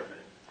 Remember,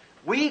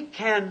 we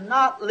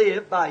cannot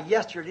live by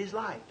yesterday's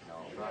light.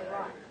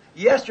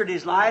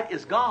 Yesterday's light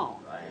is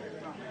gone.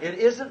 It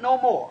isn't no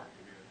more.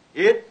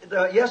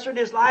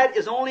 Yesterday's light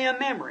is only a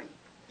memory.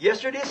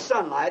 Yesterday's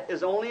sunlight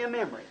is only a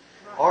memory,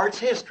 or it's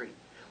history.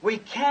 We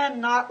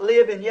cannot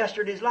live in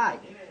yesterday's light.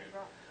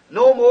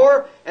 No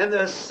more, and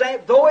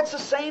though it's the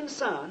same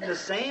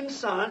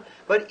sun,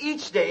 but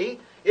each day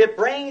it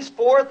brings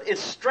forth its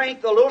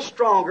strength a little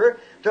stronger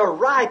to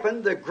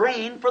ripen the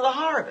grain for the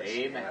harvest.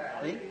 Amen.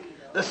 See?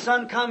 The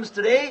sun comes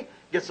today,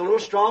 gets a little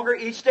stronger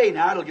each day.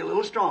 Now it'll get a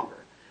little stronger.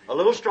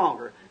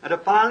 Until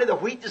finally the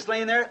wheat is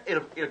laying there,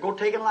 it'll go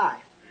taking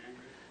life.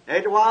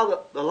 After a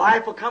while, the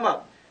life will come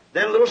up.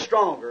 Then a little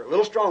stronger.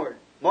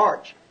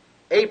 March,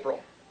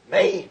 April,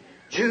 May,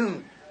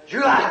 June,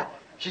 July.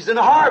 She's in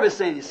the harvest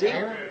then, you see.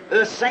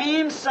 The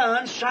same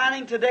sun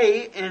shining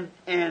today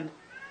in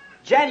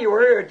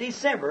January or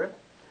December.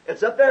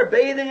 It's up there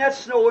bathing that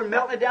snow and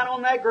melting it down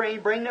on that grain,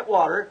 bringing it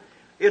water.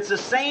 It's the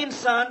same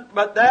sun,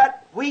 but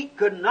that wheat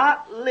could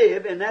not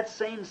live in that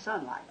same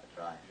sunlight.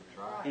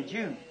 In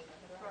June.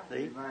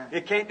 See?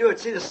 It can't do it.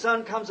 See, the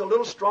sun comes a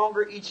little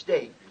stronger each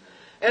day.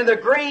 And the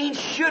grain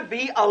should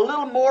be a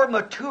little more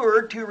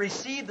mature to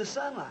receive the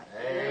sunlight.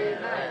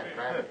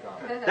 Amen.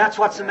 That's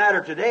what's the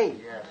matter today.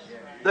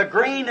 The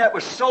grain that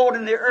was sowed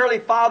in the early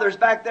fathers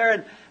back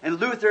there in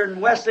Luther and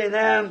Wesley and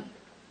them,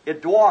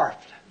 it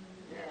dwarfed.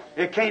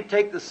 It can't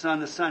take the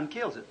sun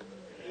kills it.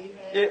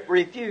 It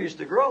refused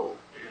to grow.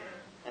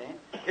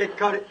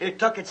 It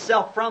took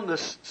itself from the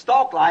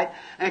stalk light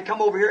and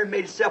come over here and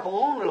made itself a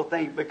own little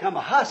thing, become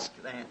a husk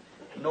then.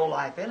 No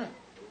life in it.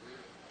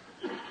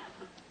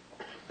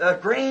 The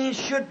grain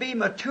should be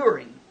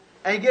maturing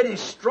and getting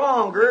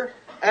stronger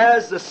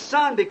as the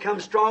sun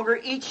becomes stronger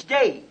each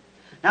day.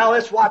 Now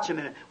let's watch a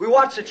minute. We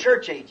watch the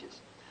church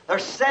ages.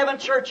 There's 7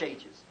 church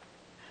ages.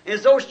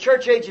 As those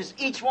church ages,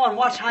 each one,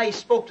 watch how He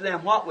spoke to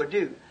them, what would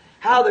do.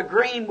 How the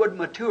grain would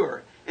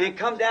mature and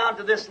come down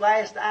to this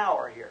last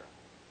hour here.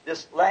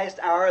 This last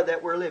hour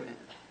that we're living in.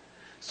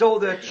 So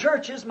the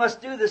churches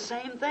must do the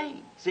same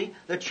thing. See,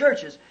 the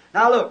churches.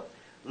 Now look,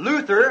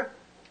 Luther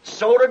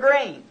sowed a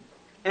grain.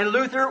 And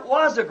Luther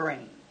was a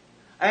grain.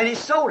 And he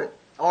sowed it.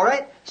 All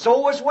right?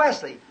 So was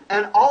Wesley.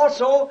 And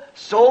also,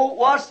 so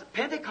was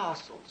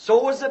Pentecostal.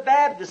 So was the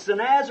Baptists, the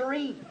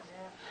Nazarenes.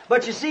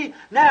 But you see,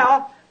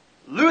 now,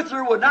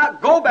 Luther would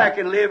not go back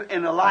and live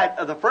in the light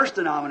of the first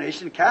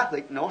denomination,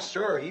 Catholic. No,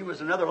 sir. He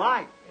was another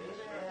light.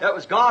 That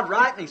was God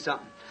writing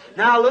something.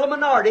 Now, a little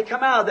minority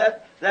come out of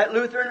that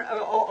Lutheran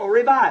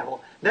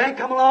revival. Then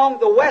come along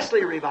the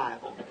Wesley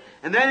revival.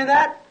 And then in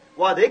that,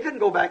 well, they couldn't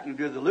go back and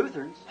do the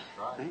Lutherans.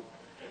 Right?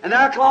 And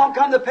now along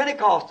come the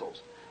Pentecostals.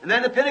 And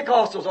then the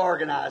Pentecostals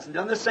organized and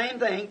done the same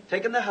thing,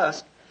 taking the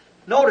husk.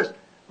 Notice,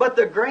 but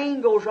the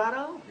grain goes right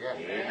on. Yes.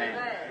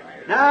 Amen.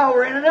 Now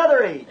we're in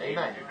another age.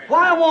 Amen.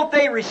 Why won't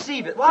they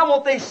receive it? Why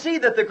won't they see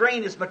that the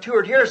grain is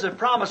matured? Here's the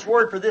promised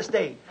word for this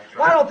day.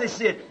 Why don't they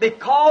see it?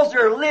 Because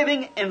they're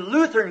living in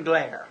Lutheran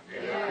glare,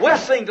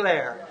 Wesleyan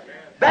glare,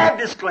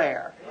 Baptist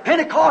glare,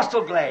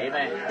 Pentecostal glare.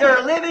 Amen.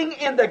 They're living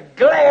in the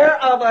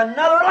glare of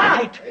another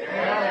light.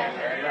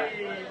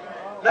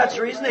 That's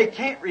the reason they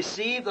can't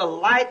receive the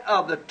light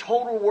of the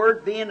total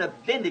Word being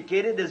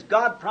vindicated as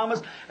God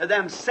promised.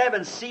 Them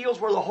 7 seals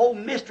where the whole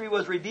mystery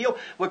was revealed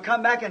would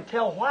come back and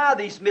tell why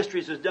these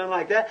mysteries was done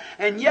like that.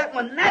 And yet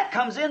when that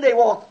comes in, they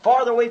walk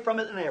farther away from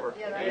it than ever.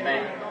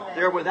 Amen.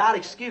 They're without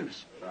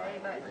excuse.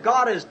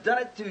 God has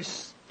done it through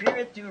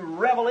Spirit through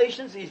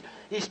revelations.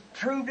 He's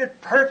proved it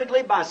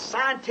perfectly by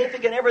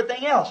scientific and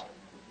everything else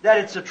that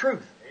it's the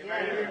truth.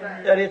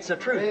 That it's the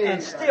truth.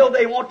 And still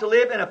they want to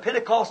live in a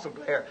Pentecostal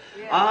glare.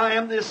 I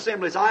am the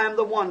Assemblies. I am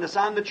the Oneness.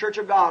 I'm the Church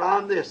of God.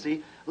 I'm this.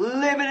 See?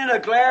 Living in a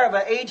glare of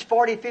an age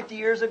 40, 50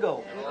 years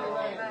ago.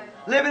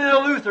 Living in a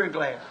Lutheran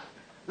glare.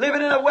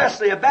 Living in a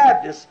Wesley, a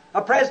Baptist,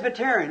 a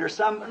Presbyterian, or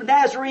some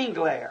Nazarene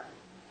glare.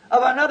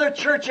 Of another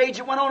church age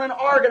that went on and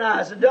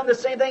organized and done the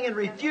same thing and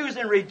refused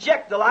and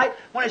reject the light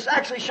when it's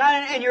actually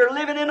shining and you're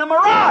living in a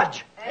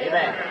mirage.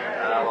 Amen.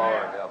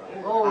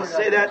 I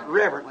say that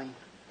reverently.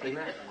 See?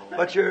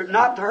 But you're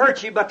not to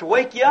hurt you, but to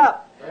wake you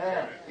up.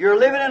 You're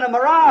living in a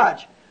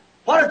mirage.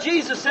 What if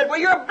Jesus said, well,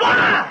 you're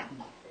blind,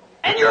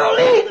 and you're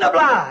leading the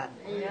blind?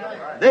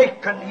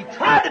 He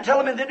tried to tell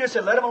them, and then they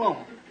said, let them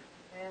alone.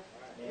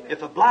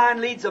 If a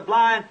blind leads a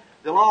blind,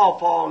 they'll all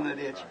fall in the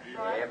ditch.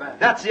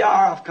 That's the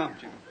hour I've come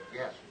to.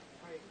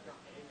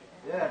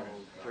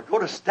 If I go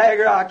to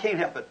stagger, I can't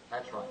help it.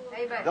 That's right.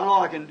 I've done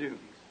all I can do.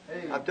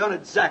 I've done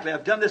exactly.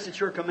 I've done this at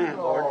your command,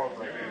 Lord.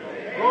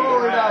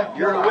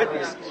 You're a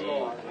witness.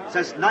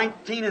 Since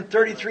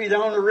 1933,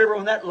 down on the river,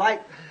 on that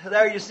light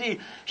there you see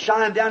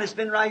shining down, it's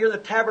been right here in the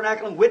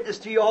tabernacle and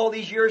witnessed to you all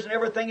these years, and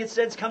everything it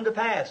said's come to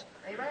pass.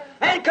 Amen.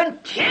 And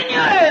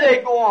continually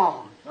they go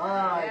on.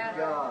 My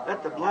God.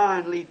 Let the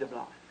blind lead the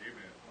blind.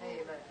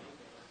 Amen.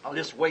 I'll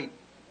just wait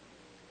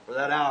for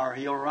that hour.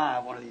 He'll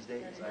arrive one of these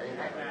days.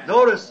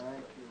 Notice,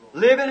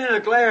 living in a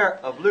glare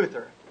of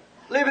Luther,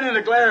 living in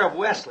a glare of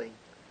Wesley,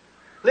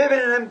 living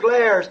in them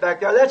glares back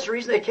there. That's the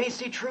reason they can't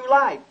see true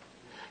light.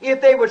 If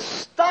they would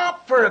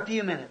stop for a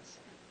few minutes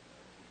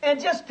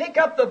and just pick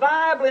up the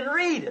Bible and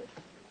read it,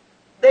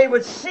 they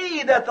would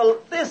see that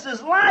this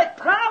is light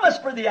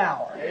promised for the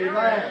hour.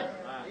 Amen.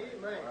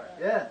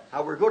 Yeah.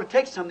 Now we're going to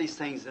take some of these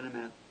things in a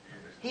minute.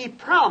 He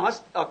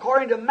promised,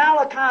 according to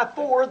Malachi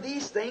 4,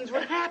 these things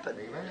would happen.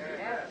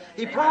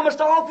 He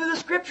promised all through the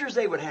Scriptures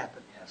they would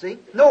happen. See?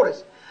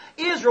 Notice,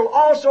 Israel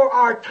also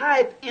are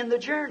type in the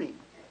journey.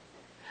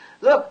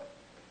 Look,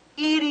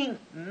 eating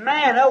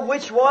manna,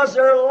 which was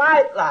their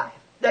light life.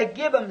 That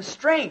give them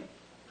strength,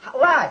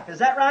 life. Is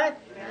that right?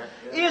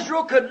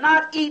 Israel could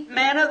not eat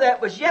manna that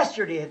was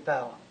yesterday had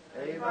fallen.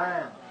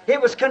 Amen. It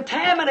was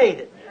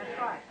contaminated.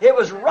 It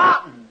was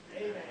rotten.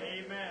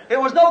 It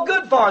was no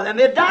good for them.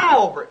 They'd die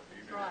over it.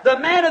 The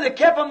manna that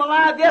kept them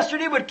alive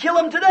yesterday would kill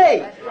them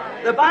today.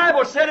 The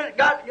Bible said it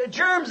got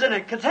germs in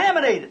it,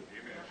 contaminated.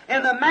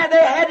 And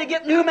they had to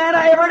get new manna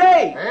every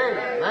day.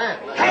 Amen.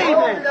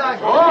 Amen.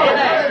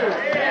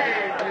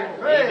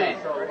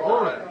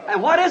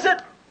 And what is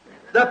it?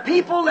 The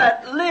people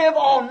that live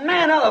on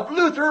manna of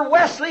Luther,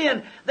 Wesley,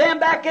 and them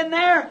back in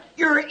there,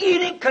 you're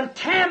eating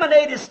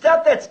contaminated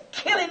stuff that's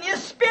killing you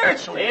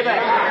spiritually.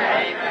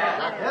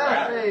 Amen.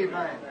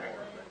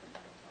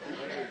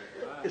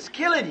 It's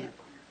killing you.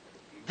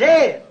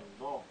 Dead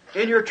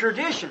in your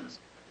traditions.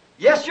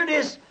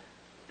 Yesterday's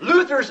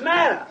Luther's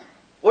manna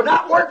would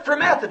not work for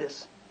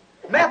Methodists.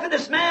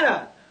 Methodist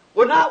manna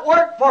would not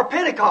work for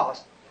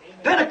Pentecost.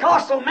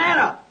 Pentecostal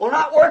manna will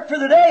not work for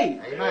the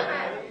day.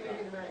 Amen.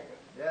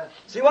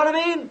 See what I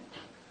mean?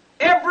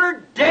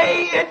 Every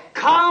day it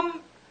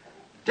come,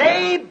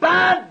 day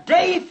by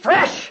day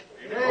fresh.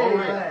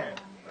 Amen.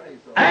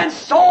 And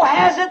so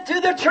has it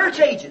through the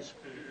church ages.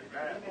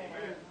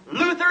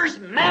 Luther's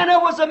manna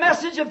was a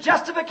message of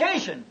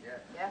justification.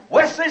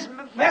 Wesley's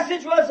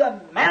message was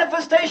a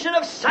manifestation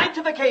of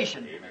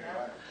sanctification.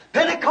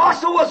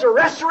 Pentecostal was a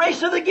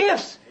restoration of the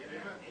gifts.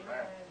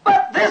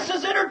 But this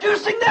is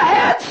introducing the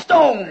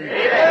headstone.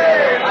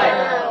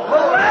 The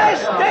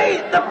last day,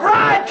 the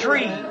bride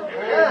tree.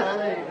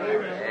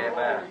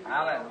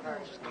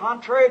 It's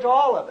contrary to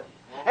all of it.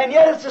 And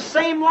yet it's the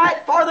same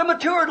light for the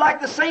matured,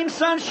 like the same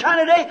sun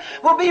shining today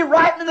will be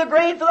ripening the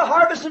grain for the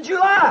harvest in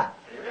July.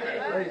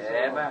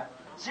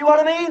 See what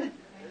I mean?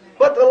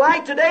 But the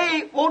light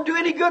today won't do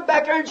any good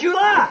back there in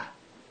July.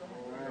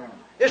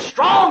 It's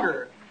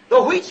stronger.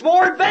 The wheat's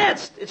more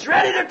advanced. It's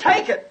ready to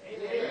take it.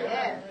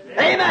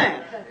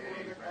 Amen.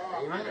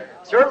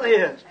 Certainly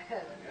is.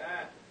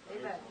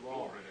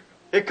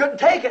 It couldn't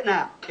take it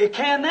now. It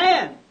can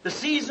then. The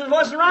season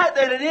wasn't right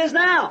then. It is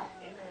now.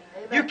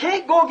 You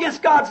can't go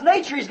against God's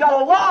nature. He's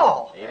got a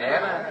law.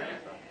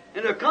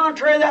 And the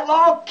contrary of that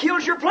law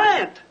kills your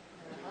plant.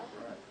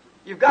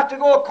 You've got to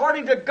go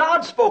according to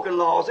God's spoken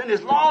laws, and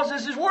His laws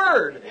is His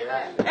Word.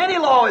 Any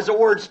law is a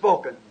word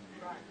spoken.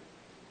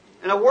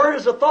 And a word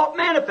is a thought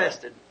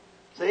manifested.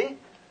 See?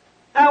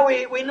 Now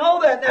we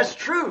know that that's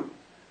true.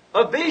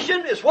 A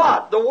vision is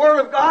what? The Word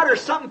of God or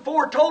something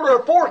foretold or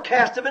a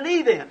forecast of an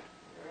event.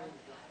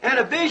 And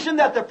a vision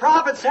that the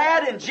prophets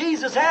had and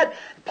Jesus had,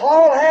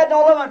 Paul had, and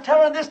all of them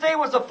telling this day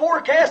was a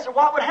forecast of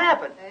what would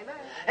happen. Amen.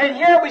 And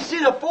here we see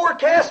the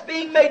forecast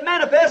being made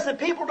manifest and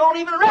people don't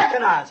even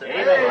recognize it.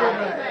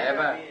 Amen.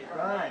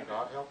 Right.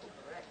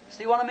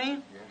 See what I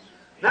mean?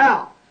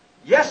 Now,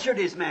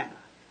 yesterday's manna.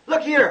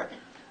 Look here.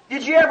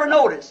 Did you ever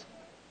notice?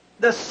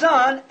 The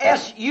sun,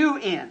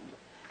 S-U-N,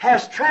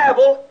 has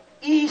traveled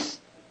east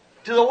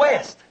to the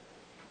west.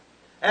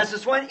 As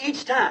it's went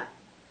each time.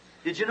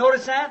 Did you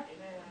notice that?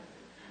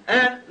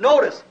 And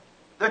notice,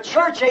 the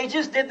church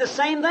ages did the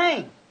same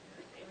thing.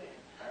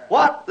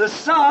 What? The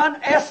sun,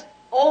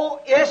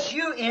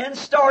 S-O-S-U-N,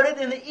 started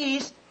in the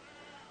east,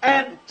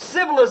 and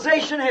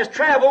civilization has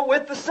traveled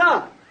with the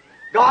sun.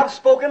 God's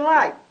spoken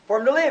light for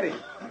them to live in.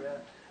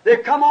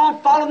 They've come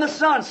on following the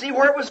sun, see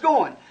where it was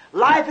going.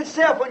 Life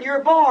itself, when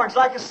you're born, is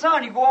like a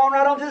sun. You go on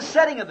right on to the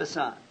setting of the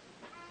sun.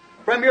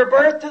 From your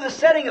birth to the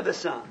setting of the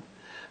sun.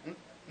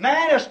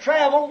 Man has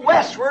traveled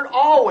westward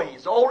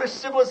always. The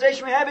oldest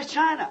civilization we have is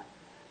China.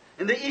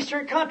 In the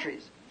eastern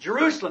countries.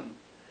 Jerusalem.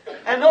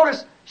 And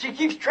notice, she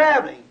keeps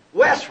traveling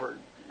westward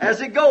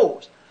as it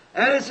goes.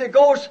 And as it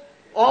goes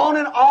on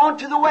and on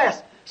to the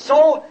west.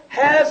 So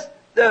has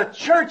the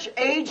church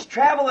age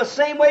traveled the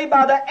same way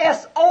by the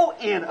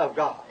S-O-N of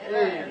God.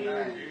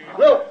 Amen.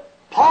 Look,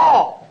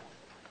 Paul,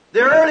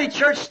 the early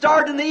church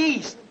started in the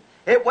east.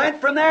 It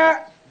went from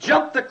there,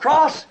 jumped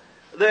across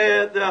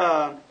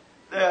the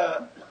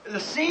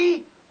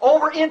sea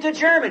over into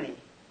Germany.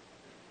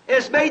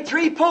 It's made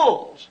 3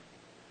 pulls.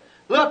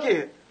 Look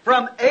here,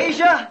 from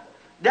Asia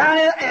down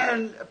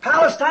in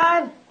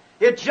Palestine,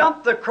 it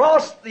jumped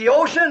across the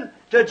ocean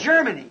to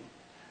Germany.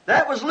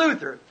 That was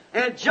Luther.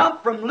 And it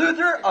jumped from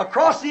Luther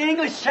across the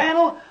English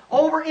Channel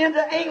over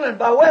into England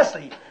by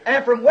Wesley.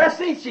 And from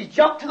Wesley, she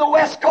jumped to the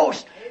west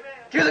coast,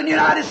 to the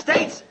United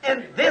States.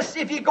 And this,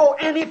 if you go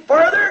any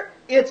further,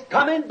 it's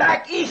coming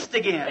back east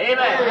again.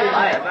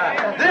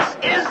 Amen. This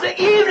is the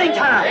evening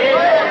time.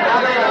 Amen.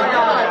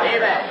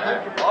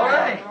 All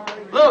right.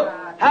 Look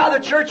how the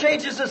church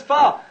ages is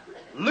fall.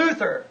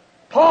 Luther,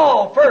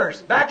 Paul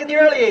first, back in the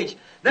early age.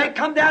 Then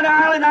come down to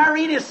Ireland,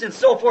 Irenaeus, and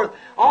so forth.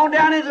 On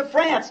down into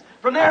France.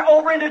 From there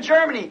over into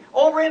Germany.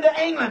 Over into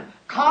England.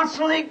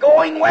 Constantly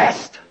going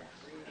west.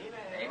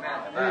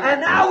 Amen.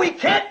 And now we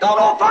can't go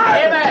no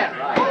farther.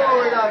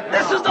 Amen.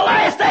 This is the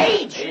last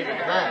age.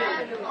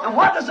 Amen. And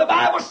what does the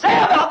Bible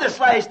say about this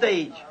last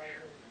age?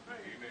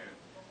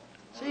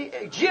 See,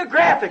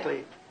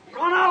 geographically,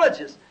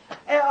 chronologists,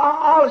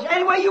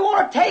 any way you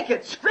want to take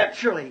it,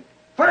 scripturally.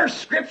 First,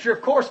 Scripture,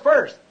 of course,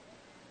 first.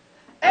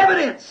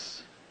 Evidence.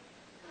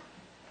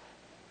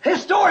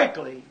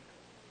 Historically.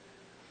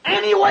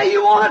 Any way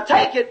you want to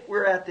take it,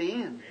 we're at the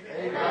end.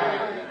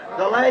 Amen.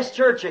 The last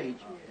church age.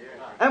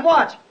 And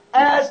watch,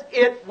 as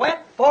it went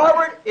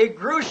forward, it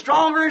grew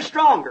stronger and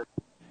stronger.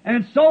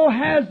 And so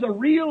has the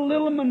real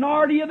little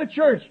minority of the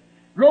church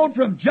grown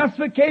from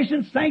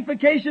justification,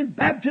 sanctification,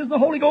 baptism of the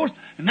Holy Ghost,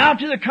 and now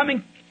to the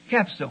coming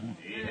capstone.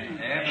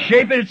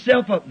 Shaping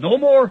itself up. No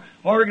more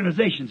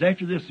organizations.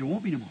 After this, there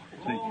won't be no more.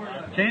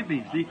 See? Can't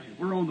be. See,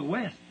 we're on the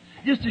west.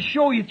 Just to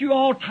show you through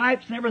all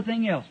types and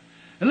everything else.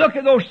 And look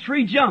at those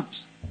 3 jumps,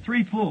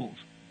 3 pulls.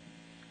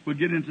 We'll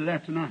get into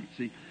that tonight.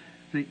 See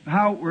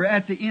how we're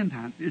at the end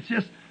time. It's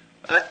just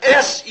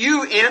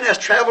S-U-N has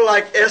traveled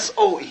like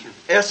S-O-N.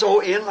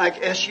 S-O-N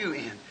like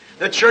S-U-N.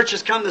 The church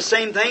has come the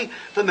same thing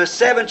from the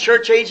 7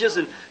 church ages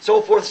and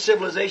so forth.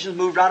 Civilizations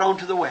moved right on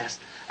to the west.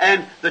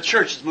 And the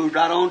church has moved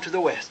right on to the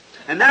west.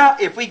 And now,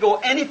 if we go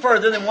any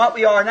further than what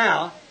we are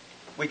now,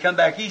 we come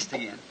back east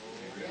again.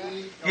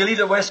 You leave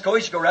the west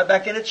coast, you go right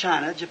back into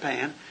China,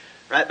 Japan,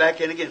 right back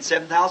in again,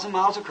 7,000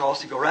 miles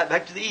across, you go right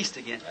back to the east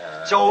again.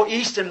 So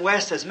east and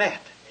west has met.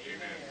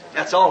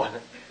 That's all of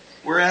it.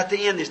 We're at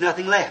the end, there's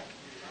nothing left.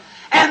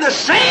 And the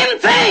same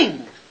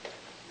thing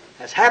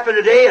has happened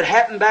today, it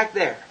happened back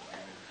there.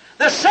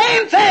 The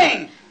same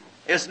thing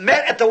is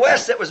met at the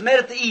west that was met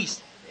at the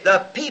east. The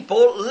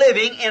people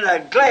living in a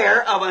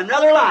glare of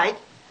another light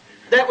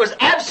that was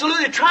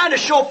absolutely trying to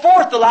show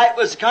forth the light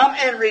was come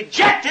and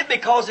reject it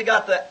because they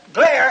got the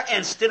glare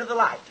instead of the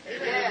light.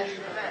 Amen.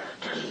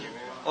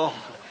 Oh,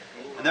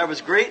 and there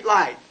was great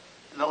light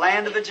in the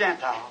land of the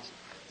Gentiles.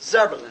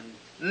 Zebulun,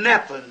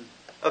 Nephilim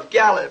of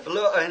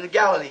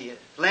Galilee,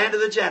 land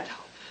of the Gentiles.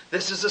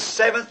 This is the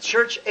 7th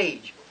church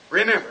age.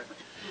 Remember.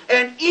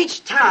 And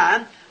each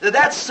time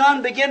that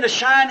sun began to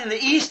shine in the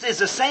east is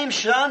the same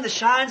sun that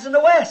shines in the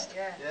west.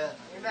 Yeah.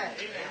 Amen.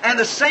 And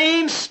the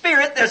same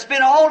Spirit that's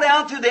been all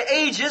down through the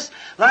ages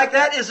like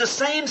that is the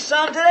same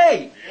sun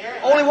today.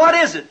 Only what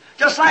is it?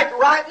 Just like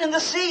ripening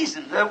the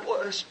season.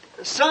 The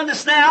sun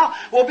that's now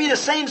will be the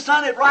same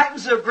sun that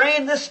ripens the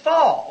grain this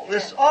fall,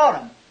 this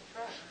autumn.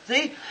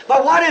 See?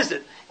 But what is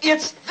it?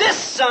 It's this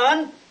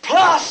sun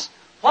plus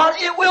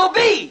what it will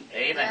be.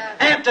 Amen.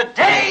 And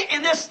today,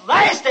 in this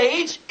last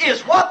age,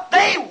 is what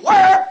they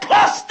were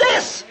plus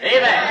this.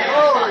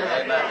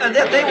 Amen. And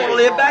that they will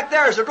live back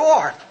there as a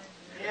dwarf.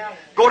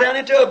 Go down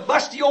into a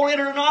musty old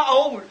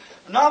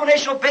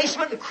denominational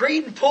basement and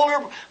creed and pull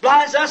their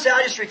blinds down and say,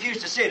 I just refuse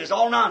to see it. It's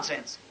all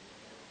nonsense.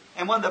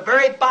 And when the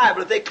very Bible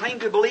that they claim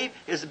to believe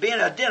is being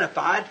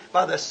identified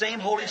by the same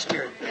Holy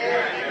Spirit,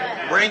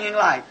 bringing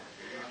light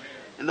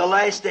in the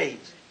last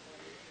days.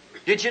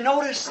 Did you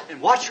notice, and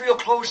watch real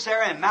close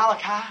there in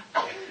Malachi,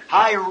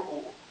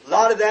 how a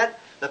lot of that,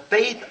 the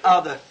faith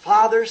of the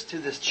fathers to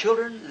the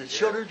children, and the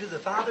children to the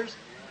fathers?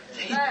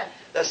 See,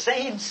 the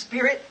same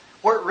Spirit,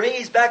 where it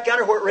raised back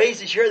under, where it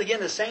raises here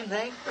again, the same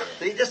thing.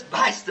 They just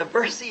vice the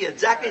versa,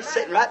 exactly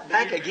sitting right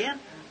back again.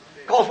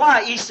 Because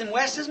why? East and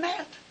West is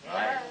met.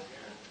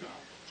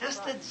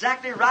 Just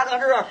exactly right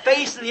under our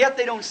face, and yet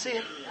they don't see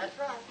it. That's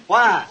right.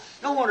 Why?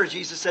 No wonder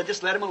Jesus said,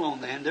 just let them alone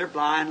then. They're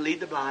blind,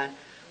 lead the blind.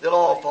 They'll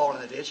all fall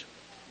in the ditch.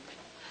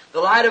 The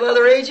light of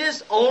other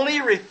ages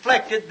only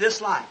reflected this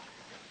light.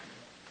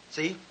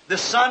 See, the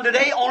sun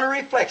today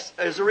only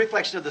is a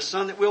reflection of the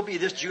sun that will be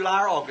this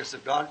July or August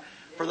of God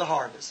for the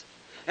harvest.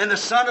 And the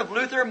son of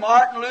Luther,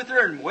 Martin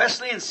Luther, and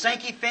Wesley, and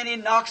Sankey, Finney,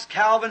 Knox,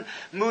 Calvin,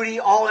 Moody,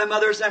 all them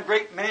others, that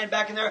great man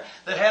back in there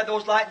that had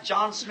those lights,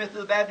 John Smith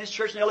of the Baptist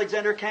Church, and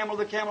Alexander Campbell of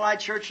the Campbellite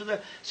Church, of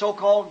the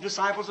so-called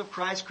Disciples of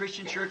Christ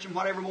Christian Church, and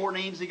whatever more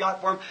names he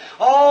got for them.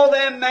 All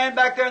them men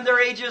back there in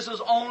their ages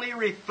was only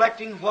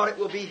reflecting what it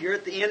will be here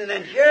at the end. And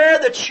then here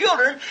the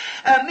children,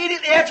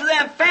 immediately after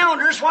them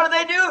founders, what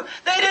did they do?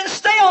 They didn't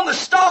stay on the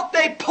stalk.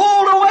 They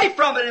pulled away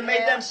from it and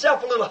made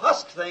themselves a little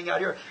husk thing out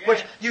here,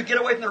 which you get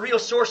away from the real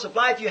source of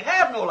life. You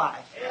have no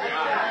life.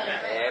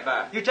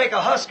 You take a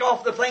husk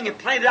off the thing and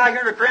plant it out here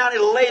in the ground,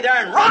 it'll lay there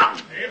and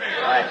rot.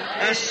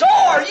 And so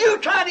are you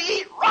trying to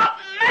eat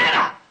rotten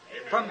manna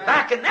from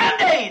back in them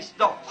days.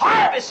 The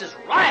harvest is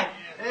ripe.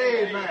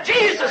 Amen.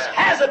 Jesus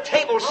has a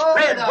table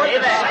spread where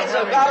the saints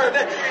of God are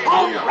fed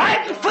on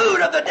ripe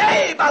food of the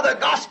day by the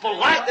gospel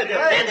light that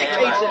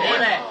vindicates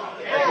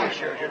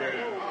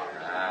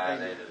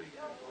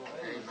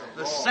it.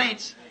 The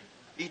saints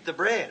eat the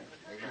bread.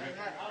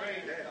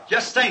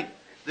 Just think.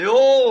 The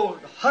old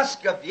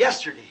husk of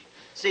yesterday.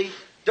 See,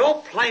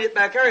 don't plant it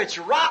back there. It's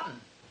rotten.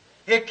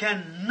 It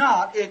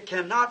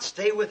cannot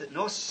stay with it.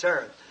 No,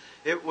 sir.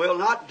 It will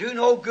not do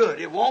no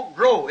good. It won't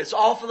grow. It's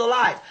off of the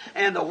life.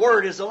 And the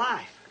Word is the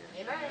life.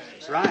 Amen.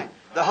 That's right.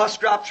 The husk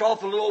drops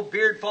off, the little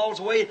beard falls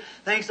away,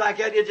 things like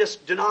that. It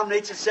just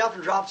denominates itself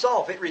and drops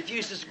off. It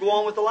refuses to go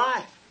on with the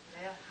life.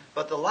 Yeah.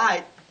 But the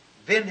light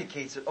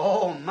vindicates it.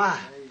 Oh, my.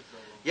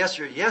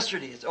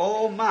 Yesterday, it's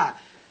oh, my.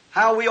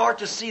 How we ought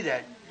to see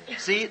that.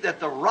 See, that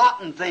the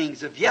rotten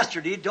things of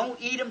yesterday, don't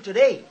eat them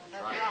today.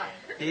 That's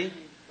right. See?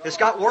 It's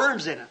got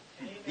worms in it.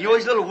 You know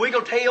these little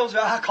wiggle tails?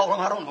 I call them,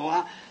 I don't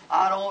know.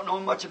 I don't know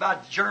much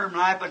about germ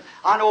life, but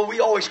I know we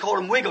always call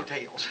them wiggle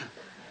tails.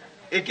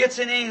 It gets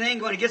in anything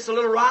when it gets a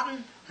little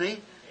rotten. See?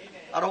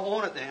 I don't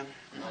want it then.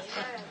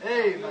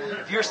 Amen.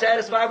 If you're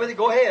satisfied with it,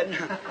 go ahead.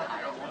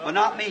 But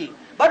not me.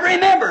 But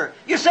remember,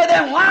 you say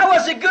then, why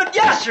was it good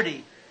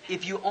yesterday?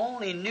 If you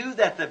only knew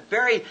that the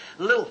very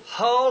little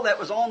hull that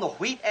was on the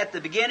wheat at the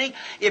beginning,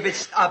 if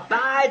it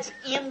abides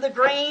in the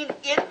grain,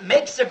 it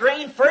makes the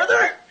grain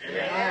further.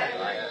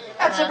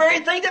 That's the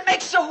very thing that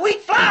makes the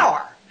wheat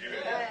flour.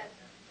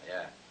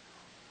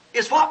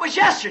 It's what was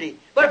yesterday.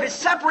 But if it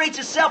separates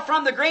itself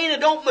from the grain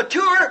and don't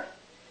mature,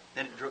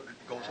 then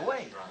it goes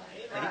away.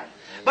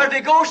 But if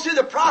it goes through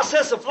the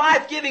process of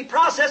life-giving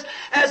process,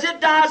 as it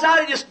dies out,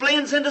 it just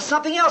blends into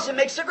something else and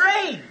makes a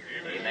grain.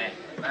 Amen.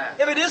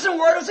 If it isn't,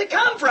 where does it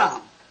come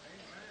from?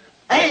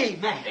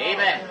 Amen.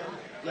 Amen.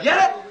 You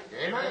get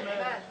it? Amen.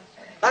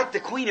 Like the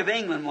Queen of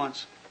England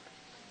once.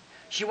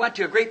 She went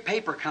to a great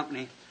paper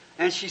company,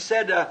 and she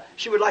said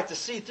she would like to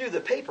see through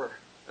the paper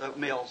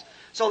mills.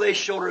 So they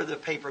showed her the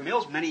paper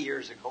mills many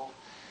years ago,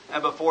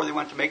 and before they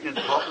went to making it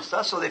into pulp and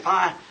stuff. So they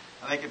find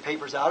making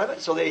papers out of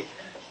it. So they,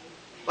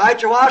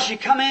 after a while, she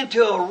come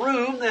into a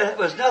room that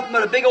was nothing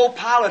but a big old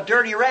pile of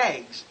dirty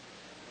rags.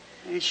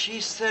 And she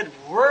said,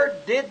 where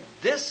did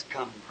this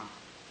come from?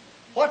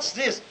 What's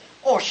this?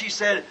 Oh, she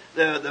said,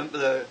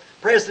 the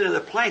president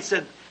of the plant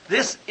said,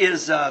 this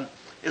is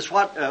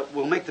what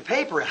will make the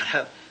paper out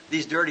of,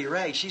 these dirty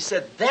rags. She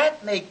said,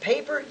 that make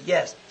paper?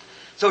 Yes.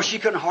 So she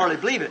couldn't hardly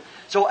believe it.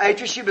 So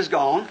after she was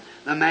gone,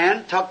 the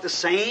man took the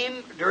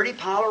same dirty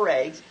pile of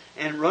rags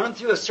and run them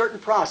through a certain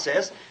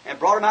process and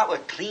brought them out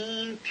with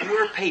clean,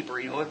 pure paper.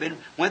 You know, it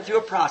went through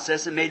a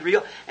process and made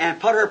real, and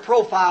put her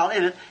profile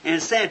in it,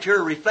 and sent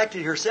her,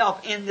 reflected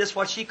herself in this,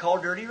 what she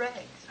called dirty rags.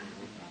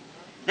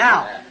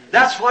 Now,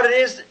 that's what it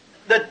is,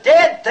 the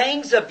dead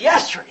things of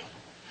yesterday.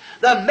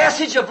 The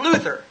message of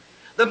Luther,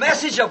 the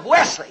message of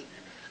Wesley,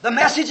 the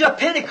message of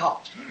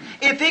Pentecost.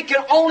 If it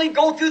can only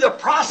go through the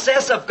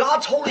process of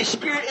God's Holy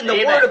Spirit in the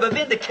Amen. word of a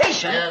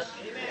vindication, Yes.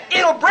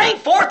 it'll bring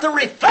forth the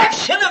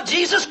reflection of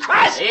Jesus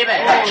Christ,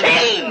 Amen. the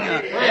King.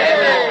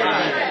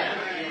 Amen.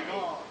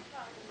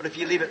 But if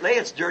you leave it lay,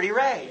 it's dirty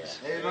rags.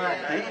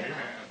 Amen.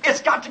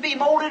 It's got to be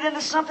molded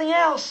into something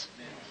else.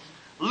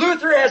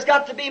 Luther has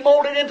got to be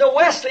molded into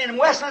Wesley, and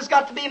Wesley has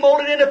got to be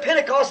molded into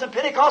Pentecost, and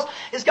Pentecost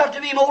has got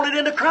to be molded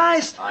into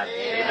Christ.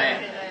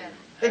 Amen.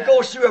 It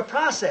goes through a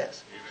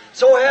process.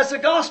 So has the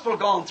gospel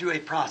gone through a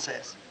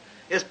process.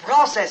 It's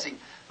processing.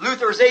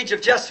 Luther's age of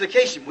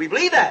justification, we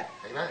believe that.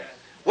 Amen.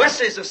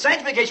 Wesley's of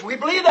sanctification, we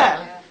believe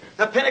that.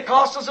 The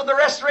Pentecostals of the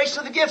restoration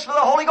of the gifts for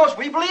the Holy Ghost,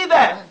 we believe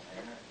that.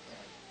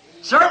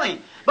 Certainly.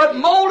 But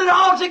molded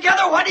all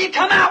together, what do you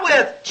come out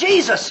with?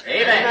 Jesus.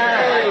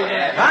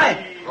 Amen.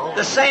 Right?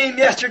 The same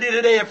yesterday,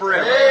 today, and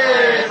forever.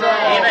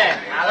 Amen.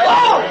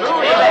 Oh!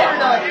 Amen.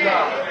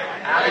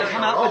 They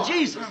come out with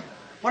Jesus.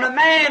 When a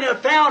man in a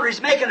foundry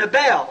is making a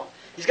bell,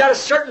 he's got a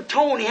certain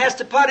tone he has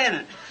to put in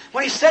it.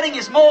 When he's setting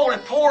his mold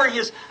and pouring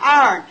his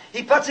iron,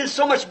 he puts in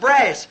so much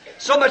brass,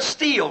 so much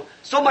steel,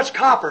 so much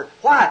copper.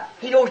 Why?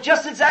 He knows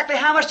just exactly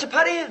how much to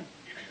put in,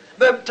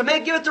 but to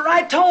give it the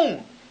right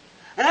tone.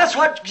 And that's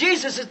what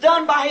Jesus has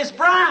done by His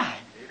bride.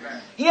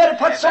 He had to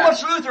put so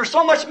much Luther,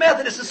 so much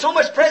Methodist, and so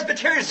much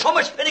Presbyterian, so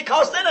much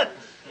Pentecost in it.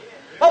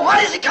 But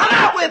what does he come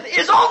out with?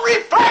 His own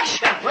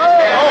reflection.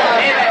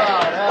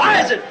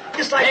 Why is it?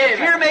 Just like the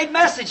pyramid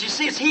message. You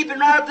see, it's heaping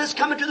right up this,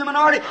 coming to the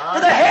minority, to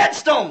the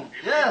headstone.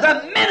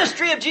 The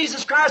ministry of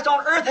Jesus Christ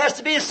on earth has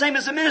to be the same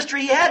as the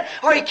ministry He had,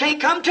 or He can't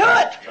come to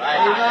it.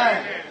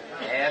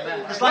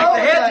 It's like the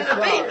head to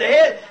the feet.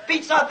 The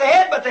feet's not the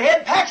head, but the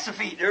head packs the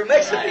feet, or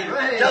makes the feet,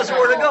 tells them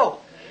where to go.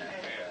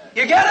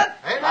 You get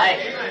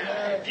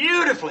it?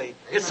 Beautifully.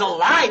 It's the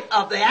light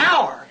of the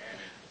hour.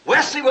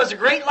 Wesley was a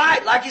great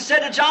light, like he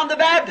said to John the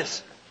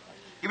Baptist.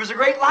 He was a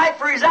great light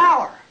for his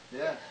hour.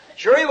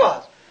 Sure he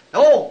was.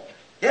 No.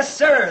 Yes,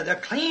 sir. The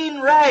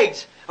clean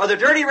rags, or the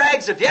dirty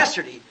rags of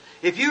yesterday.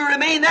 If you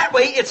remain that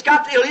way,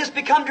 it'll just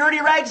become dirty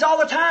rags all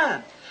the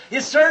time.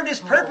 It served its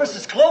purpose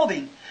as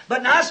clothing,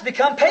 but now it's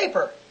become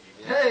paper.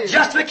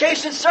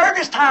 Justification served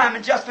its time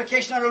in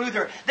justification under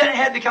Luther. Then it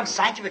had become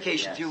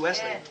sanctification through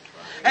Wesley.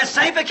 And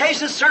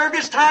sanctification served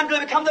its time to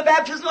become the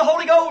baptism of the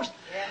Holy Ghost.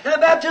 And the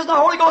baptism of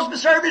the Holy Ghost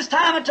served its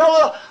time until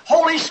the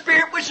Holy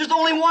Spirit, which is the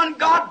only one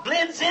God,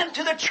 blends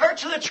into the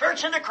church of the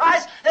church into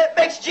Christ, that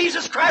makes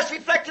Jesus Christ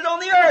reflected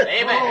on the earth.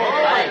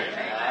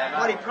 Amen.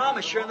 What He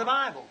promised you in the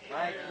Bible.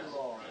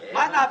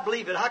 Might not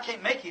believe it. I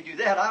can't make you do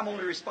that. I'm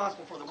only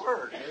responsible for the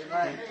Word.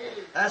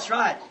 That's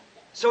right.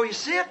 So you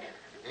see it?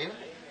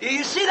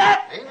 You see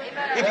that?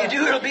 If you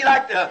do, it'll be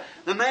like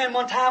the man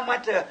one time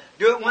went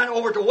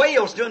over to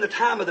Wales during the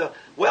time of the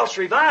Welsh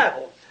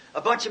revival. A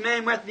bunch of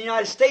men went to the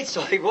United States,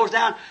 so he goes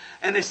down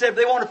and they said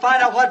they wanted to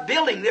find out what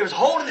building they was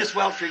holding this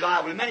Welsh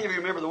revival. And many of you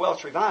remember the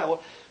Welsh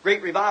revival.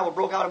 Great revival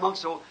broke out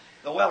amongst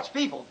the Welsh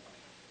people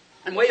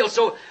in Wales.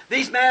 So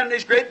these men,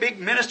 these great big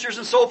ministers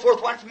and so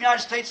forth, went to the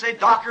United States, they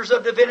doctors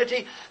of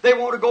divinity. They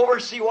wanted to go over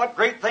and see what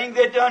great thing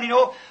they'd done,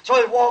 So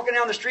they're walking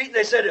down the street and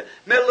they said,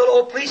 met a little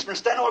old policeman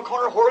standing on the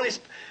corner, whirling his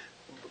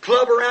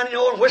club around,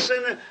 and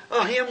whistling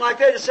a hymn like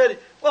that. They said,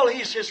 well,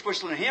 he's just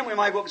whistling a hymn. We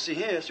might go up and see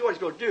him, see what he's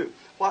going to do.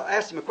 Well, I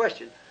asked him a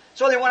question.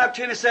 So they went up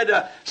to him and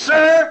said,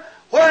 sir,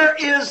 where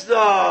is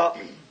the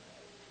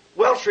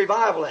Welsh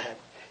revival at?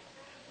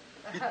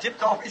 He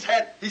tipped off his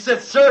hat. He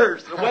said, sir,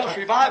 the Welsh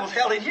revival's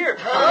held in here.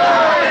 Oh,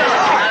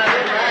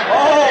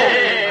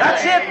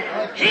 that's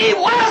it. He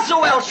was the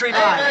Welsh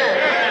revival.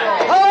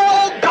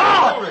 Oh,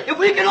 God, if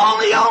we can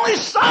only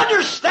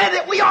understand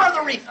that we are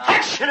the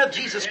reflection of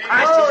Jesus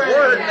Christ, His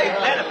Word made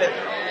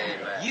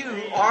manifest.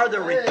 You are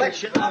the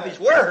reflection of His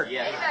Word.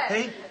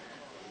 Hey?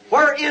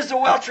 Where is the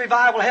Welsh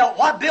revival held?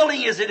 What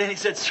building is it? And he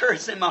said, sir,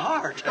 it's in my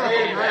heart.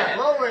 Amen.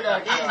 Glory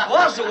to He God.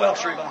 was the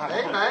Welsh revival.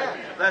 Amen.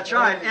 That's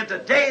right. And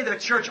today the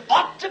church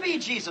ought to be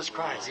Jesus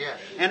Christ. Yes.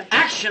 In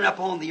action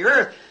upon the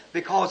earth.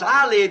 Because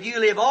I live, you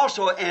live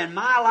also, and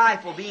my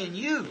life will be in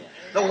you.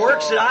 The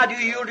works that I do,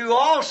 you'll do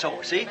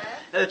also. See?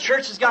 The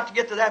church has got to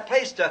get to that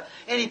place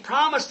and He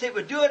promised it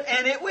would do it,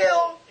 and it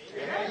will.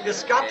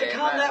 It's got to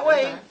come that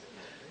way.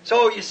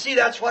 So you see,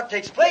 that's what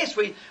takes place.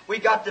 We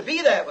got to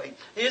be that way.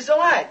 He's the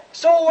light.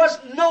 So was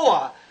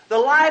Noah, the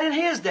light in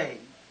his day.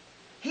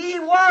 He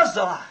was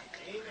the light.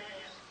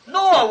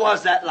 Noah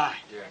was that light.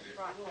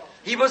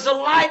 He was the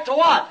light to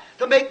what?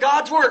 To make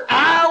God's Word.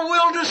 I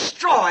will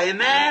destroy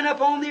man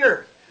upon the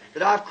earth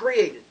that I've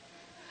created.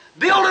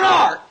 Build an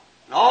ark,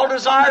 and all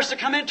desires to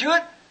come into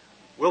it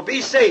will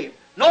be saved.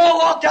 Noah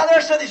walked out there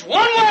and said, there's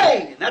one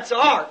way, and that's the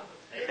ark.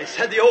 They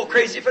said the old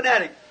crazy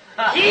fanatic.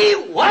 He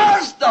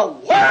was the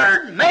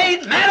Word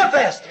made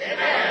manifest.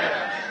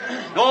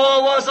 Amen.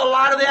 Noah was the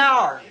light of the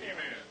hour. Amen.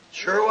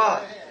 Sure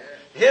was.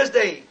 His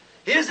day,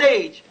 his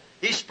age,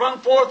 he sprung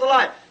forth the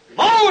light.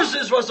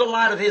 Moses was the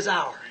light of his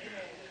hour.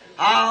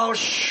 I'll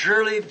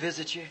surely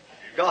visit you,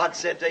 God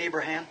said to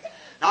Abraham.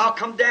 And I'll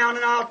come down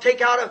and I'll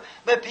take out of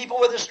my people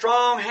with a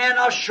strong hand.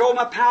 I'll show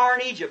my power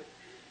in Egypt.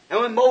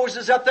 And when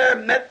Moses up there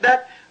met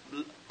that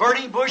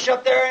burning bush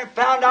up there and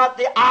found out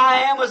the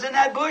I Am was in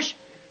that bush,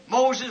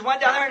 Moses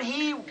went down there and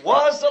he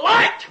was the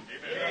light.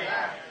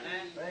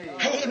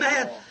 Amen.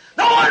 Amen.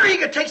 No wonder he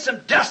could take some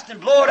dust and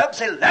blow it up and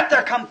say, let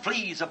there come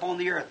fleas upon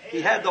the earth.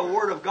 He had the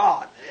Word of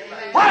God.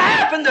 Amen. What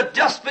happened? The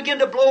dust began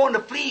to blow and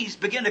the fleas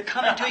began to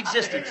come into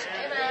existence.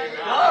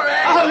 All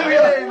right.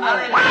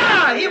 Hallelujah.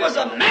 Wow, he was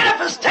a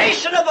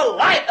manifestation of the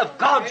light of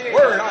God's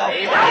Word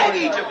of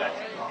Egypt.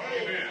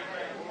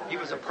 He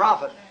was a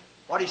prophet.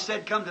 What he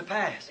said come to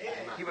pass.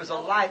 He was a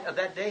light of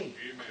that day.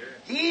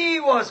 He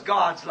was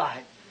God's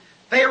light.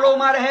 Pharaoh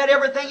might have had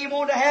everything he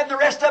wanted to have, and the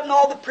rest of them,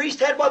 all the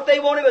priests had what they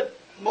wanted, but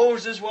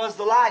Moses was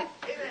the light.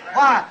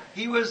 Why?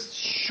 He was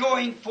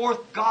showing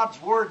forth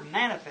God's Word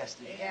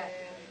manifested.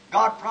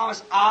 God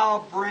promised,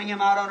 I'll bring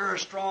him out under a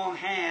strong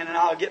hand, and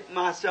I'll get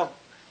myself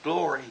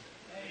glory.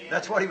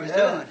 That's what he was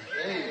doing.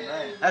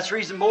 That's the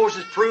reason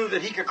Moses proved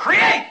that he could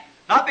create.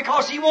 Not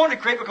because he wanted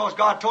to create, because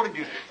God told him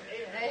to.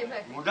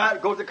 We'll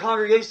not go to the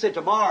congregation and say,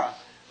 tomorrow,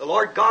 The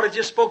Lord God had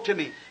just spoke to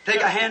me. Take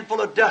a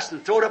handful of dust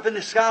and throw it up in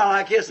the sky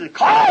like this and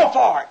call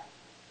for it.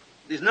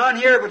 There's none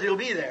here, but it'll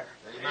be there.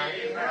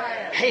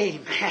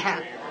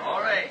 Amen. All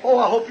right. Oh,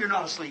 I hope you're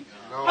not asleep.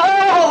 No.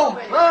 Oh!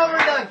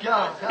 Glory to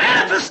God.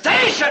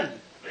 Manifestation!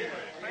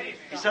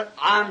 He said,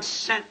 I'm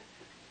sent.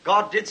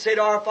 God did say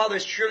to our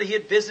fathers, surely He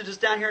had visited us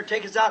down here and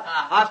taken us out.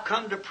 I've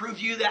come to prove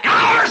to you the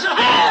hour's at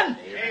hand.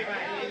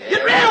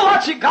 Get ready to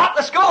what you got.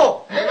 Let's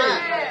go.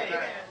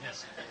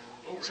 Yes.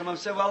 Some of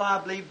them said, well, I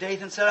believe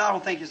Dathan said, I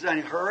don't think there's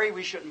any hurry.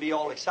 We shouldn't be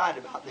all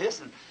excited about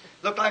this. And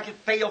looked like it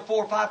failed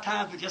 4 or 5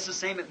 times, but just the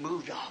same, it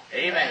moved off.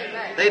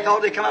 Amen. They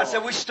thought they'd come out and say,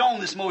 we stoned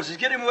this Moses.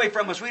 Get him away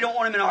from us. We don't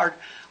want him in our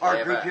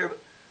group here. But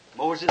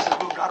Moses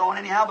got on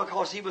anyhow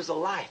because he was the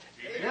light.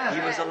 Yeah.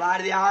 He was the light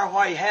of the hour.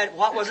 Why he had,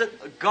 what was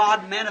it?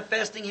 God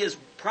manifesting His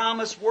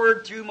promised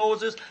word through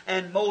Moses,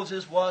 and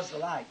Moses was the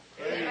light.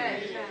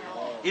 Amen.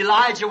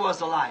 Elijah was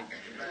the light.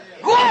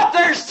 Go out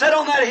there and sit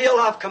on that hill.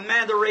 I've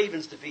commanded the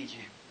ravens to feed you.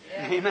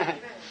 Amen.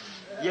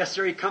 Yes,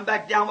 sir. He come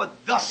back down with,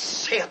 thus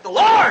saith the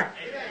Lord.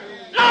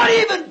 Not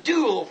even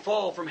dew will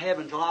fall from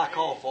heaven till I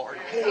call for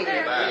it.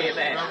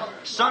 Amen.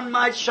 Sun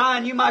might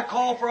shine, you might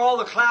call for all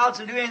the clouds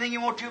and do anything you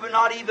want to, but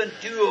not even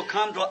dew will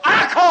come till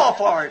I call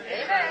for it.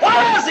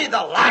 What is He? The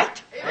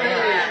light.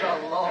 Praise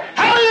the Lord.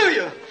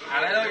 Hallelujah.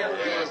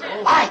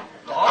 Hallelujah. Light.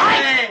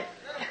 Light.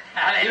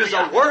 He was the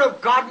Hallelujah. Word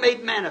of God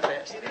made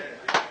manifest.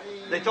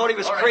 They thought he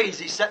was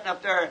crazy sitting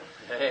up there.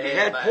 He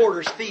had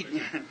porters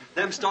feeding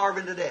them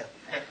starving to death.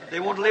 They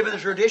want to live in the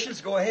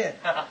traditions, go ahead.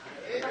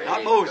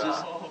 Not Moses,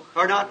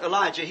 or not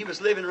Elijah. He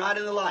was living right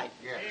in the light.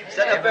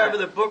 Sitting up there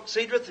with a book,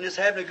 Cedrith, and just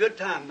having a good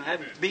time,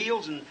 having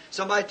meals, and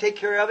somebody take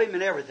care of him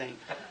and everything.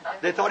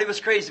 They thought he was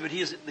crazy, but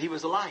he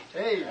was the light.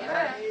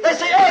 Amen. They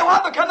say, hey,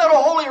 what become that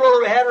old holy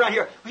roller we had around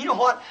here? Well, you know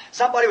what?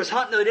 Somebody was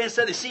hunting the other day and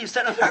said they seen him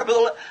sitting up there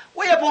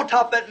way up on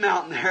top of that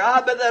mountain there. I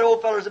bet that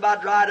old feller's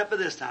about dried up by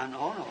this time.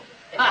 No, no.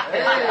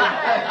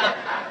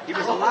 He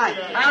was a light.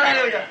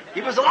 Hallelujah.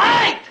 He was a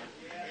light.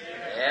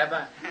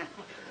 Amen.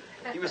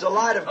 He was a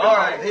light of All God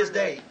right. of his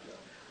day.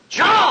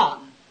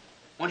 John,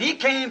 when he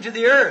came to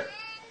the earth,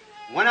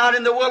 went out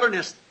in the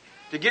wilderness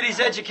to get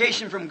his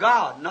education from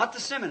God, not the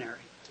seminary.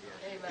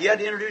 He had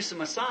to introduce the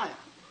Messiah.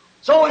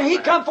 So when he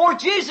come forth,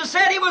 Jesus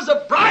said he was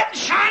a bright and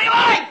shining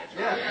light.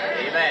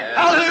 Amen.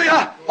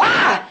 Hallelujah.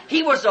 Why?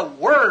 He was a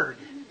Word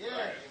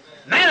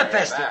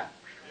manifested.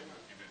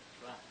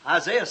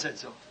 Isaiah said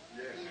so.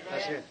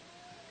 That's it.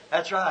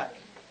 That's right.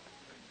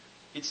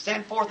 He'd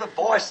send forth a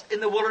voice in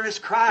the wilderness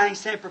crying,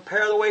 saying,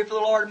 prepare the way for the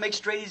Lord and make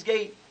straight His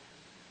gate.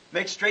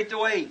 Make straight the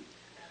way.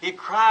 He'd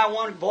cry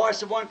one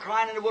voice of one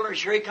crying in the wilderness.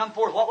 Sure, He'd come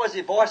forth. What was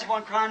it? Voice of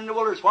one crying in the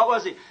wilderness. What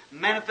was it?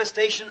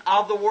 Manifestation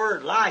of the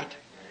Word. Light.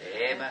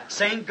 Amen.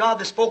 Same God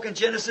that spoke in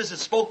Genesis and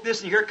spoke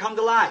this, and here it come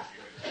to life.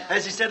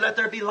 As He said, let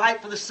there be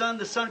light for the sun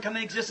come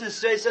in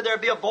existence. He said, there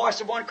be a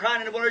voice of one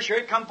crying in the wilderness. Here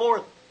it come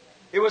forth.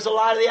 It was the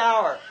light of the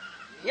hour.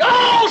 He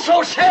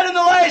also said in the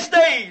last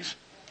days.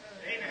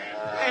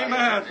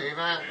 Amen.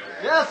 Amen.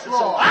 Yes, It's the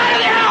Lord. light of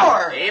the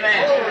hour.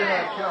 Amen. Glory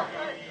to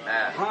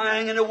God.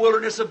 Crying in the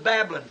wilderness of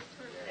Babylon.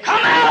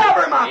 Come out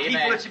of her, my Amen.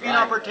 people, that you be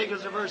not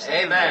partakers of her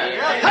sin. Amen.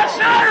 Touch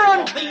not her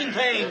unclean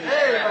things.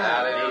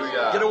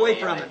 Hallelujah. Get away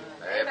from it.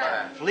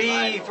 Amen.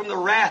 Flee from the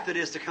wrath that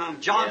is to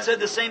come. John said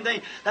the same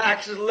thing. The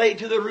axe is laid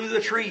to the root of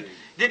the tree.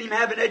 Didn't even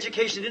have an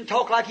education. Didn't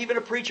talk like even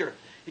a preacher.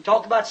 He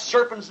talked about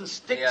serpents and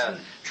sticks Yes. and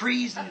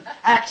trees and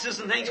axes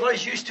and things what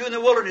he's used to in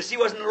the wilderness. He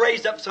wasn't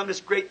raised up some of this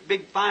great,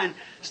 big, fine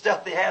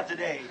stuff they have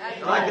today.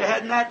 Like they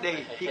had in that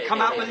day. He'd come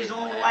out with his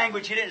own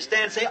language. He didn't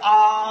stand and say,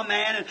 ah,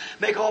 man, and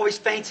make all these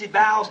fancy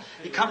bows.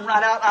 He'd come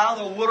right out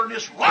of the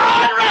wilderness,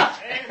 raw and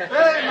rough.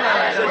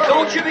 Amen. So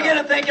don't you begin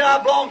to thinking,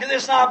 I belong to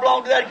this and I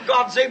belong to that.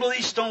 God's able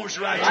these stones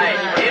to right.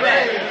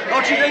 Amen.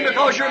 Don't you think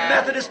because you're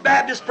Methodist,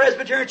 Baptist,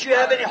 Presbyterian, that you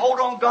have any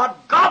hold on God?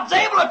 God's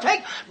able to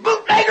take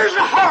bootleggers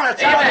and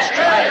harlots out of the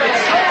street.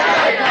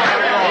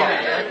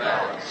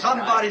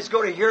 Somebody's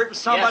going to hear it and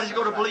somebody's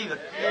going to believe it.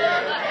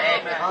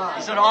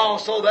 He said,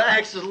 also the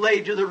axe is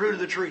laid to the root of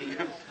the tree.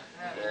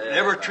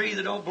 Every tree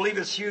that don't believe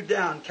is hewed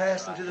down,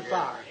 cast into the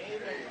fire.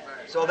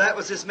 So that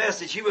was his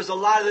message. He was the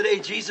light of the day.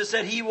 Jesus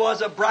said he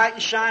was a bright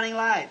and shining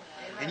light.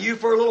 And you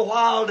for a little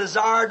while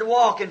desired to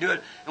walk into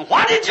it. And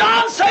what did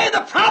John say,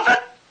 the prophet?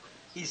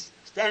 He's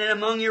standing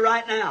among you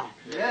right now.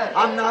 Yes.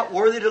 I'm not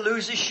worthy to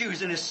lose his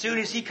shoes, and as soon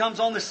as he comes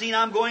on the scene,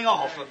 I'm going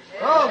off.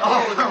 Oh,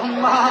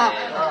 My.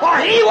 For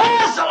he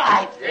was the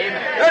light.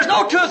 Amen. There's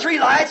no 2 or 3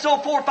 lights, no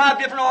 4 or 5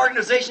 different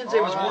organizations.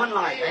 There was one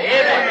light.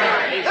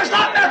 Amen. There's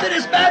not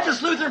Methodist,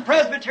 Baptist, Lutheran,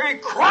 Presbyterian.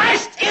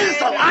 Christ is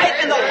the light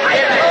and the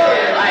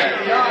light.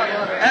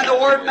 And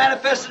the Word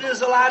manifested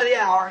is the light of the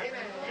hour.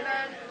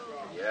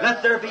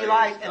 Let there be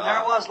light, and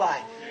there was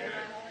light.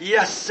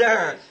 Yes,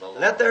 sir.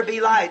 Let there be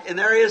light, and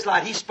there is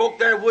light. He spoke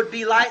there would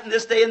be light in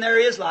this day, and there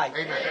is light.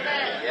 Amen.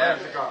 Yes.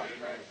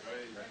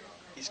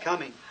 He's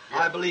coming.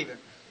 I believe it.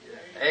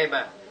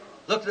 Amen.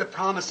 Look at the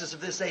promises of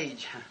this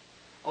age.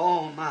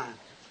 Oh, my.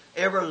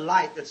 Every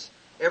light that's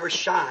ever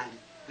shined,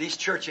 these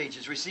church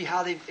ages, we see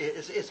how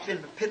it's been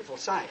a pitiful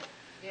sight.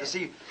 To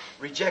see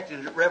rejected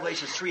in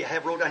Revelation 3. I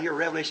have wrote down here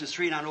Revelation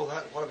 3, and I know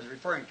what I was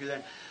referring to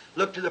then.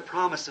 Look to the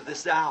promise of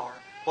this hour.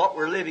 What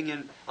we're living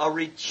in, a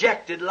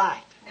rejected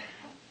light.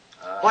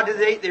 What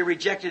did they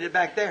rejected it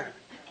back there.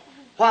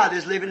 Why?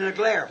 They're living in a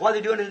glare. What are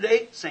they doing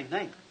today? Same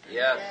thing.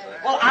 Yes.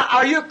 Well,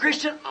 are you a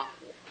Christian?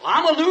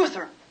 I'm a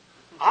Lutheran.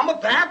 I'm a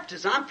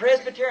Baptist. I'm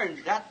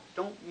Presbyterian. That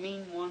don't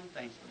mean one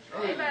thing.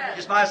 Amen.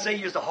 Just might say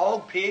you're a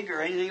hog, pig,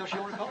 or anything else you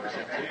want to call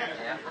yourself.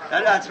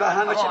 That's about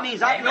how much it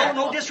means.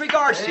 No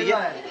disregards to you.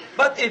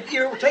 But if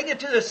you're taking it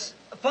to this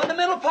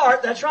fundamental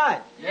part, that's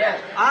right. Yes.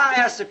 I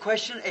ask the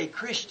question, a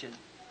Christian.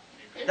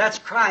 That's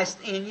Christ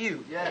in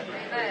you. Yes.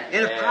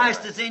 And if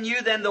Christ is in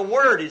you, then the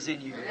Word is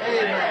in you.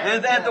 Amen.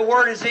 And that the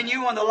Word is in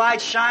you when the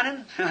light's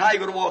shining, how are you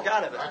going to walk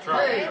out of it? That's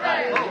right.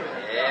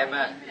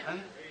 Amen.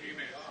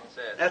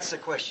 That's the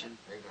question.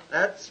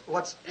 That's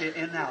what's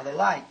in now. The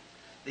light.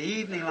 The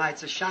evening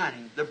lights are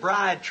shining. The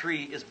bride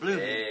tree is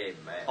blooming.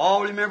 Amen.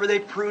 Oh, remember they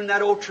pruned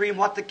that old tree and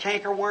what the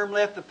cankerworm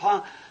left, the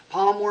palm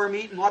worm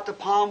eating, what the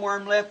palm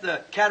worm left,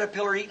 the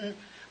caterpillar eating,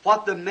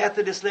 what the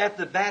Methodist left,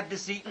 the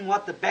Baptist eating,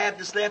 what the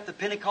Baptist left, the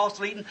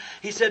Pentecostal eating.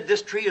 He said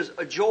this tree is,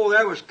 Joel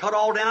there was cut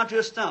all down to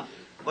a stump.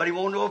 But he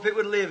won't know if it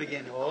would live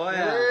again. Oh,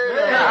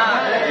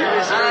 yeah.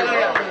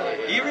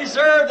 He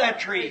reserved that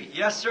tree.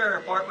 Yes,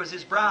 sir, for it was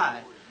his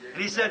bride.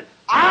 And he said,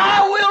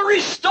 I will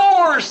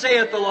restore,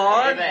 saith the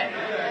Lord. Amen.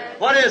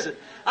 What is it?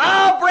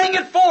 I'll bring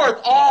it forth,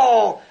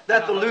 all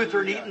that the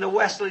Lutheran eaten, the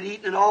Wesleyan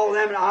eaten, and all of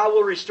them, and I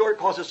will restore it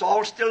because it's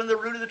all still in the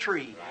root of the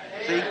tree.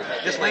 See?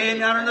 Just laying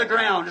down on the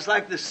ground, just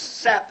like the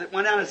sap that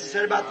went out, as I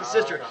said about the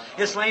sister.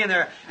 It's laying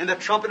there, and the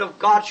trumpet of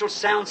God shall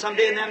sound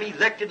someday, and them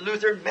elected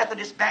Lutheran,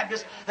 Methodist,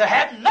 Baptist, that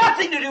had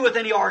nothing to do with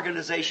any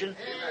organization.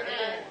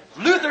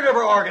 Luther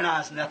never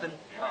organized nothing.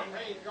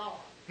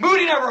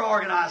 Moody never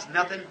organized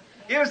nothing.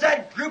 It was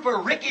that group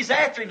of Rickies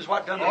after him is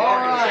what done the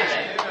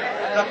organization.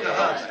 Up the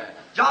hubs.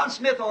 John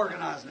Smith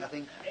organized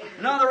nothing.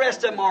 None of the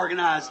rest of them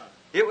organized.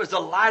 It was the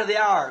light of the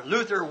hour.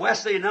 Luther,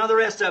 Wesley, and none of the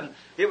rest of them.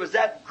 It was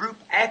that group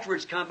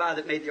afterwards come by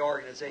that made the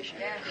organization.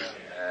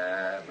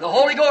 The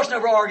Holy Ghost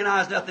never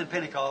organized nothing in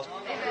Pentecost.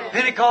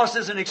 Pentecost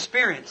is an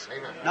experience,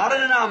 not a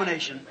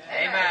denomination.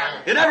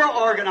 Amen. It never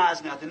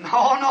organized nothing.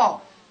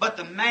 No. But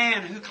the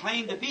man who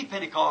claimed to be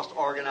Pentecost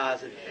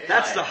organized it.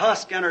 That's the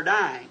husk under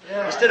dying.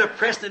 Instead of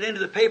pressing it into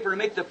the paper to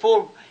make the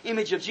full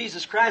image of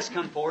Jesus Christ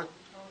come forth,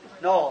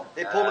 no,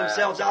 they pull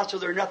themselves out so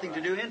there's nothing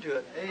to do into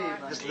it.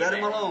 Just let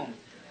them alone.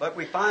 But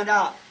we find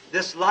out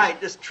this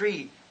light, this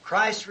tree,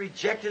 Christ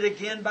rejected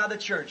again by the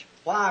church.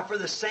 Why? For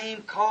the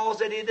same cause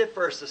that he did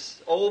first,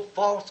 the old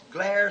false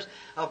glares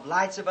of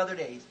lights of other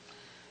days.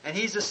 And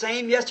he's the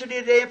same yesterday,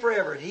 today, and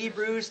forever.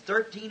 Hebrews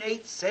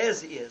 13:8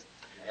 says he is.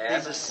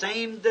 He's the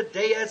same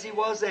today as he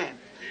was then.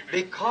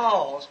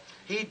 Because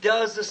he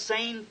does the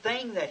same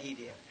thing that he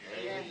did.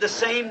 The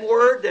same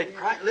word that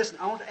Christ... Listen,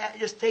 I want to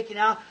just take you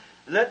now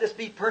and let this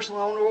be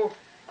personal. I don't know,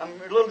 I'm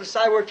a little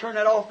decide whether to turn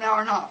that off now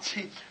or not.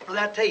 See, for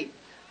that tape.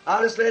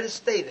 I'll just let it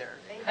stay there.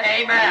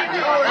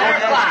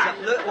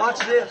 Amen. Look, watch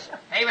this.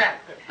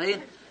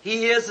 Amen.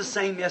 He is the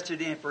same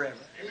yesterday and forever.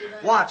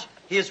 Watch.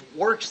 His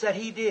works that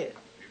he did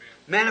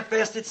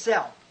manifest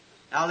itself.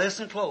 Now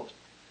listen close.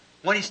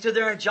 When he stood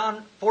there in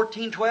John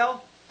 14:12,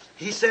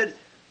 he said,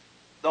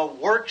 the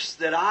works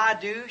that I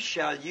do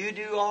shall you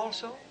do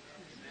also.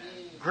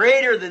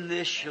 Greater than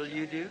this shall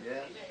you do.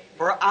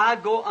 For I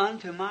go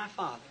unto my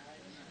Father.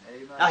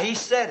 Now he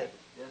said it.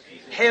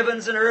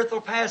 Heavens and earth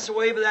will pass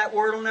away, but that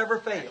word will never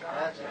fail.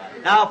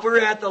 Now if we're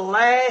at the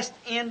last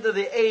end of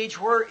the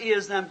age, where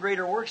is them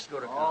greater works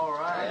going to come? All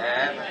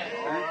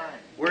right.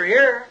 We're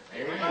here.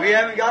 We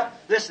haven't got...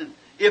 Listen,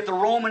 if the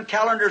Roman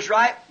calendar's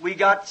right, we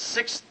got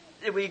 36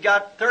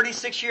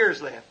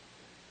 years left.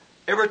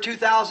 Every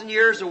 2,000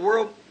 years, the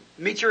world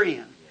meets your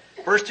end.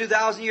 First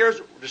 2,000 years,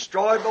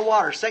 destroyed by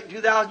water. Second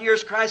 2,000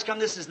 years, Christ come.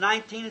 This is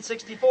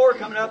 1964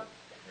 coming up.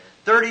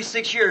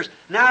 36 years.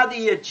 Now the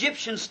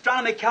Egyptian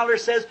astronomy calendar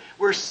says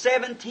we're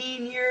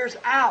 17 years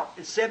out.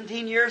 It's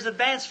 17 years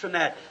advanced from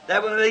that.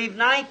 That will leave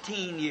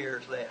 19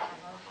 years left.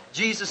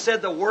 Jesus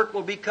said the work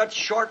will be cut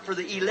short for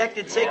the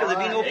elected sake of there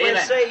be no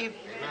flesh saved.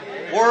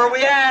 Where are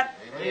we at?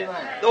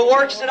 The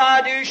works that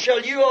I do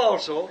shall you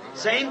also.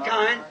 Same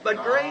kind,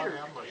 but greater.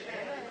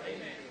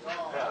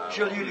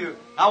 Shall you do.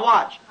 Now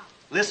watch.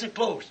 Listen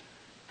close.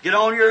 Get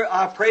on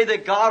I pray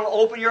that God will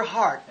open your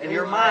heart and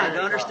your mind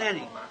to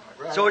understanding.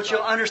 So that you'll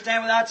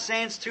understand without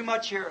saying too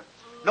much here.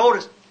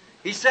 Notice,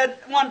 he said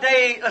one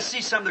day, let's see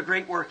some of the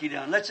great work he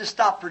done. Let's just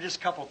stop for just a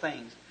couple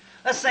things.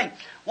 Let's think.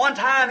 One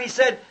time he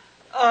said,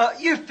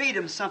 you feed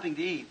them something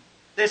to eat.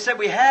 They said,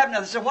 we have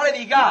nothing. They said, what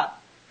have you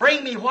got?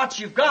 Bring me what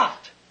you've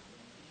got.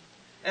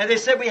 And they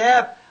said, we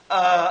have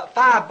 5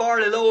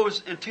 barley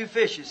loaves and 2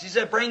 fishes. He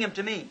said, bring them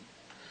to me.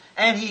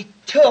 And he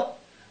took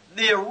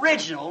the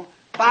original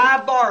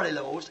 5 barley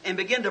loaves and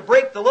began to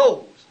break the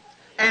loaves.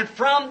 And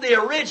from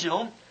the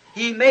original,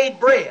 he made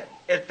bread.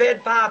 It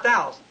fed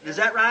 5,000. Is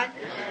that right?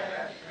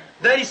 Yes.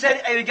 Then he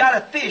said, hey, we got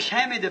a fish.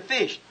 Hand me the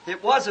fish.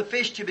 It was a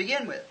fish to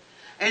begin with.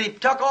 And he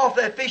took off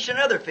that fish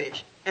another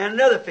fish and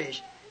another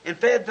fish and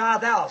fed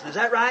 5,000. Is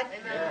that right?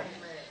 Amen.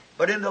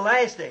 But in the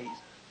last days,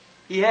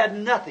 he had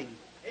nothing.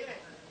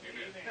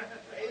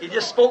 He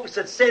just spoke and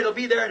said, say it'll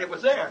be there, and it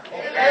was there.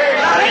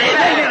 Without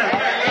anything in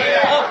it.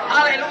 Oh,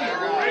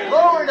 hallelujah.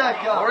 Glory to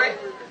God. Glory.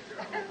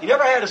 He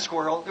never had a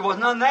squirrel. There was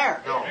none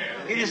there. No.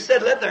 He just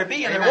said, let there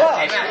be, and there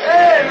was.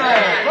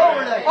 Amen.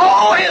 Glory to God.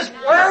 Oh, His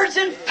Word's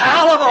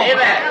infallible.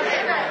 Amen.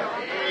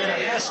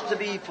 It has to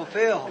be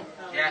fulfilled.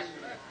 Yes.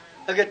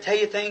 I could tell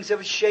you things that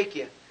would shake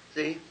you.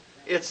 See?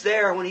 It's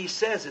there when He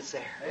says it's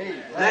there.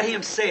 Amen. Let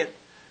Him say it.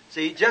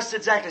 See, just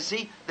exactly.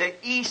 See, the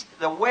east,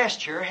 the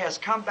west here has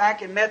come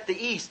back and met the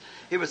east.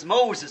 It was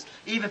Moses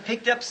even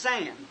picked up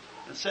sand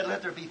and said,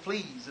 let there be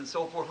fleas and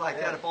so forth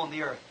like that upon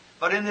the earth.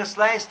 But in this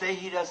last day,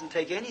 He doesn't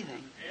take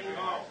anything.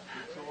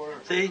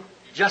 See,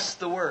 just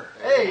the Word.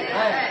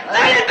 Amen.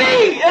 Let it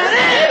be! It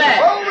is!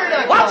 Glory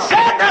to What's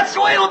God. said, that's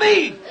the way it'll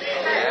be.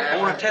 I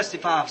want to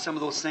testify of some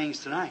of those things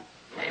tonight,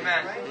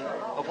 Amen.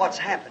 of what's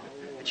happened.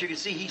 But you can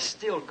see He's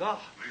still God.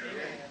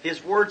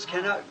 His words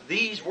cannot,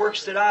 these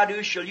works that I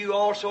do shall you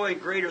also,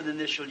 and greater than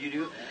this shall you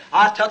do.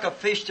 I took a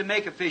fish to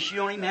make a fish. You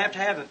don't even have to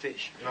have a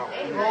fish.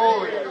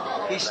 Glory to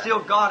God. He's still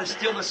God. It's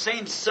still the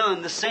same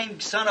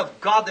Son of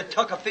God that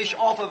took a fish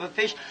off of a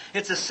fish.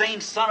 It's the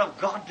same Son of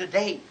God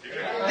today.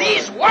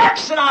 These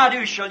works that I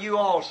do shall you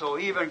also,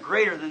 even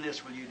greater than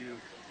this will you do.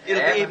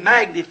 It'll be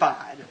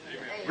magnified.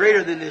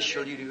 Greater than this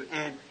shall you do.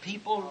 And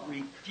people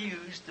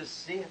refuse to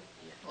see it.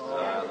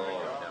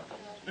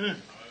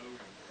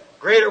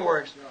 Greater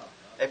works.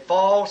 A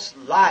false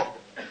light.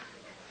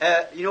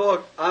 I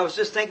was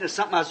just thinking of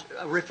something. I was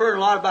referring a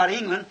lot about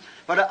England,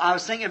 but I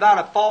was thinking about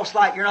a false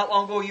light. Here not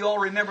long ago, you all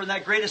remember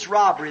that greatest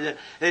robbery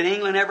that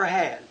England ever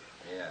had.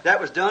 Yeah. That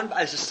was done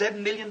as a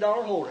 $7 million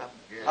holdup.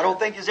 I don't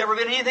think there's ever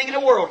been anything in the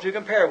world to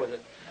compare with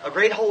it. A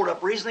great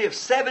holdup recently of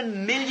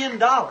 $7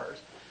 million.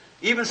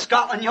 Even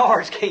Scotland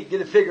Yards can't get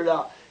it figured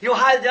out. You know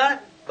how they done it?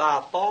 By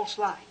a false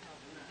light.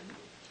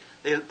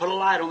 They put a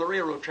light on the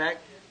railroad track,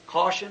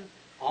 caution,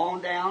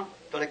 on down,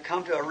 till it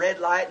come to a red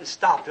light and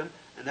stopped them,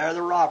 and there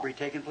the robbery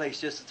taking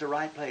place just at the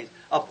right place.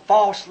 A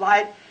false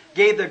light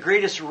gave the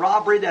greatest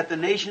robbery that the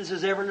nations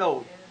has ever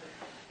known.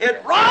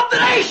 It robbed the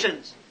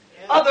nations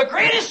of the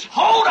greatest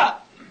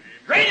holdup,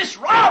 greatest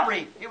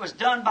robbery. It was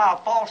done by a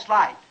false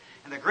light.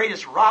 And the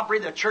greatest robbery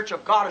the Church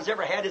of God has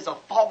ever had is a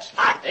false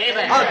light.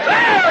 Amen. A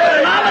very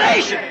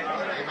denomination.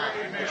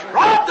 It's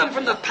robbed them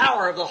from the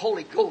power of the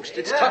Holy Ghost.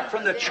 It's took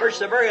from the church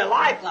the very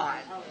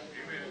lifeline.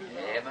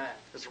 Amen.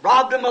 It's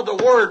robbed them of the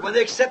Word when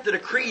they accepted a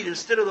creed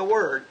instead of the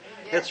Word.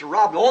 It's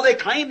robbed them. Oh, they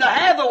claim to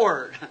have the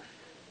Word.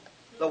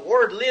 The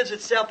Word lives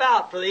itself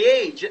out for the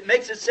age. It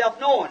makes itself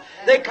known.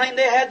 They claim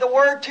they had the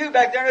Word too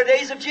back there in the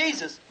days of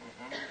Jesus.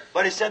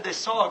 But He said they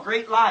saw a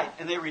great light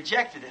and they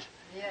rejected it.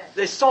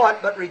 They saw it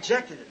but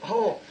rejected it.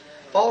 Oh,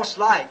 false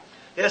light.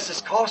 Yes,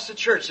 it's cost the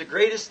church the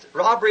greatest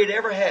robbery it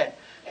ever had.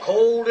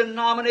 Cold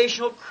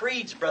denominational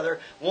creeds, brother,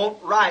 won't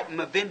write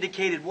them a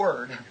vindicated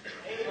Word.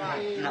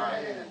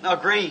 No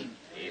grain.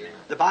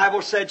 The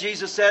Bible said,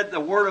 Jesus said, the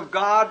Word of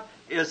God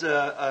is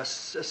a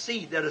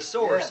seed that a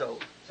sower sows.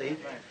 See?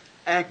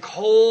 And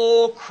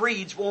cold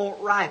creeds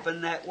won't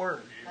ripen that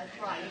Word.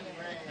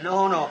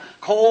 No.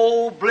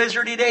 Cold,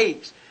 blizzardy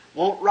days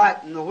won't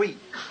ripen the wheat.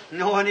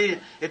 No, and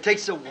it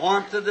takes the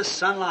warmth of the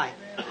sunlight.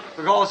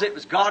 Because it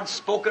was God's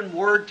spoken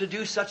Word to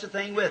do such a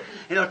thing with.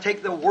 And it'll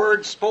take the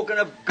Word spoken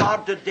of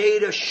God today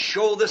to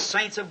show the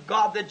saints of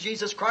God that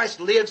Jesus Christ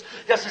lives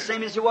just the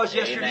same as He was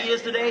yesterday, He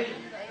is today.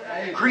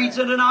 Creeds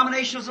and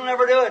denominations will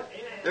never do it.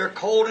 They're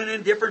cold and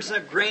indifferent,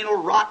 and the grain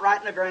will rot right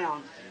in the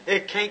ground.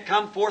 It can't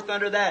come forth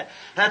under that.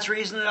 That's the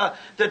reason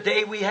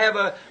today we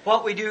have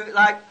what we do,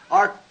 like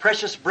our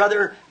precious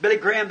brother Billy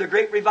Graham, the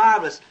great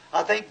revivalist.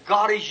 I think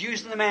God is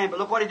using the man, but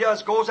look what he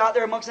does. Goes out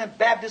there amongst them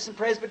Baptists and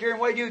Presbyterian.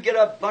 What do? Get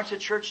a bunch of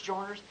church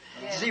joiners.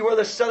 Yeah. See where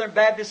the Southern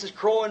Baptist is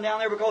crowing down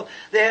there because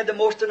they had the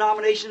most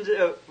denomination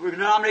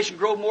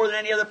growth more than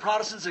any other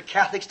Protestants. The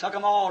Catholics took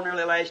them all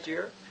nearly last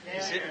year. Yeah.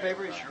 You see it in the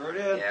paper? It sure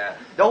did. Yeah.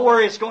 Don't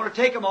worry, it's going to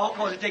take them all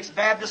because it takes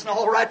Baptists and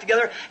all right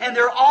together, and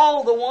they're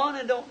all the one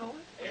and don't know it.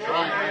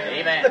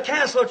 Amen. The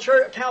Council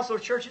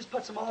of Churches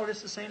puts them all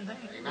just the same thing.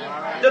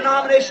 Amen.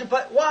 Denomination,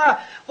 but why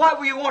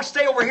would you want to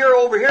stay over here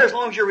as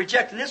long as you're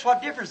rejecting this?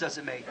 What difference does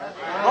it make?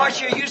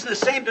 Aren't you using the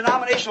same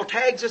denominational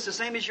tags just the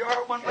same as you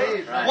are one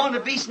way? Right. One the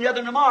beast and the other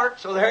in the mark.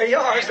 So there you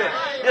are. So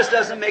this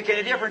doesn't make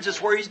any difference.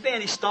 It's where he's been.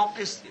 He stomped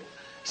his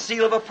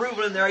seal of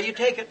approval, and there you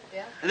take it.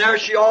 Yeah. And there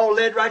she all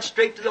led right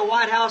straight to the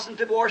White House and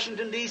to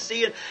Washington,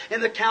 D.C. and in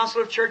the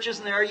Council of Churches,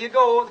 and there you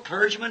go. The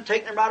clergymen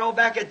taking them right on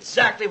back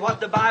exactly what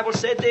the Bible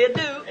said they'd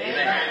do.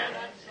 Amen.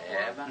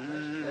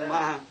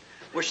 I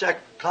wish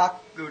that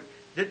clock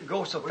didn't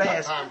go so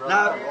fast.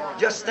 Now,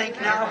 just think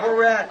now where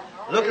we're at.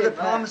 Look at the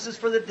promises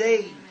for the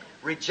day.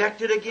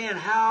 Rejected again.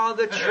 How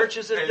the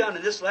churches have done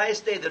in this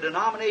last day. The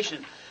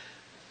denomination.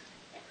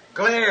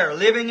 Glare,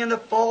 living in the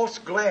false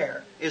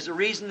glare, is the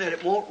reason that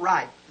it won't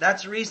ripe.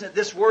 That's the reason that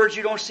this word,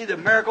 you don't see the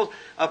miracles.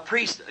 A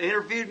priest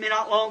interviewed me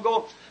not long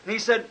ago, and he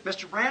said,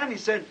 Mr. Branham, he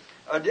said,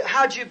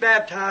 how'd you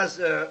baptize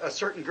a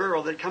certain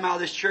girl that come out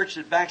of this church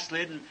that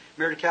backslid and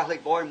married a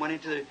Catholic boy and went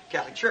into the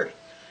Catholic Church?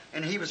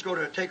 and he was going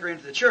to take her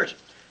into the church.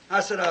 I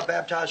said, I'll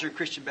baptize her in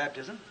Christian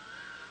baptism.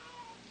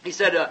 He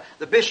said,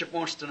 the bishop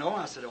wants to know.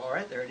 I said, all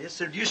right, there it is.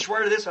 He said, do you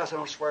swear to this? I said, I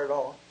don't swear at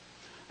all.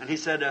 And he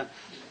said,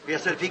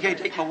 if he can't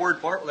take my word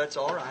for it, well, that's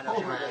all right.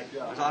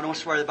 I don't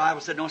swear. The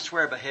Bible said, don't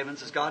swear, but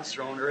heavens is God's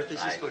throne, earth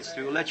is His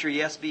footstool. Let your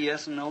yes be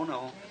yes and no,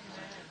 no.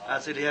 I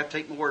said, you have to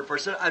take my word for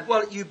it. I said,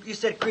 well, you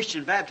said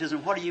Christian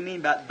baptism. What do you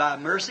mean by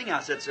immersing?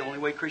 I said, it's the only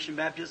way Christian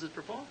baptism is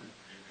performed.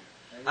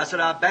 I said,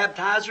 I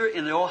baptized her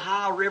in the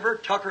Ohio River,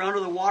 took her under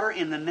the water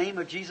in the name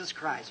of Jesus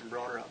Christ, and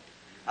brought her up.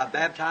 I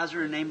baptized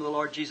her in the name of the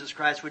Lord Jesus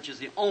Christ, which is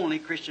the only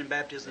Christian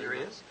baptism there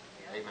is.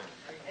 Amen.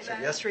 I said,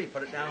 yes, sir. He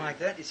put it down like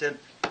that. He said,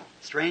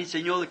 strange. He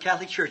said, you know, the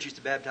Catholic Church used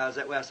to baptize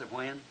that way. I said,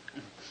 when?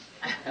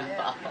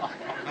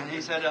 And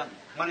he said,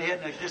 went ahead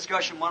and the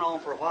discussion went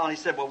on for a while. And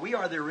he said, well, we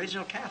are the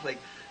original Catholic.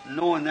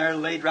 Knowing there,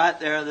 laid right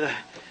there,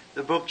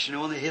 the books, you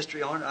know, and the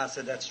history on it. I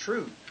said, that's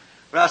true.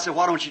 But I said,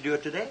 why don't you do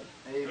it today?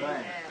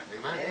 Amen.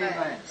 Amen.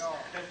 Amen.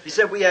 He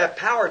said, we have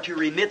power to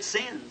remit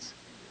sins.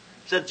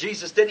 He said,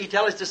 Jesus, didn't He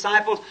tell His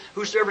disciples,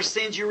 whosoever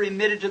sins you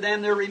remitted to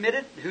them, they're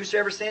remitted?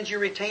 Whosoever sins you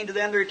retain to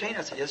them, they're retained?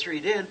 I said, yes, sir, He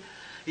did.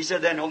 He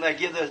said, then don't they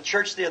give the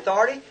church the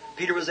authority?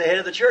 Peter was the head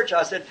of the church.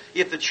 I said,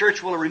 if the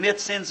church will remit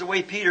sins the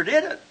way Peter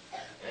did it.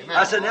 Amen.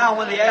 I said, now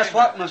when they asked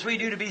what must we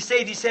do to be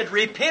saved, He said,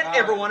 repent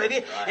every one of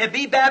you and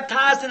be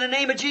baptized in the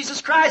name of Jesus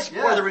Christ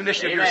for the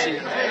remission of your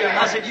sins.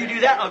 I said, you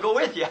do that and I'll go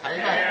with you.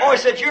 Oh, he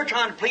said, you're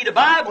trying to plead a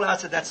Bible. I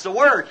said, that's the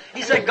Word.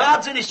 He said,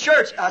 God's in His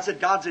church. I said,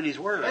 God's in His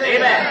Word.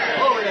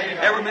 Amen.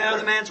 Every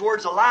other man's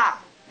word's a lie.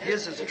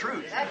 His is the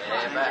truth.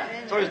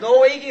 Amen. So there's no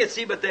way you can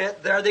see, but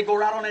there they go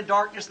right on in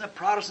darkness, and the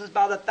Protestants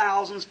by the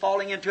thousands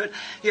falling into it.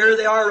 Here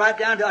they are right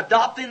down to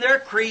adopting their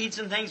creeds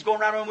and things going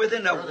right on with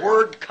it, and the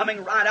Word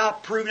coming right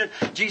out, proving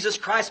it. Jesus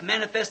Christ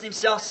manifesting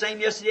Himself, same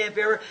yesterday and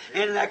forever,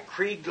 and in that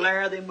creed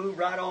glare they move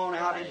right on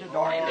out into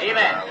darkness.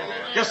 Amen.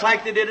 Just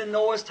like they did in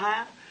Noah's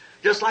time.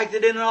 Just like they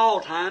did in all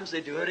times,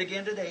 they do it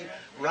again today.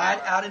 Right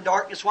out in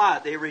darkness.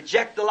 Why? They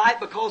reject the light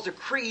because the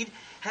creed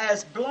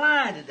has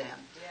blinded them.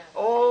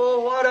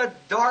 Oh, what a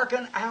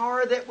darkened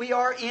hour that we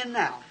are in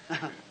now.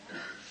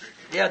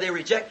 Yeah, they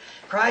reject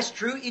Christ's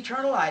true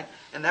eternal life,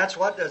 and that's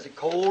what does it.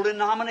 Cold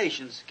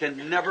denominations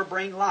can never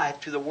bring life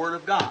to the Word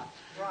of God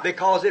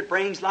because it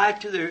brings life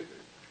to the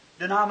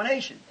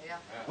denomination.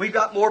 We've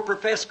got more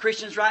professed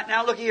Christians right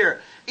now. Look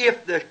here.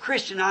 If the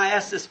Christian, I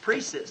asked this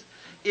priest this,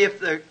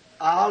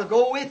 I'll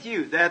go with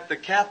you that the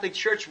Catholic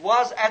Church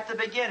was at the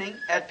beginning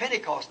at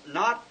Pentecost,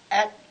 not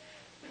at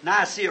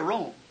Nicaea,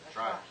 Rome.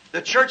 Right.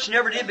 The church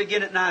never did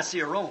begin at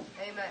Nicaea, Rome.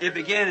 Amen. It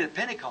began at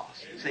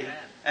Pentecost. See,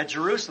 at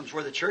Jerusalem's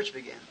where the church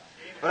began.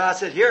 But I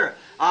said, here,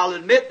 I'll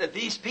admit that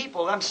these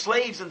people, them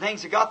slaves and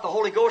things that got the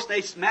Holy Ghost,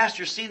 they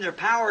masters seen their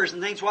powers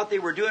and things, what they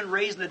were doing,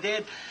 raising the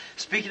dead,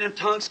 speaking in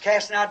tongues,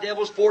 casting out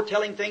devils,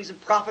 foretelling things, and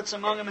prophets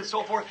among them and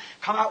so forth,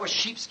 come out with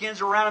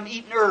sheepskins around them,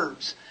 eating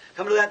herbs.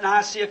 Come to that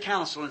Nicaea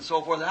council and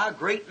so forth. How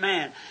great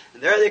man.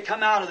 And there they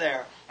come out of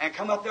there and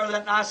come up there to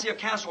that Nicaea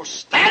council,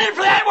 standing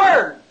for that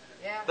word.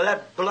 Yeah. But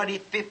that bloody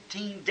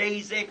 15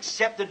 days they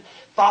accepted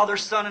Father,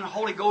 Son, and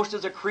Holy Ghost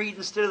as a creed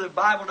instead of the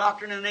Bible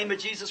doctrine in the name of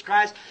Jesus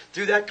Christ.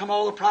 Through that come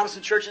all the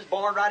Protestant churches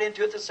born right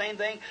into it, the same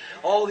thing.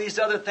 All these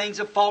other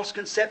things of false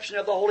conception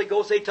of the Holy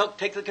Ghost. They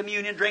take the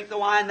communion, drink the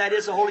wine. That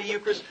is the Holy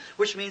Eucharist,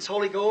 which means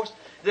Holy Ghost.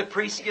 The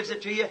priest gives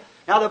it to you.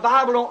 Now the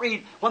Bible don't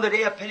read, when the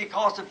day of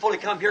Pentecost had fully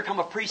come, here come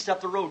a priest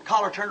up the road,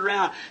 collar turned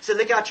around, said,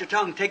 they got your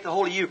tongue, take the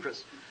Holy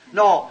Eucharist.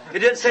 No, it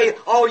didn't say,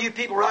 all you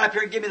people right up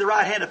here and give me the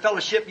right hand of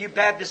fellowship, you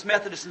Baptist,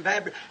 Methodist, and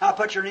Baptist, I'll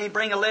put your name,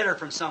 bring a letter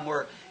from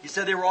somewhere. He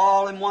said they were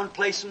all in one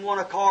place in one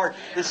accord,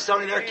 and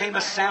suddenly there came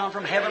a sound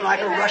from heaven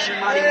like a rushing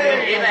mighty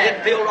wind.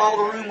 It filled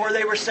all the room where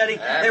they were sitting.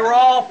 They were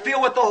all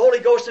filled with the Holy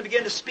Ghost and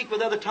began to speak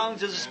with other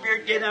tongues as the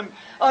Spirit gave them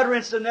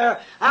utterance. And there,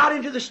 out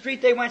into the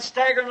street they went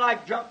staggering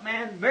like drunk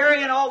men,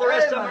 Mary and all the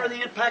rest of them under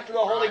the impact of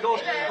the Holy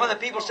Ghost. When the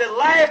people said,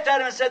 laughed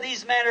at him and said,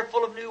 these men are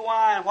full of new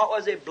wine. What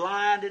was it?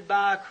 Blinded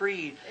by a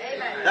creed.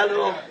 That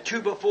little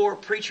 2-by-4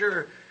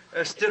 preacher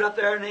stood up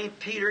there named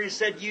Peter and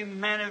said, you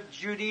man of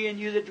Judea and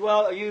you that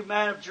dwell, you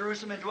man of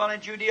Jerusalem and dwell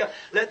in Judea,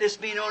 let this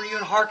be known to you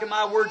and hearken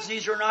my words.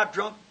 These are not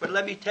drunk, but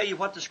let me tell you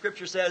what the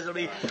Scripture says. It'll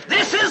be,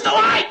 this is the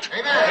light!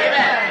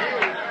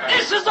 Amen.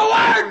 This is the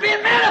Word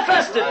being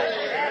manifested!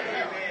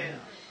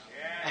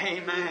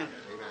 Amen.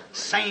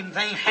 Same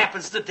thing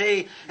happens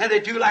today, and they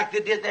do like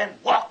they did then,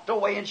 walked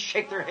away and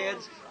shake their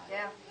heads.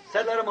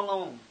 Said, let them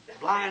alone.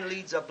 Blind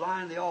leads a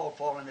blind, they all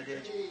fall in the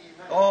ditch.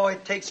 Oh,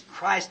 it takes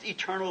Christ's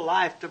eternal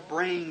life to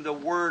bring the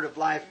word of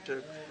life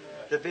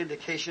to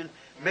vindication.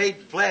 Made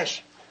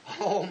flesh.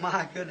 Oh,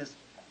 my goodness.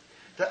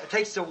 It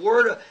takes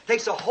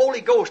takes the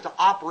Holy Ghost to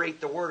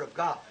operate the Word of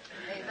God.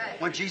 Amen.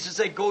 When Jesus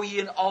said, go ye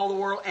in all the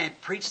world and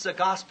preach the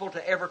gospel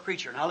to every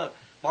creature. Now look,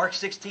 Mark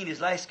 16, His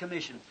last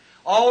commission.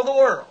 All the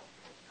world.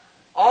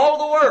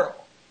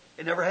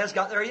 It never has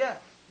got there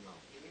yet.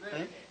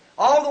 Okay?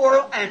 All the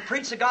world and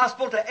preach the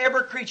gospel to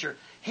every creature.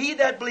 He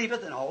that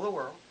believeth in all the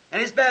world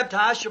and is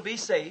baptized shall be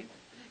saved.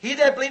 He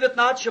that believeth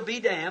not shall be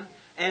damned.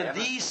 And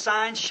these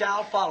signs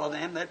shall follow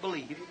them that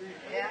believe.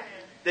 Yeah.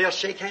 They'll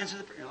shake hands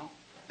with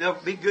They'll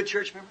be good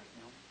church members.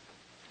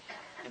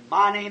 In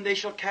my name they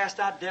shall cast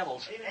out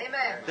devils.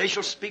 Amen. They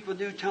shall speak with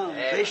new tongues.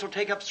 They shall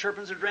take up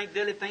serpents or drink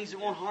deadly things that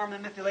won't harm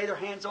them. If they lay their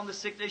hands on the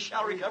sick, they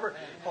shall recover.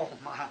 Oh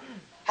my.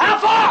 How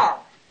far?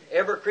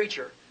 Every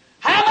creature.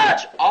 How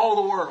much?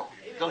 All the world.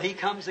 Till He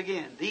comes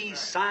again. These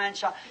signs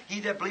shall,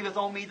 he that believeth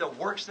on me, the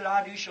works that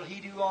I do shall he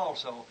do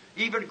also.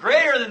 Even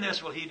greater than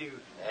this will he do.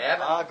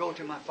 I'll go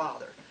to my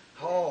Father.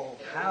 Oh,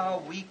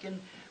 how we can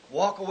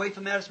walk away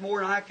from that is more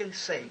than I can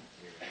say.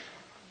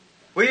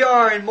 We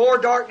are in more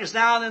darkness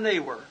now than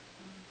they were.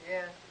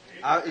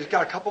 It's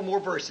got a couple more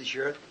verses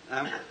here.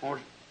 I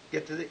want to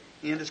get to the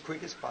end as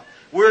quick as possible.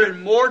 We're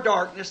in more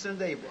darkness than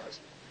they was.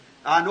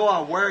 I know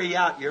I'll wear you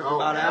out here for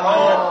about an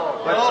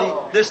hour. But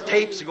see, this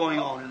tape's going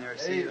on in there.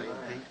 See,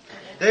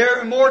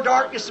 they're in more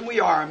darkness than we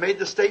are. I made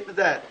the statement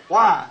that.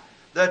 Why?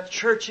 The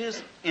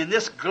churches in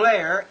this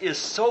glare is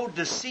so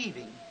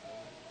deceiving.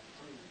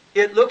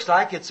 It looks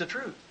like it's the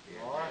truth.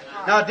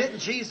 Now, didn't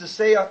Jesus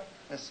say,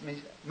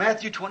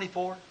 Matthew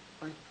 24?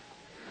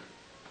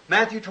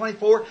 Matthew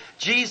 24,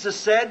 Jesus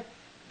said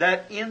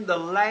that in the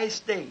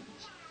last days,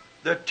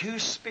 the two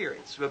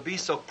spirits will be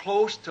so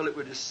close till it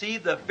would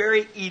deceive the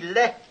very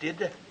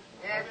elected,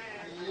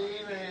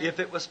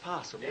 if it was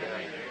possible.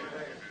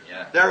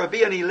 There will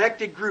be an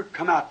elected group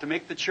come out to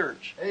make the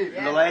church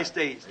in the last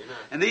days.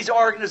 And these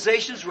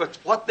organizations, with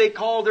what they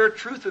call their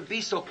truth, would be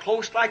so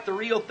close like the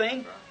real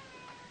thing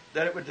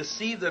that it would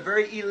deceive the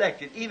very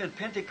elected, even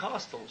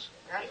Pentecostals.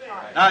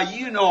 Now,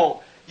 you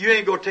know, you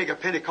ain't going to take a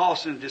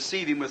Pentecostal and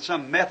deceive him with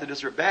some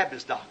Methodist or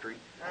Baptist doctrine.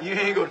 You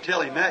ain't going to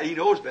tell him that. He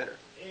knows better.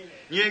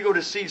 You ain't going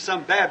to deceive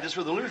some Baptist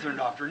with a Lutheran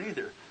doctrine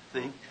either.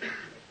 See?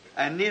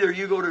 And neither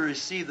you go to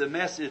receive the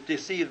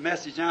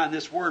message now in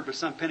this word with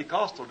some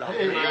Pentecostal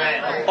doctrine.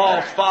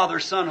 False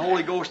Father, Son,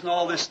 Holy Ghost, and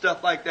all this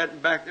stuff like that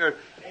and back there.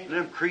 And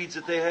them creeds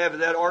that they have,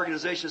 that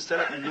organization set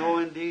up. No,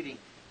 indeedy.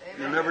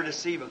 You'll never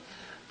deceive them.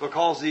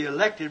 Because the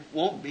elected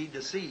won't be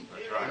deceived.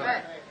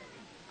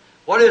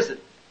 What is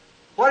it?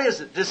 What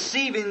is it?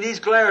 Deceiving these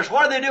glares.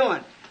 What are they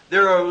doing?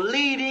 They're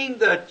leading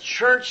the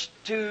church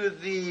to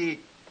the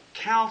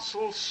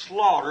council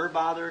slaughter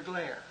by their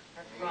glare.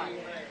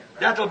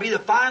 That will be the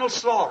final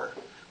slaughter.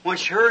 When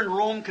her and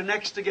Rome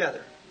connects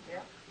together.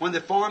 When they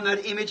form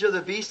that image of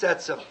the beast,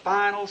 that's the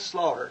final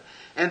slaughter.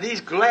 And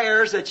these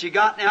glares that you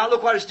got now,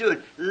 look what it's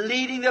doing.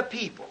 Leading the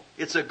people.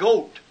 It's a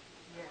goat.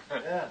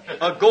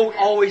 A goat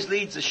always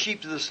leads the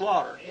sheep to the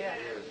slaughter.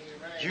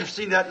 You've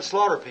seen that in the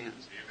slaughter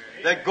pens.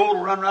 That goat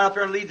will run right up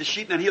there and lead the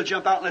sheep, and then he'll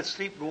jump out and let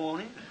sleep go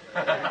on in.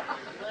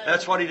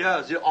 That's what he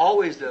does. It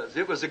always does.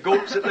 It was the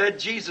goats that led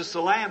Jesus,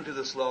 the lamb, to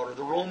the slaughter,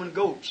 the Roman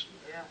goats.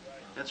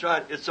 That's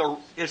right.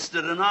 It's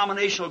the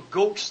denominational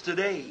goats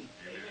today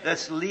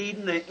that's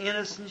leading the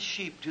innocent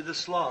sheep to the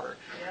slaughter.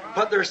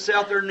 Put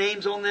their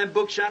names on them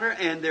books yonder,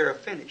 and they're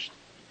finished.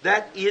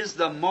 That is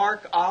the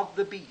mark of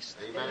the beast.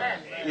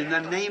 In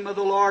the name of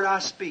the Lord I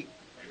speak.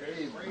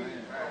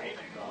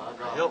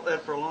 I held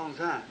that for a long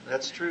time.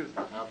 That's true.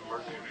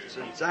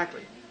 So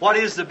exactly. What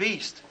is the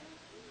beast?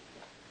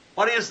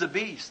 What is the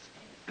beast?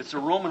 It's a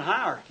Roman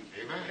hierarchy.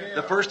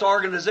 The first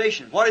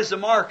organization. What is the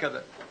mark of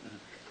it?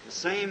 The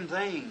same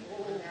thing.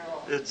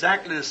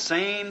 Exactly the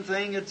same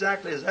thing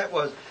exactly as that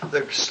was.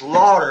 The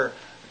slaughter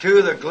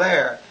to the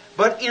glare.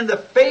 But in the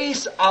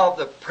face of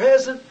the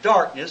present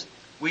darkness,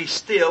 we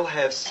still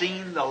have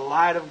seen the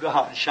light of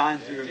God shine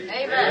through.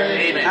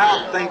 Amen.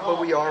 How thankful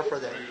we are for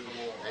that.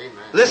 Amen.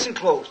 Listen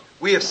close.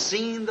 We have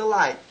seen the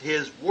light,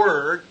 His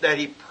Word that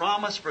He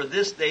promised for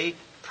this day,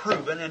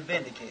 proven and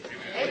vindicated.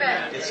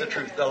 Amen. It's the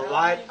truth, the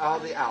light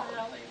of the hour.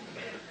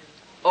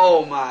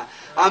 Oh my,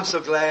 I'm so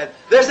glad.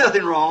 There's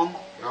nothing wrong.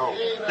 No.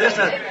 There's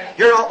nothing.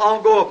 Here not long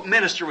ago, a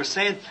minister was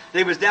saying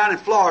they was down in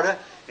Florida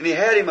and he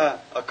had him a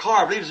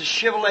car, I believe it was a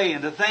Chevrolet,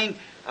 and the thing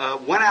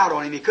went out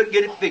on him. He couldn't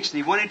get it fixed.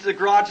 And he went into the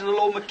garage and the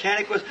little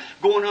mechanic was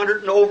going under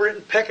it and over it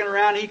and pecking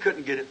around. He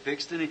couldn't get it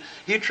fixed. And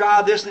he'd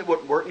try this and it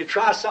wouldn't work. He'd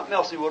try something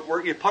else and it wouldn't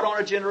work. He'd put on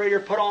a generator,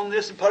 put on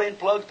this and put in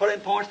plugs, put in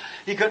points.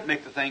 He couldn't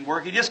make the thing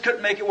work. He just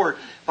couldn't make it work.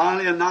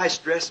 Finally, a nice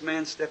dressed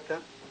man stepped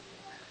up.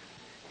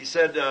 He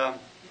said,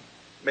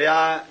 may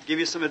I give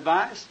you some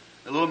advice?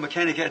 The little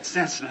mechanic had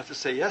sense enough to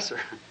say, yes, sir.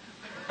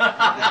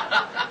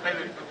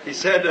 He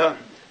said,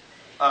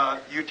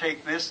 you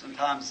take this and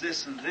times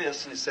this and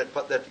this. And he said,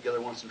 put that together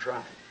once and try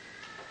it.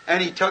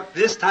 And he took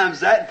this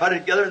times that and put it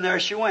together, and there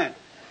she went.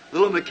 The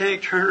little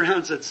mechanic turned around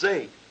and said,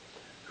 say,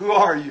 who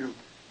are you?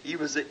 He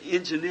was the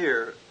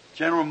engineer,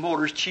 General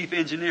Motors chief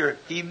engineer.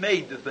 He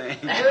made the thing.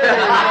 He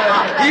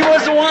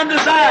was the one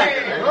designing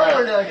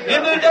it.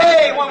 In the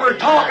day when we're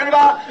talking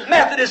about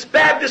Methodist,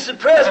 Baptist, and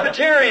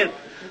Presbyterian,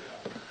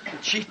 the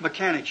chief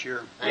mechanic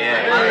here.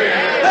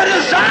 The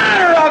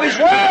designer of His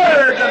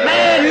Word, the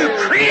man who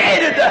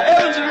created the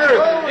heavens and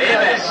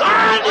earth,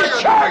 designed His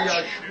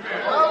church.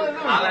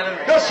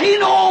 Does he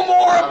know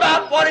more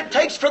about what it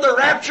takes for the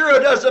rapture, or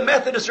does the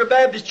Methodist or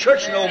Baptist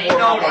church know more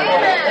about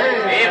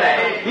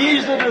it?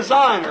 He's the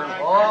designer.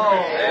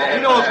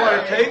 He knows what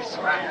it takes.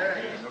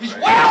 He's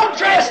well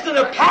dressed in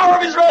the power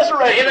of His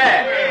resurrection.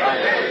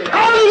 Amen.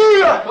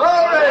 Hallelujah!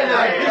 Glory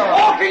to He's God.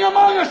 walking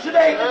among us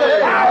today in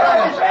the power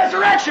of His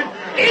resurrection.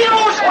 He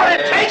knows what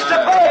it takes to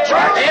put a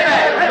church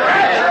and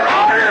rapture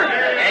order.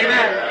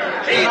 Amen.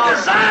 He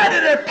designed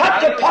it and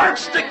put the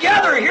parts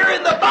together here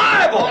in the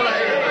Bible.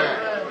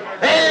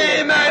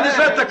 Amen. Just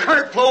let the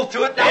current flow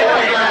through it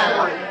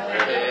now.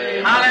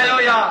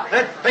 Hallelujah.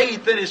 Let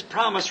faith in His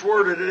promised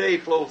word of today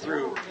flow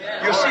through.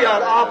 You'll see how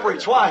it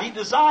operates. Why? He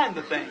designed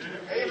the thing.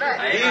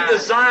 He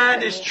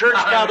designed His church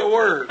by the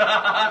Word.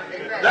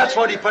 That's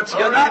what He puts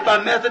together. Not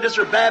by Methodist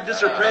or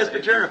Baptist or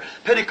Presbyterian or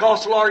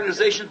Pentecostal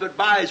organizations, but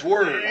by His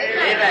Word.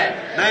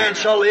 Amen. Man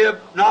shall live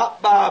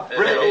not by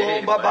bread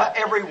alone, but by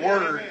every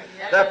word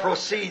that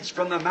proceeds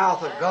from the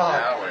mouth of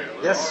God.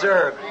 Yes,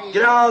 sir.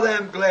 Get out of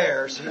them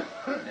glares. Amen.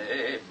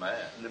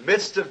 In the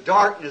midst of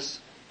darkness,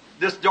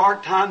 this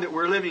dark time that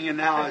we're living in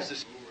now is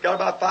just got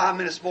about 5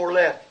 minutes more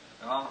left.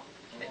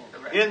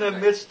 In the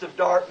midst of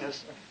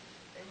darkness,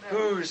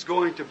 who's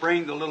going to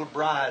bring the little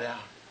bride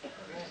out?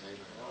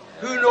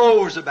 Who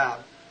knows about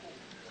it?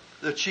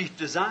 The chief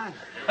designer.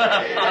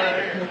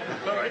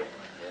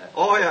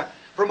 Oh yeah.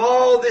 From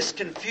all this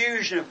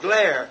confusion of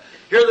glare,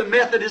 here the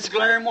Methodists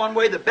glaring one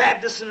way, the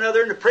Baptists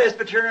another, and the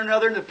Presbyterian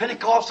another, and the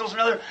Pentecostals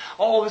another.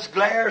 All this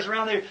glares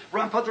around there.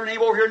 Run, put their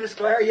name over here in this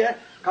glare yet.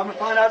 Come and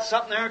find out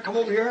something there. Come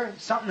over here.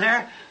 Something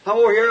there. Come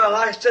over here.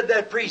 Like I said,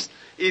 that priest,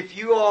 if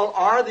you all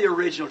are the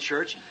original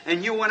church,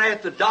 and you went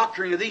after the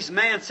doctrine of these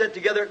men set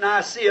together at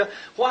Nicaea,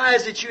 why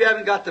is it you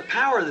haven't got the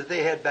power that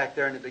they had back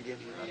there in the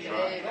beginning?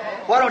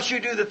 Why don't you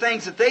do the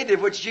things that they did,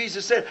 which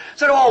Jesus said?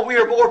 Said, oh, we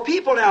are more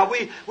people now.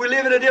 We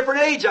live in a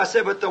different age. I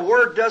said, but the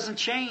Word doesn't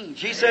change.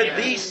 He said,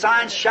 these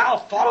signs shall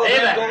follow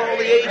them to all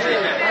the ages.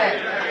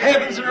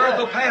 Heavens and earth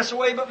will pass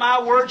away, but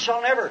my Word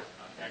shall never.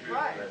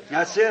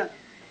 That's it.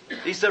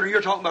 He said,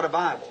 you're talking about a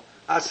Bible.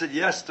 I said,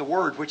 yes, the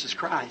Word, which is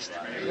Christ.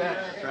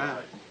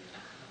 Right.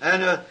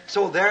 And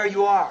so there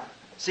you are.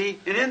 See,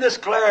 and in this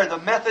glare, the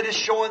Methodist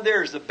showing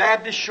theirs, the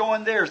Baptist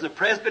showing theirs, the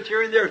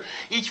Presbyterian theirs,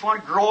 each one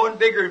growing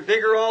bigger and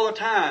bigger all the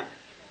time.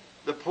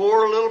 The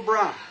poor little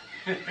bride.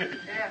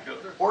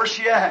 Where's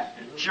she at?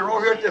 She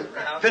wrote here at the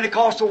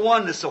Pentecostal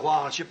Oneness a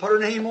while, and she put her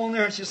name on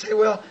there, and she say,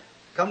 well,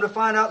 come to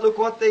find out, look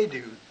what they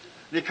do.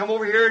 They come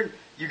over here, and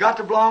you got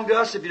to belong to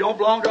us. If you don't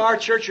belong to our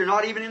church, you're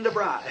not even in the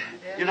bride.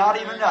 You're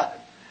not even nothing.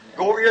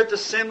 Go over here at the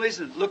assemblies,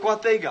 and look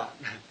what they got.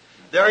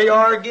 There you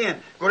are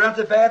again. Go down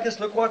to the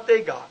Baptist, look what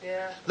they got.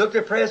 Look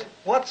at Pres.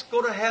 What's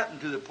going to happen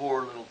to the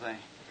poor little thing?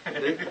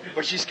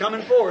 But she's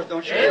coming forth,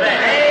 don't you?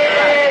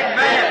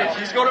 Amen.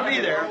 She's going to be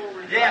there.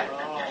 Yeah.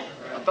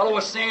 A fellow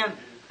was saying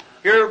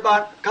here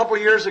about a couple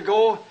of years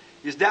ago,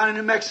 he's down in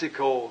New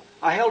Mexico.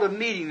 I held a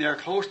meeting there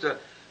close to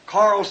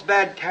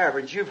Carlsbad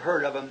Caverns. You've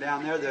heard of them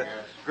down there. They're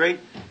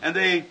great. And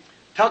they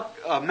took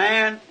a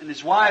man and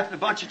his wife and a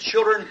bunch of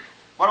children,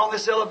 went on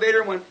this elevator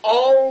and went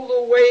all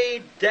the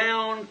way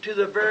down to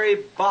the very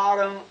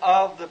bottom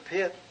of the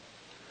pit.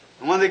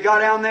 And when they got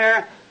down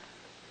there,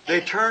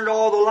 they turned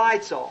all the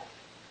lights off.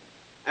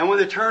 And when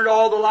they turned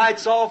all the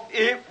lights off,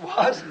 it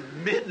was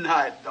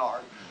midnight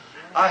dark.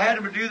 I had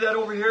them do that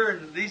over here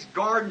in these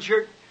gardens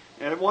here.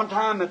 And at one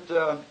time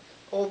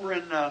over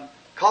in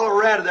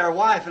Colorado, their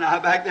wife and I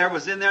back there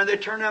was in there, and they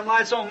turned them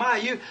lights on. My,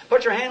 you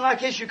put your hand like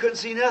this, you couldn't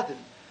see nothing.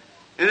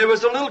 And there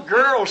was a little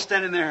girl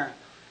standing there.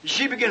 And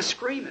she began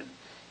screaming.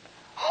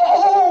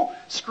 Oh,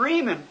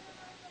 screaming.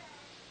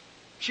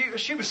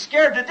 She was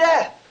scared to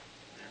death.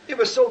 It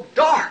was so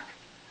dark.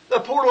 The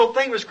poor little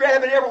thing was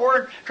grabbing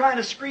everywhere, trying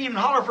to scream and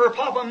holler for her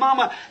papa and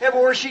mama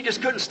everywhere. She just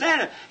couldn't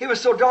stand it. It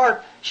was so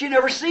dark. She'd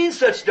never seen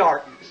such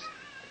darkness.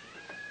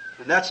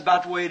 And that's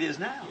about the way it is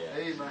now.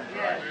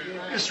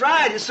 It's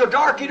right. It's so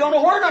dark you don't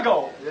know where to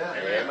go.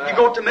 You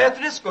go to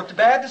Methodist, go to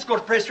Baptist, go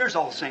to Presbyterian, it's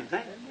all the same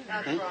thing.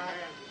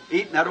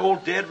 Eating that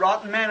old dead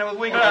rotten manna with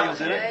wiggle wheels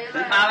in it.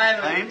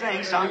 Same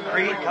thing. Some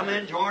creed, come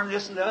in, join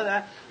this and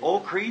that.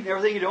 Old creed and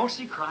everything. You don't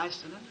see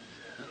Christ in it.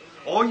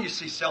 Oh, you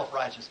see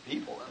self-righteous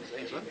people.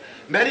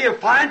 Many of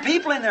fine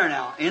people in there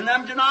now, in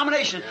them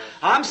denominations.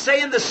 I'm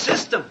saying the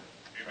system,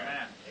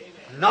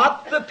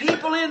 not the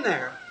people in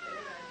there.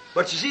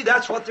 But you see,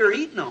 that's what they're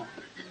eating on.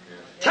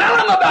 Tell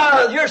them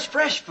about it. Here's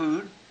fresh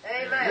food.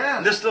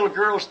 And this little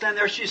girl standing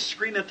there, she's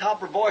screaming at the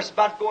top of her voice,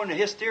 about to go into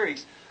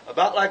hysterics,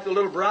 about like the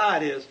little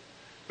bride is.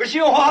 But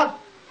you know what?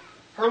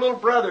 Her little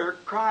brother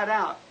cried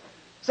out,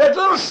 said,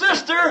 little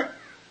sister,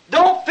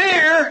 don't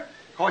fear,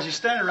 because he's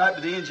standing right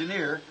with the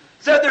engineer,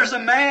 said there's a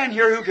man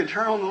here who can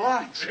turn on the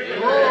lights.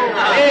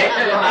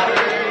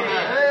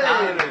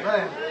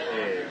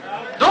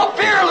 Don't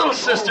fear, little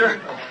sister.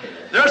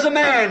 There's a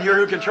man here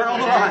who can turn on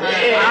the lights.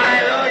 He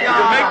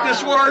can make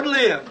this word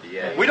live.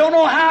 We don't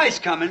know how he's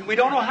coming. We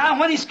don't know how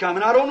when he's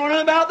coming. I don't know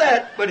nothing about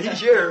that, but he's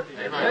here.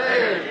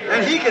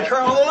 And he can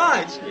turn on the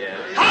lights.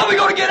 How are we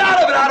going to get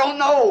out of it? I don't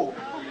know.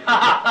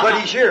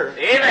 But he's here.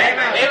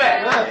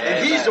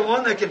 And he's the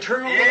one that can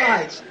turn on the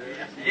lights.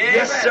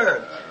 Yes,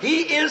 sir.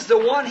 He is the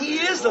one. He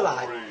is the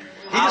light.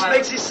 He just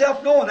makes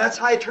himself known. That's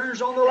how he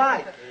turns on the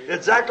light.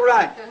 Exactly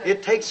right.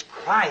 It takes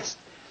Christ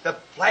to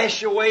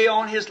flash away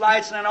on His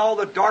lights, and then all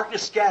the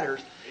darkness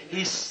scatters.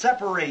 He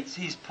separates.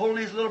 He's pulling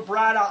His little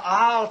bride out.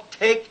 I'll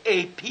take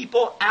a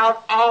people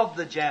out of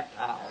the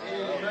Gentiles.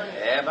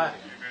 Amen.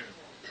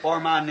 For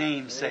my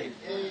name's sake.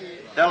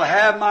 They'll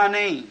have my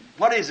name.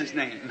 What is His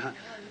name?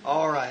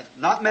 All right.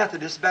 Not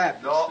Methodist,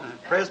 Baptist,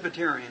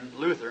 Presbyterian,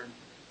 Lutheran.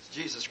 It's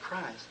Jesus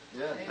Christ.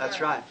 That's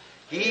right.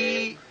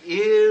 He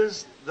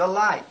is the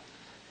light.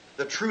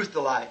 The truth,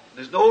 the light.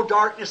 There's no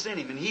darkness in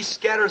Him. And He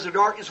scatters the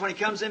darkness when He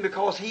comes in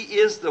because He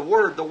is the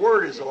Word. The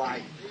Word is the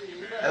light.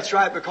 That's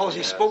right. Because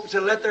He spoke to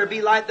let there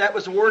be light. That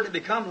was the Word to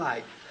become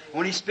light.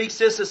 When He speaks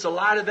this, it's the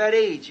light of that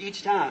age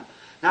each time.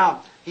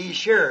 Now, He's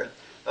sure.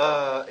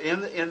 Not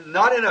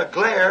in a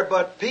glare,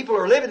 but people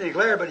are living in a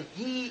glare, but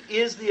He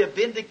is the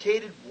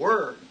vindicated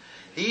Word.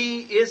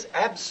 He is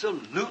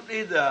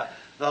absolutely the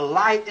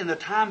light in the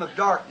time of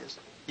darkness.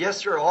 Yes,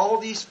 sir, all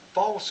these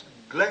false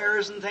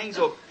glares and things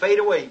will fade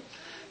away.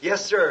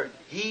 Yes, sir,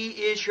 He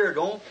is sure.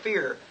 Don't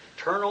fear.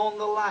 Turn on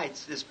the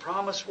lights. This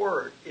promised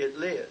Word, it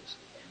lives.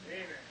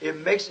 It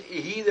makes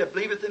He that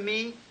believeth in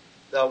me,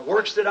 the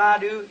works that I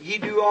do, He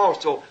do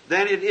also.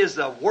 Then it is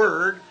the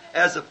Word.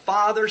 As the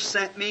Father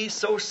sent me,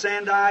 so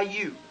send I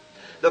you.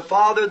 The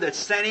Father that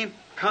sent Him,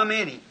 come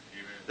in Him.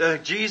 The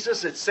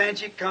Jesus that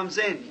sent you comes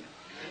in you.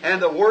 And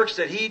the works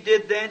that He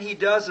did then, He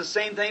does the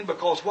same thing.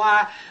 Because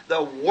why?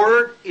 The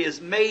Word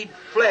is made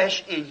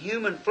flesh, in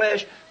human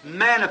flesh,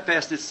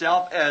 manifests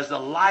itself as the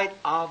light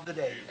of the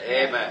day.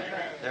 Amen.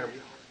 There we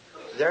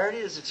are. There it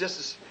is. It's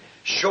just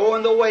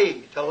showing the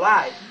way to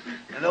light.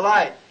 And the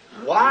light.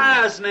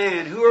 Wise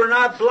men who are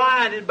not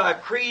blinded by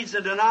creeds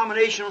and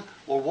denominations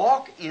will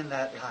walk in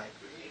that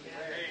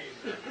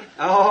light.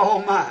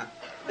 Oh my.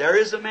 There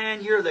is a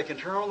man here that can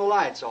turn on the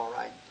lights all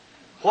right.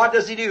 What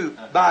does he do?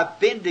 By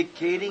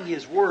vindicating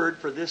His Word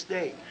for this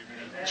day.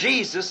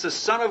 Jesus, the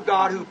Son of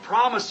God, who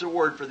promised the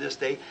Word for this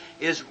day,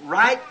 is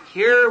right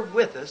here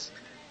with us.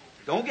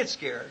 Don't get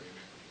scared.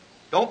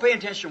 Don't pay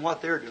attention to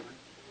what they're doing.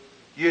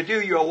 You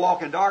do, you'll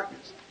walk in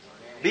darkness.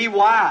 Be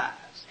wise.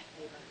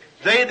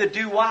 They that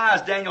do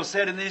wise, Daniel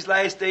said, in these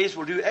last days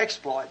will do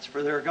exploits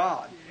for their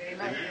God.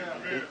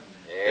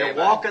 They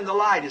walk in the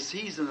light as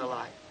He's in the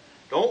light.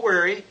 Don't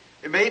worry.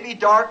 It may be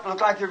dark, look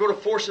like they're going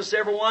to force us,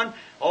 everyone.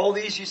 All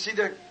these, you see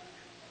the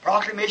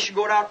proclamation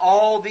going out,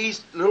 all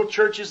these little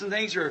churches and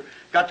things are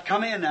got to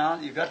come in now.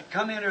 You've got to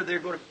come in or they're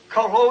going to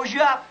close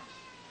you up.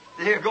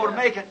 They're going to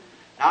make it.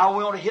 Now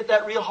we want to hit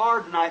that real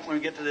hard tonight when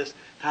we get to this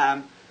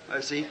time.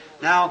 See,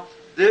 now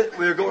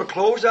we're going to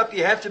close up.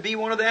 You have to be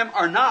one of them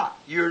or not.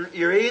 You're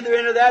either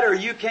into that or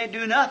you can't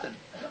do nothing.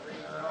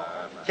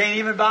 Can't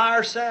even buy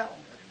or sell.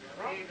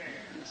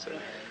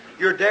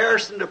 You're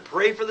daring to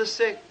pray for the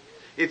sick.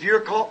 If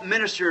you're called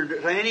minister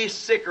to any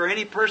sick or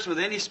any person with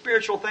any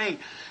spiritual thing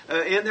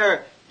in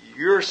there,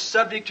 you're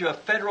subject to a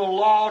federal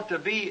law to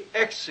be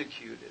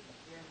executed.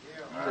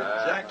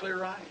 That's exactly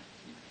right.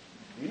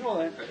 You know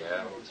that.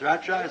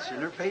 That's right. It's in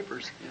their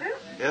papers.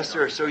 Yes,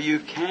 sir. So you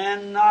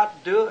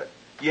cannot do it.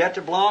 You have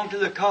to belong to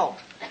the cult.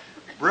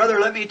 Brother,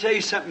 let me tell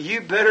you something.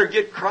 You better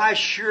get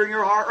Christ sure in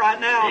your heart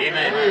right now.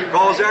 Amen.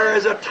 Because there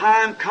is a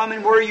time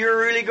coming where you're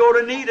really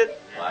going to need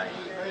it. Right.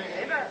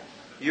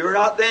 You're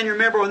out then, you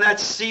remember when that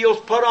seal's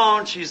put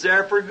on, she's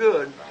there for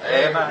good.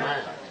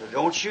 Amen. So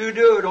don't you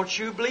do it. Don't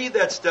you believe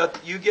that stuff.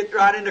 You get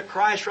right into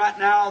Christ right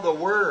now, the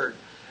Word.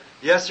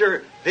 Yes,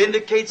 sir.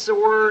 Vindicates the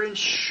Word and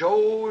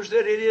shows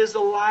that it is the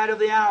light of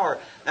the hour.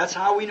 That's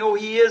how we know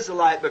He is the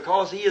light,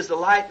 because He is the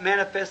light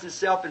manifesting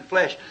itself in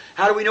flesh.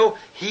 How do we know?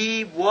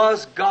 He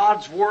was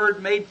God's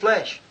Word made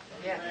flesh.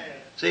 Yeah.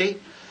 See?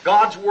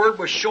 God's Word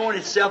was showing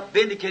itself,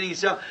 vindicating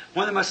itself.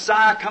 When the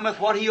Messiah cometh,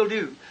 what He'll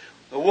do.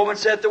 The woman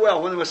said at the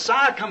well, when the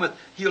Messiah cometh,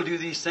 He'll do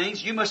these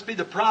things. You must be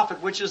the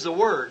prophet, which is the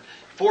Word,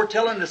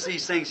 foretelling us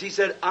these things. He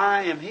said,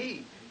 I am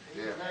He.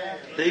 Yeah.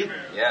 See?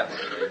 Yeah.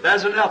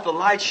 That's enough. The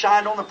light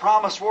shined on the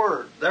promised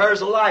Word.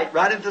 There's a light.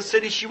 Right into the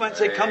city she went and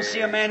said, come see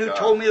a man who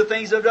told me the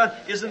things I've done.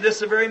 Isn't this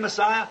the very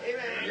Messiah?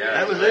 Yes.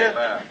 That was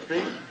it.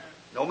 See?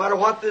 No matter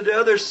what the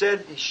others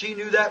said, she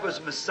knew that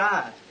was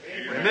Messiah.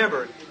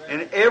 Remember,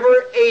 in every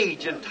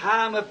age and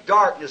time of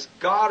darkness,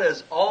 God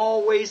has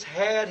always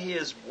had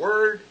His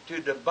Word to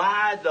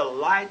divide the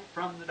light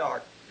from the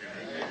dark.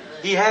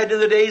 He had in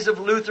the days of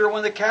Luther,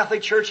 when the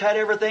Catholic Church had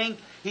everything,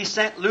 He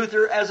sent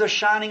Luther as a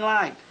shining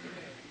light.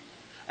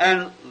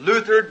 And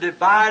Luther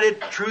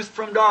divided truth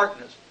from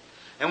darkness.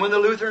 And when the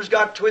Lutherans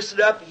got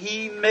twisted up,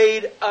 he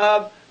made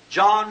of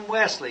John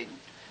Wesley.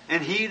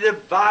 And he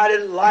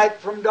divided light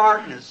from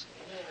darkness.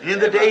 And in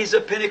the days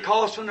of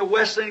Pentecost, when the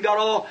Wesleyan got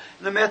all,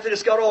 and the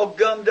Methodists got all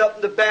gummed up,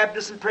 and the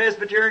Baptists and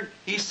Presbyterian,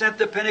 he sent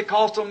the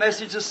Pentecostal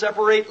message to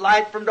separate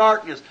light from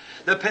darkness.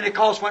 The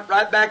Pentecost went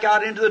right back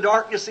out into the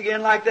darkness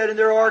again like that in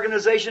their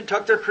organization,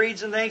 took their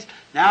creeds and things.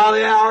 Now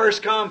the hour has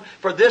come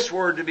for this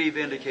Word to be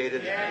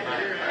vindicated.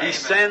 He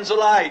sends a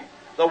light.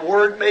 The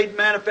Word made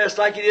manifest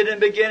like He did in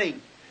the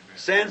beginning.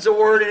 Sends a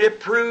Word and it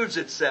proves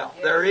itself.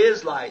 There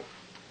is light.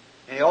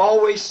 And He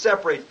always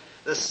separates.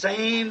 The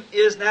same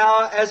is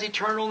now as He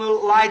turned on the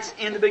lights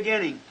in the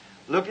beginning.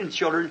 Looking,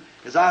 children,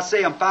 as I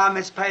say, I'm 5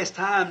 minutes past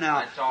time now.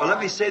 That's all But let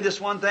right. me say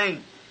this one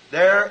thing.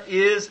 There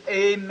is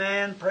a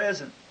man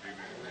present.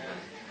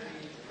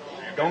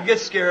 Don't get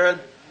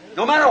scared.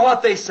 No matter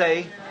what they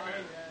say.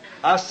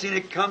 I've seen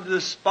it come to the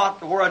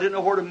spot where I didn't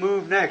know where to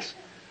move next.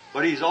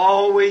 But He's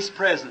always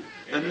present.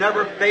 The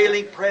never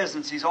failing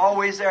presence. He's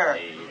always there.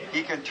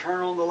 He can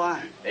turn on the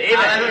light. Amen.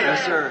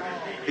 Yes, sir.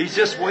 He's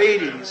just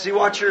waiting. See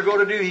what you're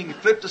going to do. He can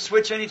flip the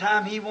switch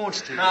anytime He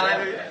wants to.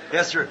 Hallelujah.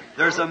 Yes, sir.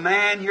 There's a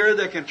man here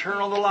that can turn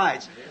on the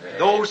lights.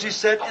 Those who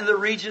sit in the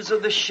regions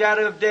of the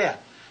shadow of death.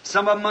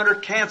 Some of them under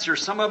cancer.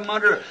 Some of them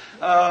under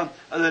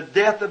the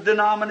death of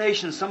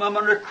denomination. Some of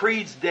them under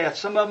creed's death.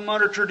 Some of them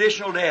under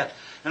traditional death.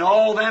 And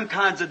all them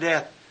kinds of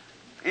death.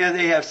 And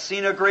they have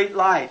seen a great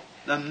light.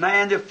 The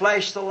man that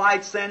flashed the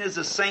lights then is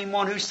the same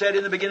one who said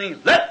in the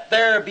beginning, "Let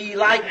there be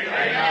light."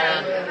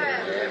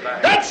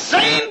 That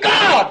same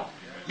God,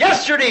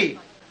 yesterday,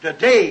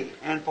 today,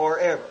 and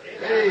forever.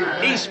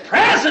 He's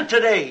present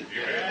today.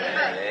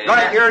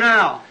 Right here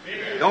now.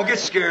 Don't get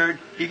scared.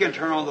 He can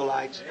turn on the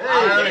lights.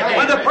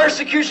 When the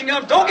persecution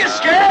comes, don't get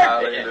scared.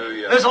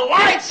 Hallelujah. There's a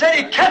light said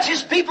it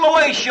catches people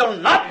away. She'll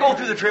not go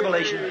through the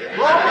tribulation. Glory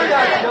to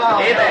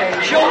God.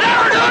 Amen. She'll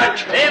never do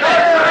it.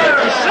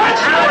 Amen. Such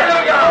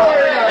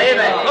Hallelujah.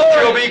 Amen.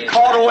 She'll be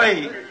caught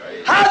away.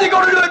 How are they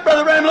going to do it,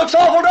 Brother Ram? It looks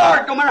awful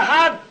dark, no matter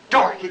how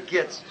dark it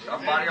gets.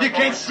 You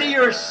can't see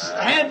your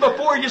hand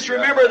before you. Just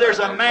remember there's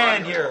a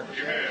man here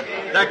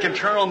that can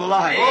turn on the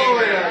light.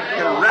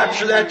 Can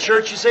rapture that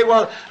church. You say,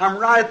 well, I'm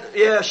right.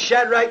 Yeah,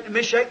 Shadrach,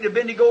 Meshach, and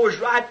Abednego is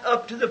right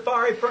up to the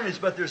fiery furnace,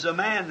 but there's a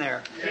man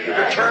there who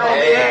can turn on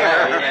the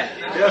air.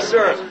 Yes,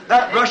 sir.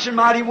 That rushing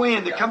mighty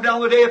wind that come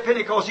down the day of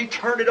Pentecost, He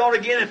turned it on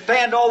again and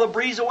fanned all the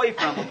breeze away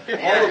from them,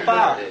 all the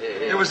fire.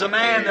 There was a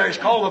man there. He's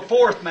called the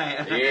fourth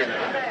man.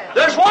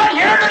 There's one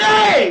here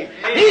today.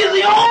 He's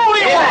the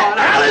only one.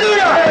 Hallelujah.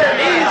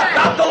 He's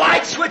got the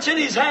light switch in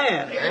His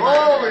hand.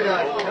 Glory to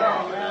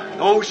God.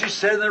 Those who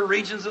said in the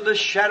regions of the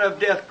shadow of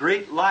death,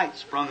 great light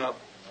sprung up.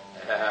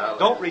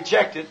 Don't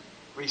reject it.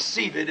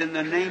 Receive it in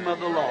the name of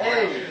the Lord.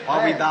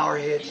 While we bow our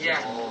heads.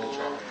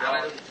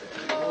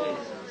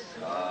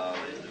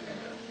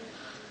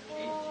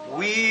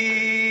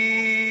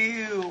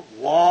 We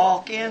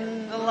walk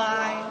in the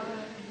light,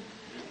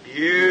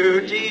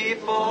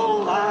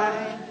 beautiful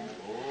light.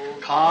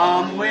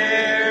 Come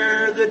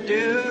where the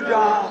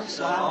dewdrops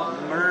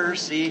of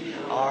mercy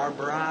are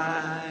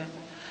bright.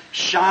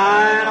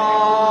 Shine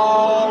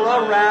all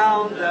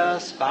around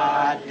us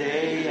by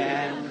day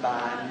and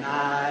by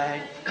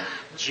night.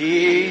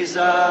 Jesus,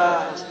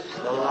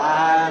 the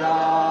light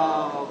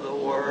of the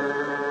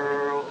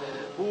world.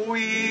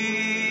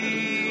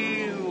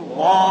 We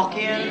walk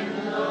in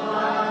the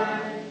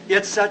light.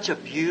 It's such a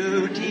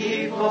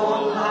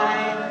beautiful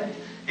light.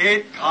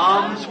 It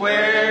comes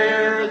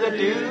where the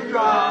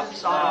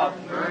dewdrops of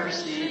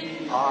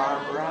mercy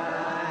are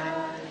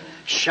bright.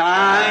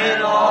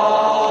 Shine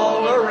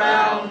all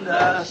around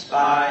us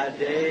by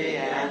day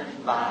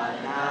and by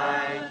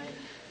night.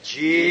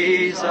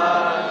 Jesus,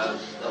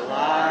 the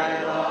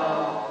light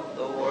of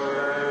the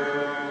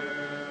world.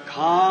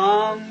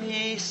 Come,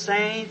 ye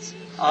saints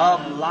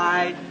of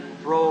light,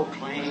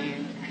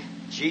 proclaim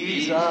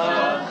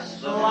Jesus,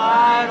 the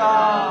light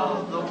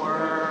of the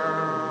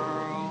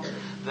world.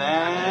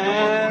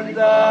 Then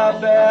the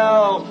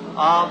bell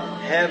of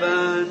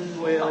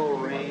heaven will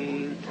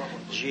ring.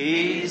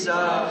 Jesus,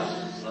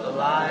 the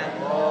light.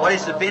 What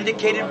is the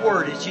vindicated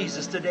word? Is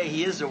Jesus today?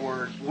 He is the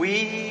word.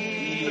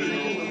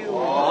 We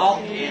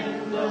walk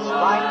in the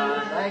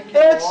light.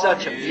 It's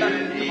such a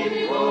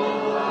beautiful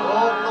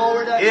light.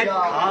 Glory to It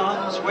God.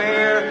 comes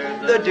where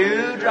the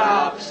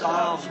dewdrops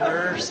of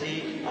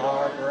mercy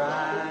are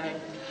bright.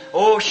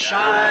 Oh,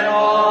 shine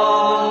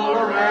all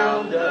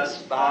around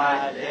us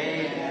by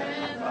day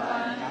and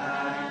by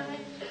night.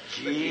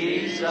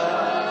 Jesus, the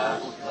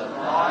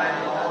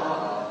light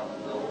of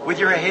the world. With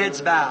your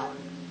heads bowed,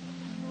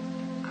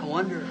 I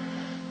wonder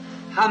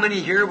how many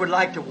here would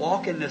like to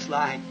walk in this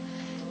light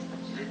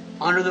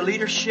under the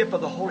leadership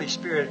of the Holy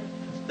Spirit,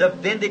 the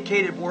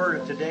vindicated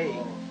word of today.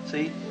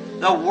 See?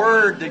 The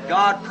word that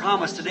God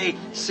promised today,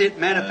 sit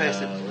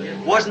manifested.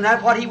 Wasn't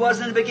that what He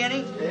was in the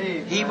beginning?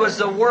 He was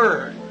the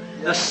Word.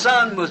 The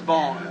Son was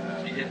born.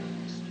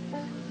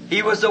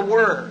 He was the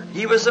Word.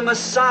 He was the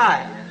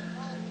Messiah.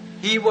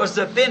 He was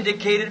the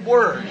vindicated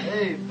Word.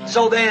 Amen.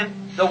 So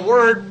then, the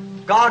Word,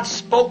 God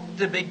spoke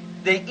the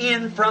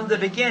end from the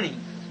beginning.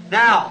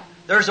 Now,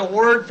 there's a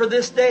Word for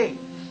this day.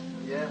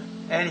 Yeah.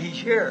 And He's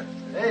here.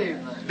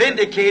 Amen.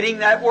 Vindicating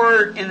that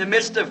Word in the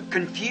midst of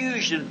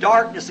confusion,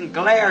 darkness, and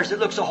glares. It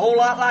looks a whole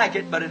lot like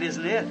it, but it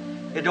isn't it.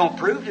 It don't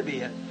prove to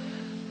be it.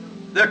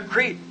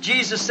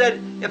 Jesus said,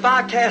 if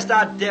I cast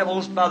out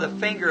devils by the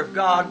finger of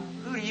God,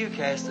 who do you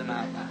cast them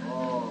out by?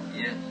 Oh,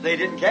 They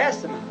didn't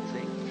cast them out,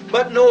 see?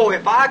 But no,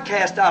 if I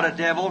cast out a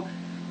devil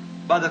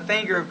by the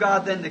finger of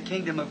God, then the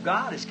kingdom of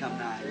God has come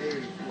nigh.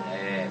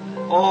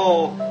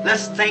 Oh,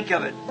 let's think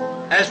of it.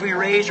 As we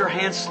raise our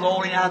hands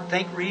slowly now,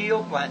 think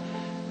real quiet.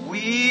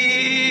 We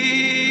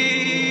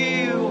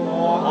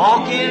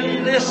walk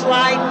in this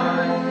light,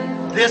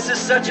 This is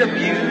such a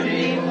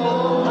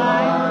beautiful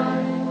light.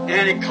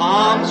 And it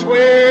comes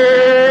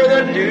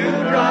where the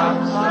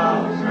dewdrops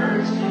of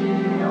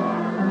mercy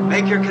are.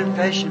 Make your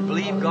confession.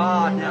 Believe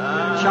God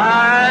now.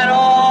 Shine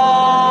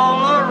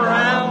all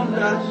around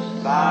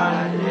us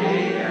by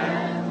day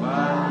and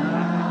by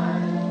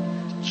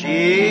night.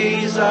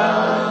 Jesus,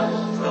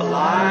 the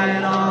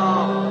light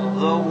of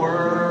the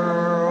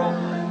world.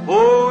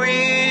 Oh,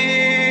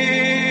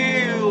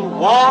 we'll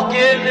walk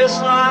in this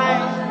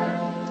light.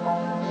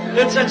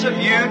 It's such a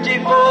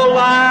beautiful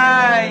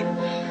light.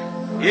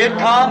 It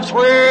comes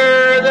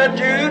where the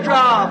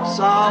dewdrops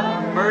of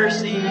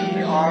mercy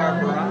are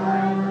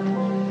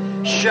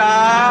bright.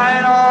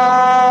 Shine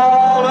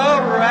all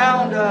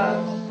around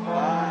us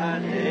by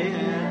day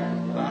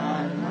and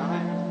by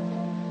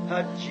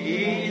night.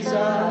 Jesus, the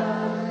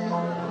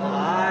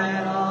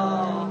light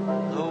of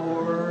the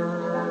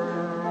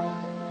world.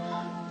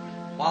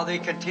 While they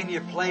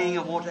continue playing,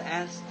 I want to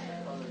ask,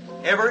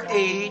 every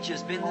age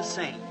has been the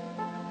same.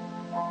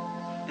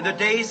 In the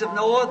days of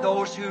Noah,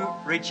 those who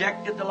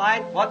rejected the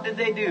light, what did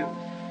they do?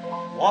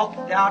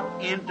 Walked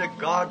out into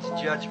God's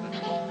judgment.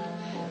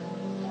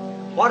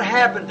 What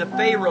happened to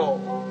Pharaoh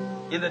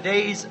in the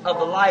days of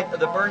the light of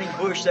the burning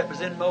bush that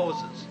was in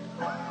Moses?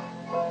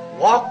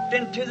 Walked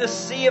into the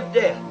sea of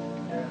death.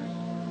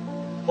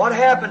 What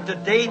happened to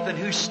Dathan,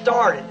 who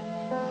started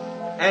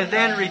and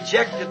then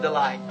rejected the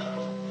light?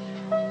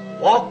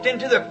 Walked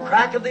into the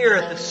crack of the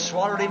earth that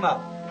swallowed him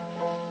up.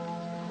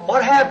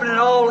 What happened in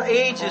all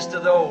ages to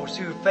those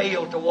who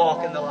failed to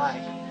walk in the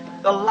light?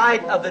 The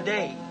light of the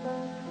day.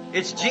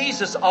 It's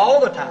Jesus all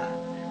the time.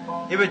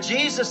 It was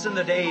Jesus in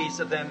the days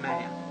of them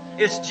man.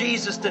 It's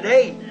Jesus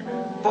today.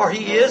 For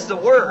He is the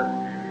Word.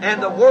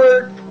 And the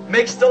Word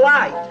makes the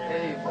light.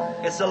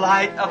 It's the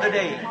light of the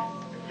day.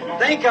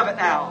 Think of it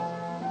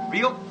now,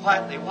 real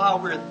quietly, while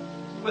we're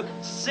with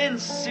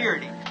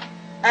sincerity.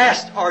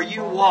 Ask, are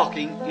you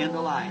walking in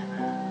the light?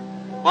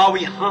 While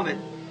we hum it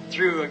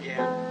through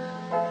again.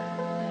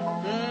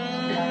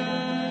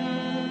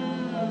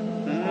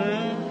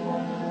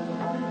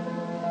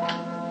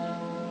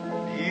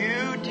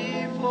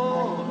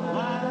 Beautiful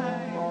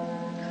light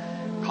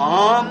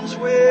comes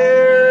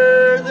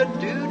where the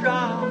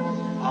dewdrops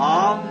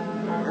of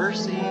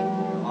mercy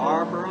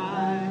are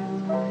bright.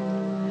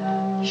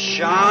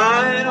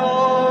 Shine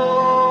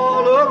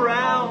all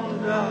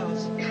around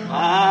us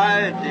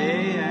by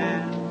day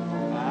and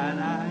by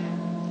night.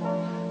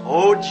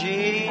 Oh,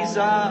 Jesus,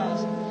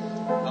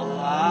 the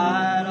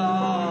light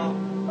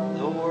of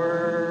the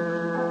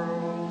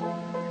world.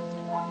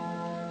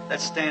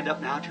 Let's stand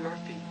up now to our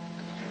feet.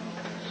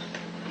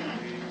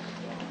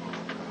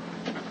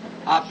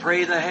 I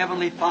pray the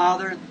Heavenly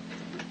Father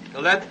to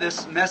let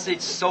this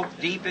message soak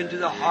deep into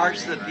the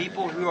hearts of the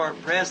people who are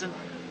present,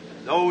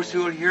 those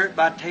who will hear it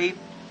by tape.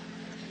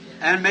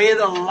 And may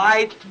the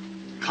light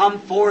come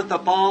forth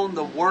upon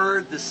the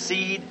Word, the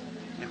seed,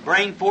 and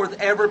bring forth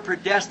every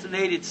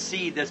predestinated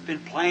seed that's been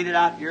planted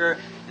out here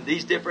in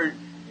these different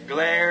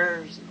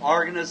glares,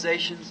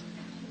 organizations.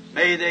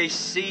 May they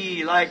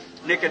see, like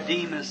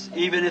Nicodemus,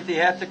 even if they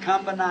have to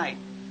come by night,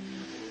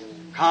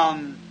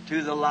 come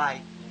to the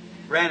light.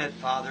 Grant it,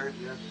 Father.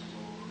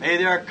 May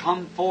there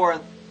come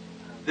forth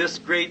this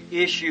great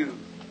issue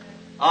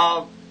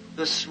of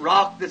this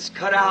rock that's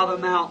cut out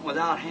of the mountain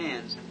without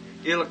hands.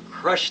 It'll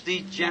crush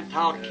these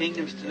Gentile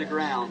kingdoms to the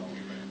ground.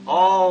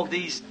 All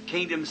these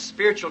kingdoms,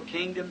 spiritual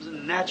kingdoms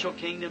and natural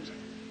kingdoms,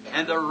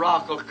 and the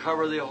rock will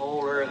cover the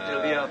whole earth.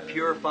 It'll be a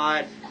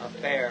purified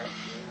affair.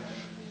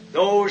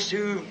 Those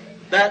who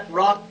that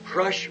rock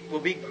crush will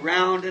be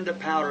ground into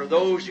powder.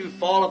 Those who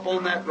fall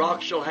upon that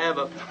rock shall have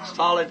a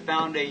solid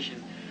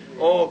foundation.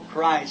 Oh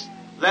Christ,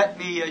 let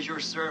me as your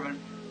servant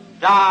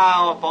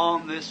die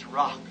upon this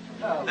rock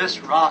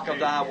of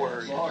thy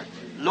word.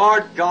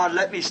 Lord God,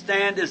 let me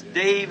stand as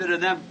David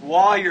and them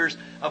warriors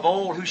of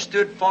old who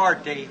stood for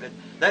David.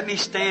 Let me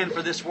stand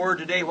for this word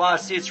today while I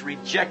see it's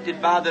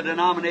rejected by the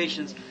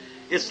denominations.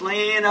 It's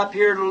laying up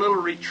here in a little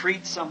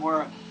retreat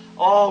somewhere.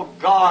 Oh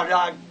God,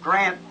 I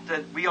grant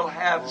that we'll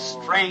have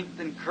strength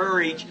and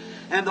courage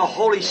and the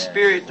Holy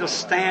Spirit to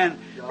stand,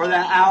 for the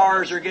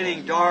hours are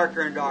getting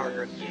darker and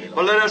darker.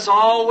 But let us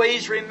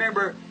always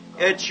remember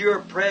that you're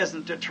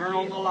present to turn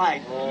on the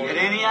light. At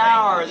any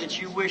hour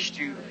that you wish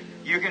to,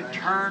 you can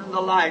turn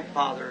the light,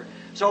 Father.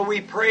 So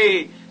we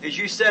pray, as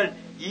you said,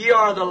 ye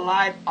are the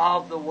light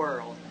of the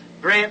world.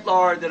 Grant,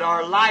 Lord, that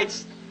our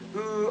lights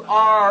who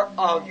are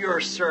of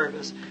your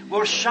service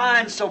will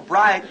shine so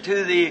bright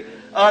to the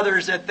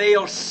others that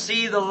they'll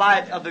see the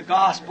light of the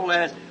gospel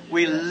as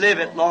we live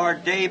it,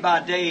 Lord, day by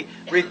day,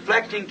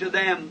 reflecting to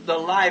them the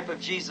life of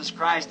Jesus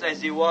Christ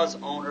as He was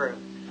on earth.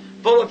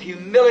 Full of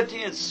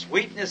humility and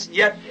sweetness,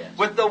 yet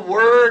with the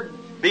Word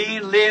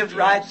being lived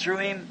right through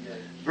Him.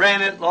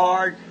 Grant it,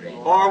 Lord,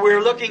 for we're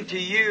looking to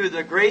you,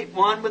 the great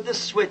one with the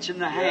switch in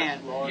the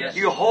hand.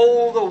 You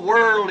hold the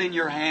world in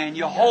your hand.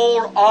 You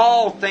hold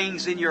all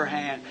things in your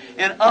hand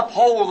and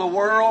uphold the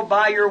world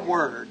by your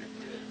Word.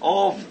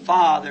 Oh,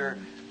 Father,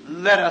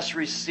 let us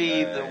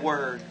receive the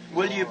Word.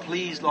 Will you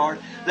please, Lord?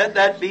 Let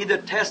that be the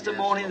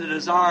testimony and the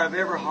desire of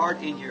every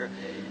heart in here.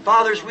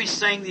 Fathers, we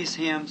sing these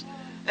hymns.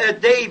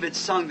 David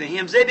sung the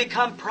hymns. They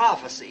become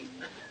prophecy.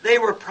 They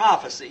were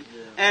prophecy.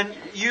 And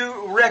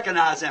you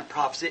recognize that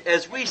prophecy.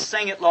 As we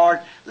sing it, Lord,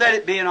 let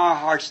it be in our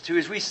hearts too.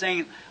 As we sing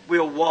it,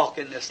 we'll walk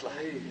in this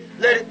light.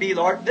 Let it be,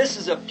 Lord. This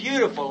is a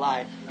beautiful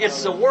light.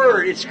 It's the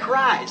Word. It's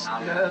Christ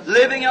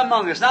living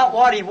among us. Not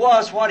what He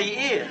was, what He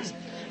is.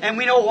 And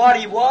we know what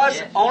He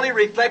was only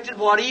reflected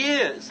what He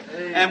is.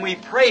 And we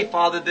pray,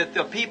 Father, that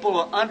the people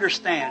will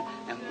understand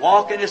and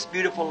walk in this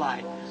beautiful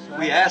light.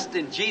 We ask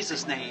in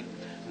Jesus' name.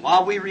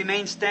 While we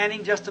remain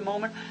standing just a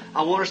moment,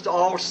 I want us to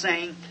all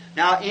sing.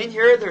 Now, in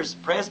here, there's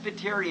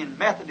Presbyterian,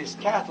 Methodist,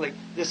 Catholic.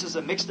 This is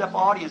a mixed-up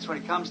audience when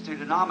it comes to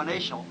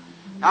denominational.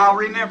 Now,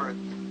 remember,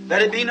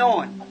 let it be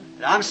known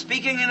that I'm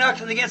speaking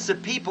nothing against the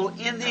people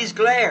in these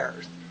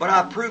glares, but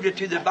I've proved it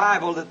to the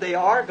Bible that they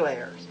are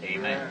glares.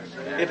 Amen.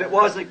 If it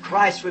wasn't,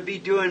 Christ would be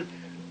doing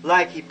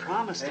like He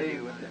promised to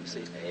do with them,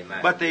 see. Amen.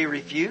 But they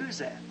refuse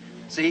that,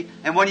 see.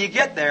 And when you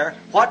get there,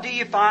 what do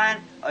you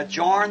find?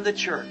 Adjourn the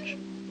church.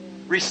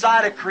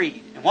 Recite a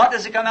creed. And what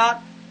does it come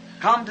out?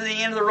 Come to the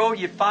end of the road,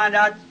 you find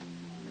out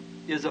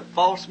is a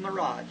false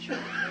mirage.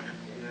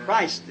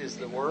 Christ is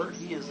the Word.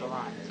 He is the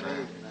life.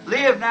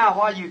 Live now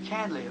while you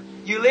can live.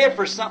 You live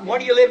for something.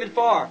 What are you living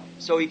for?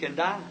 So you can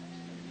die.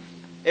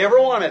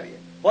 Every one of you.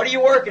 What are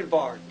you working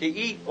for? To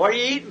eat. What are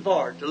you eating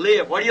for? To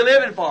live. What are you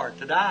living for?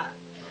 To die.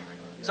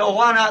 So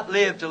why not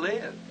live to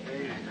live?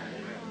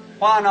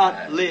 Why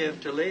not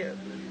live to live?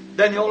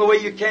 Then the only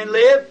way you can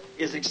live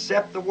is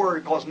accept the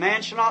Word, because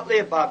man shall not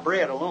live by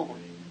bread alone,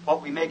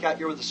 what we make out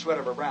here with the sweat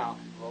of our brow,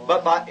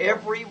 but by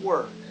every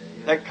word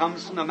that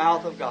comes from the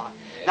mouth of God.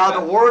 Now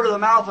the word of the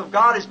mouth of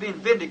God is being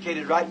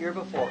vindicated right here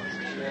before us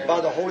by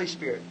the Holy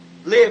Spirit.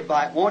 Live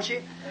by it, won't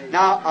you?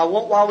 Now, I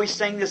want, while we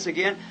sing this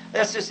again,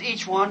 let's just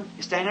each one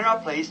stand in our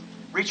place,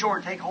 reach over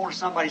and take hold of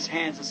somebody's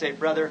hands and say,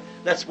 brother,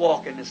 let's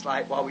walk in this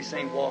light while we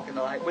sing Walk in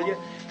the Light. Will you?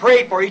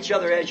 Pray for each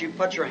other as you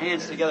put your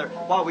hands together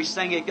while we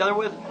sing it together,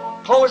 with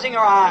closing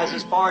our eyes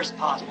as far as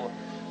possible.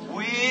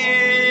 We'll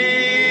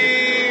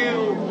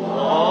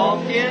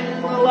walk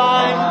in the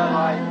light,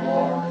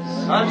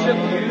 such a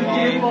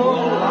beautiful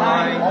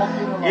light.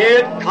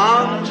 It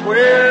comes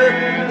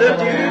where the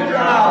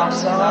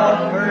dewdrops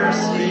of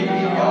mercy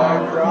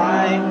are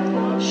bright,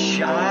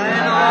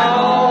 shine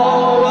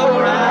all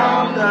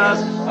around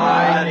us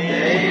by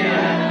day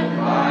and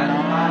by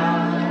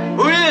night.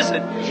 Who is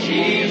it?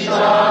 Jesus, the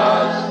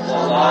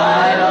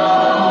light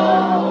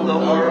of the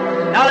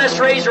world. Now let's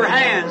raise our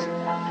hands.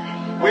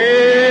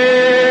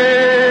 We'll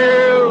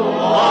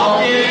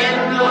walk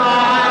in the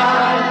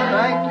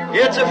light.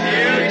 It's a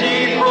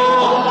beautiful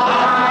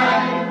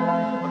light.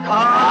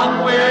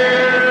 Come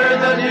where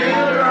the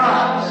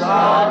dewdrops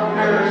of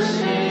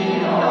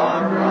mercy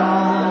are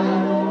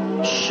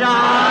bright.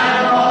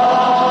 Shine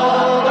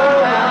all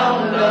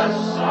around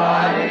us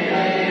by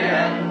day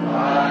and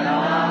by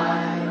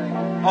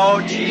night.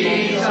 Oh,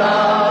 Jesus,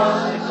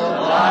 the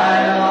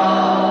light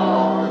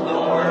of the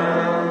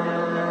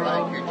world.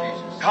 Thank you,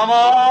 Jesus. Come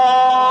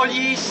all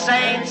ye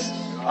saints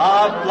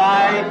of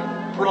light,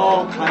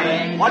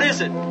 proclaim. What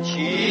is it?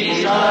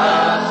 Jesus, the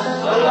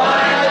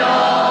light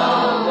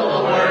of the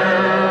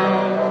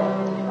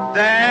world.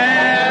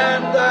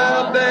 Then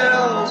the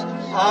bells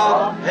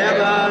of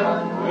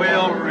heaven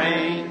will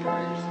ring.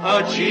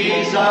 Oh,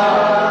 Jesus, the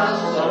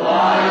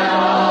light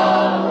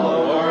of the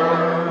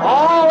world.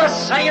 Oh, let's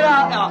sing it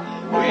out now.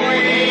 We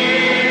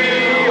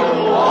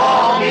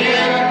walk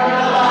in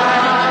the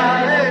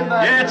light.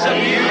 It's a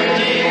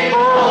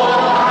beautiful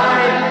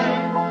light.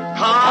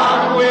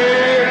 Come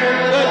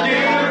where the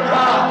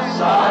dewdrops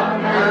of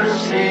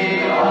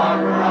mercy are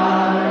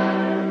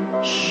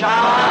bright.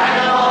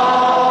 Shine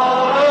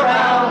all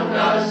around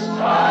us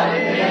by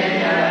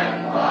day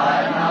and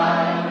by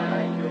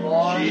night.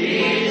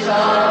 Jesus, the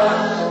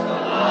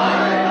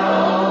light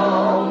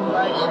of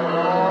the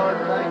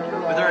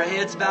world. With our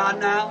heads bowed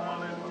now.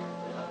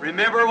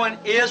 Remember when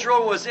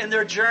Israel was in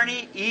their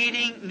journey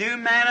eating new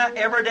manna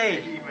every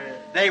day?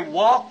 They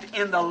walked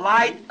in the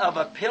light of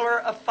a pillar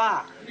of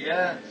fire.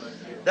 Yes.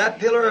 That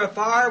pillar of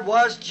fire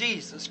was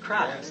Jesus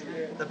Christ.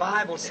 The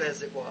Bible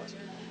says it was.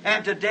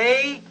 And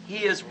today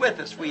He is with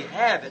us. We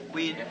have it.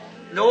 We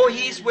know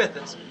He's with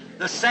us.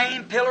 The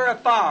same pillar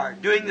of fire,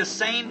 doing the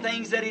same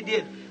things that He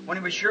did when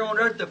He was here on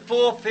earth to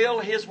fulfill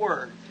His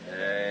Word.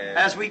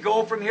 As we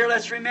go from here,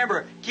 let's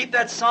remember, keep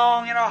that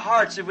song in our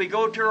hearts as we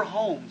go to our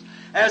homes.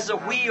 As the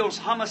wheels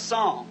hum a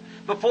song.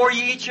 Before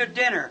you eat your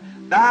dinner,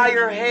 bow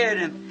your head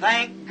and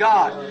thank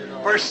God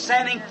for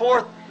sending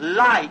forth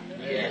light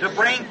to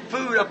bring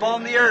food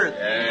upon the earth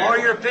for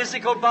your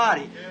physical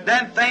body.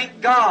 Then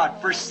thank God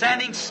for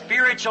sending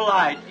spiritual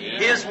light,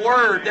 His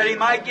Word, that He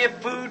might give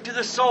food to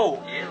the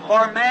soul.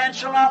 For man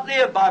shall not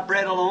live by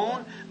bread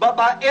alone, but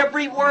by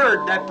every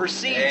word that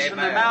proceeds from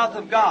the mouth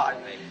of God.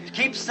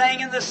 Keep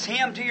singing this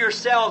hymn to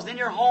yourselves in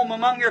your home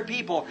among your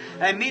people,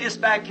 and meet us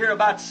back here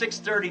about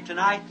 6:30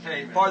 tonight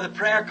for the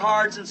prayer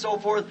cards and so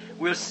forth.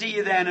 We'll see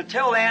you then.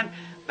 Until then,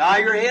 Bow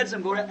your heads.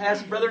 I'm going to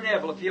ask Brother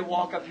Neville if he'll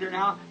walk up here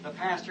now, the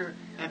pastor,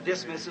 and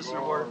dismiss us in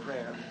a word of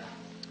prayer.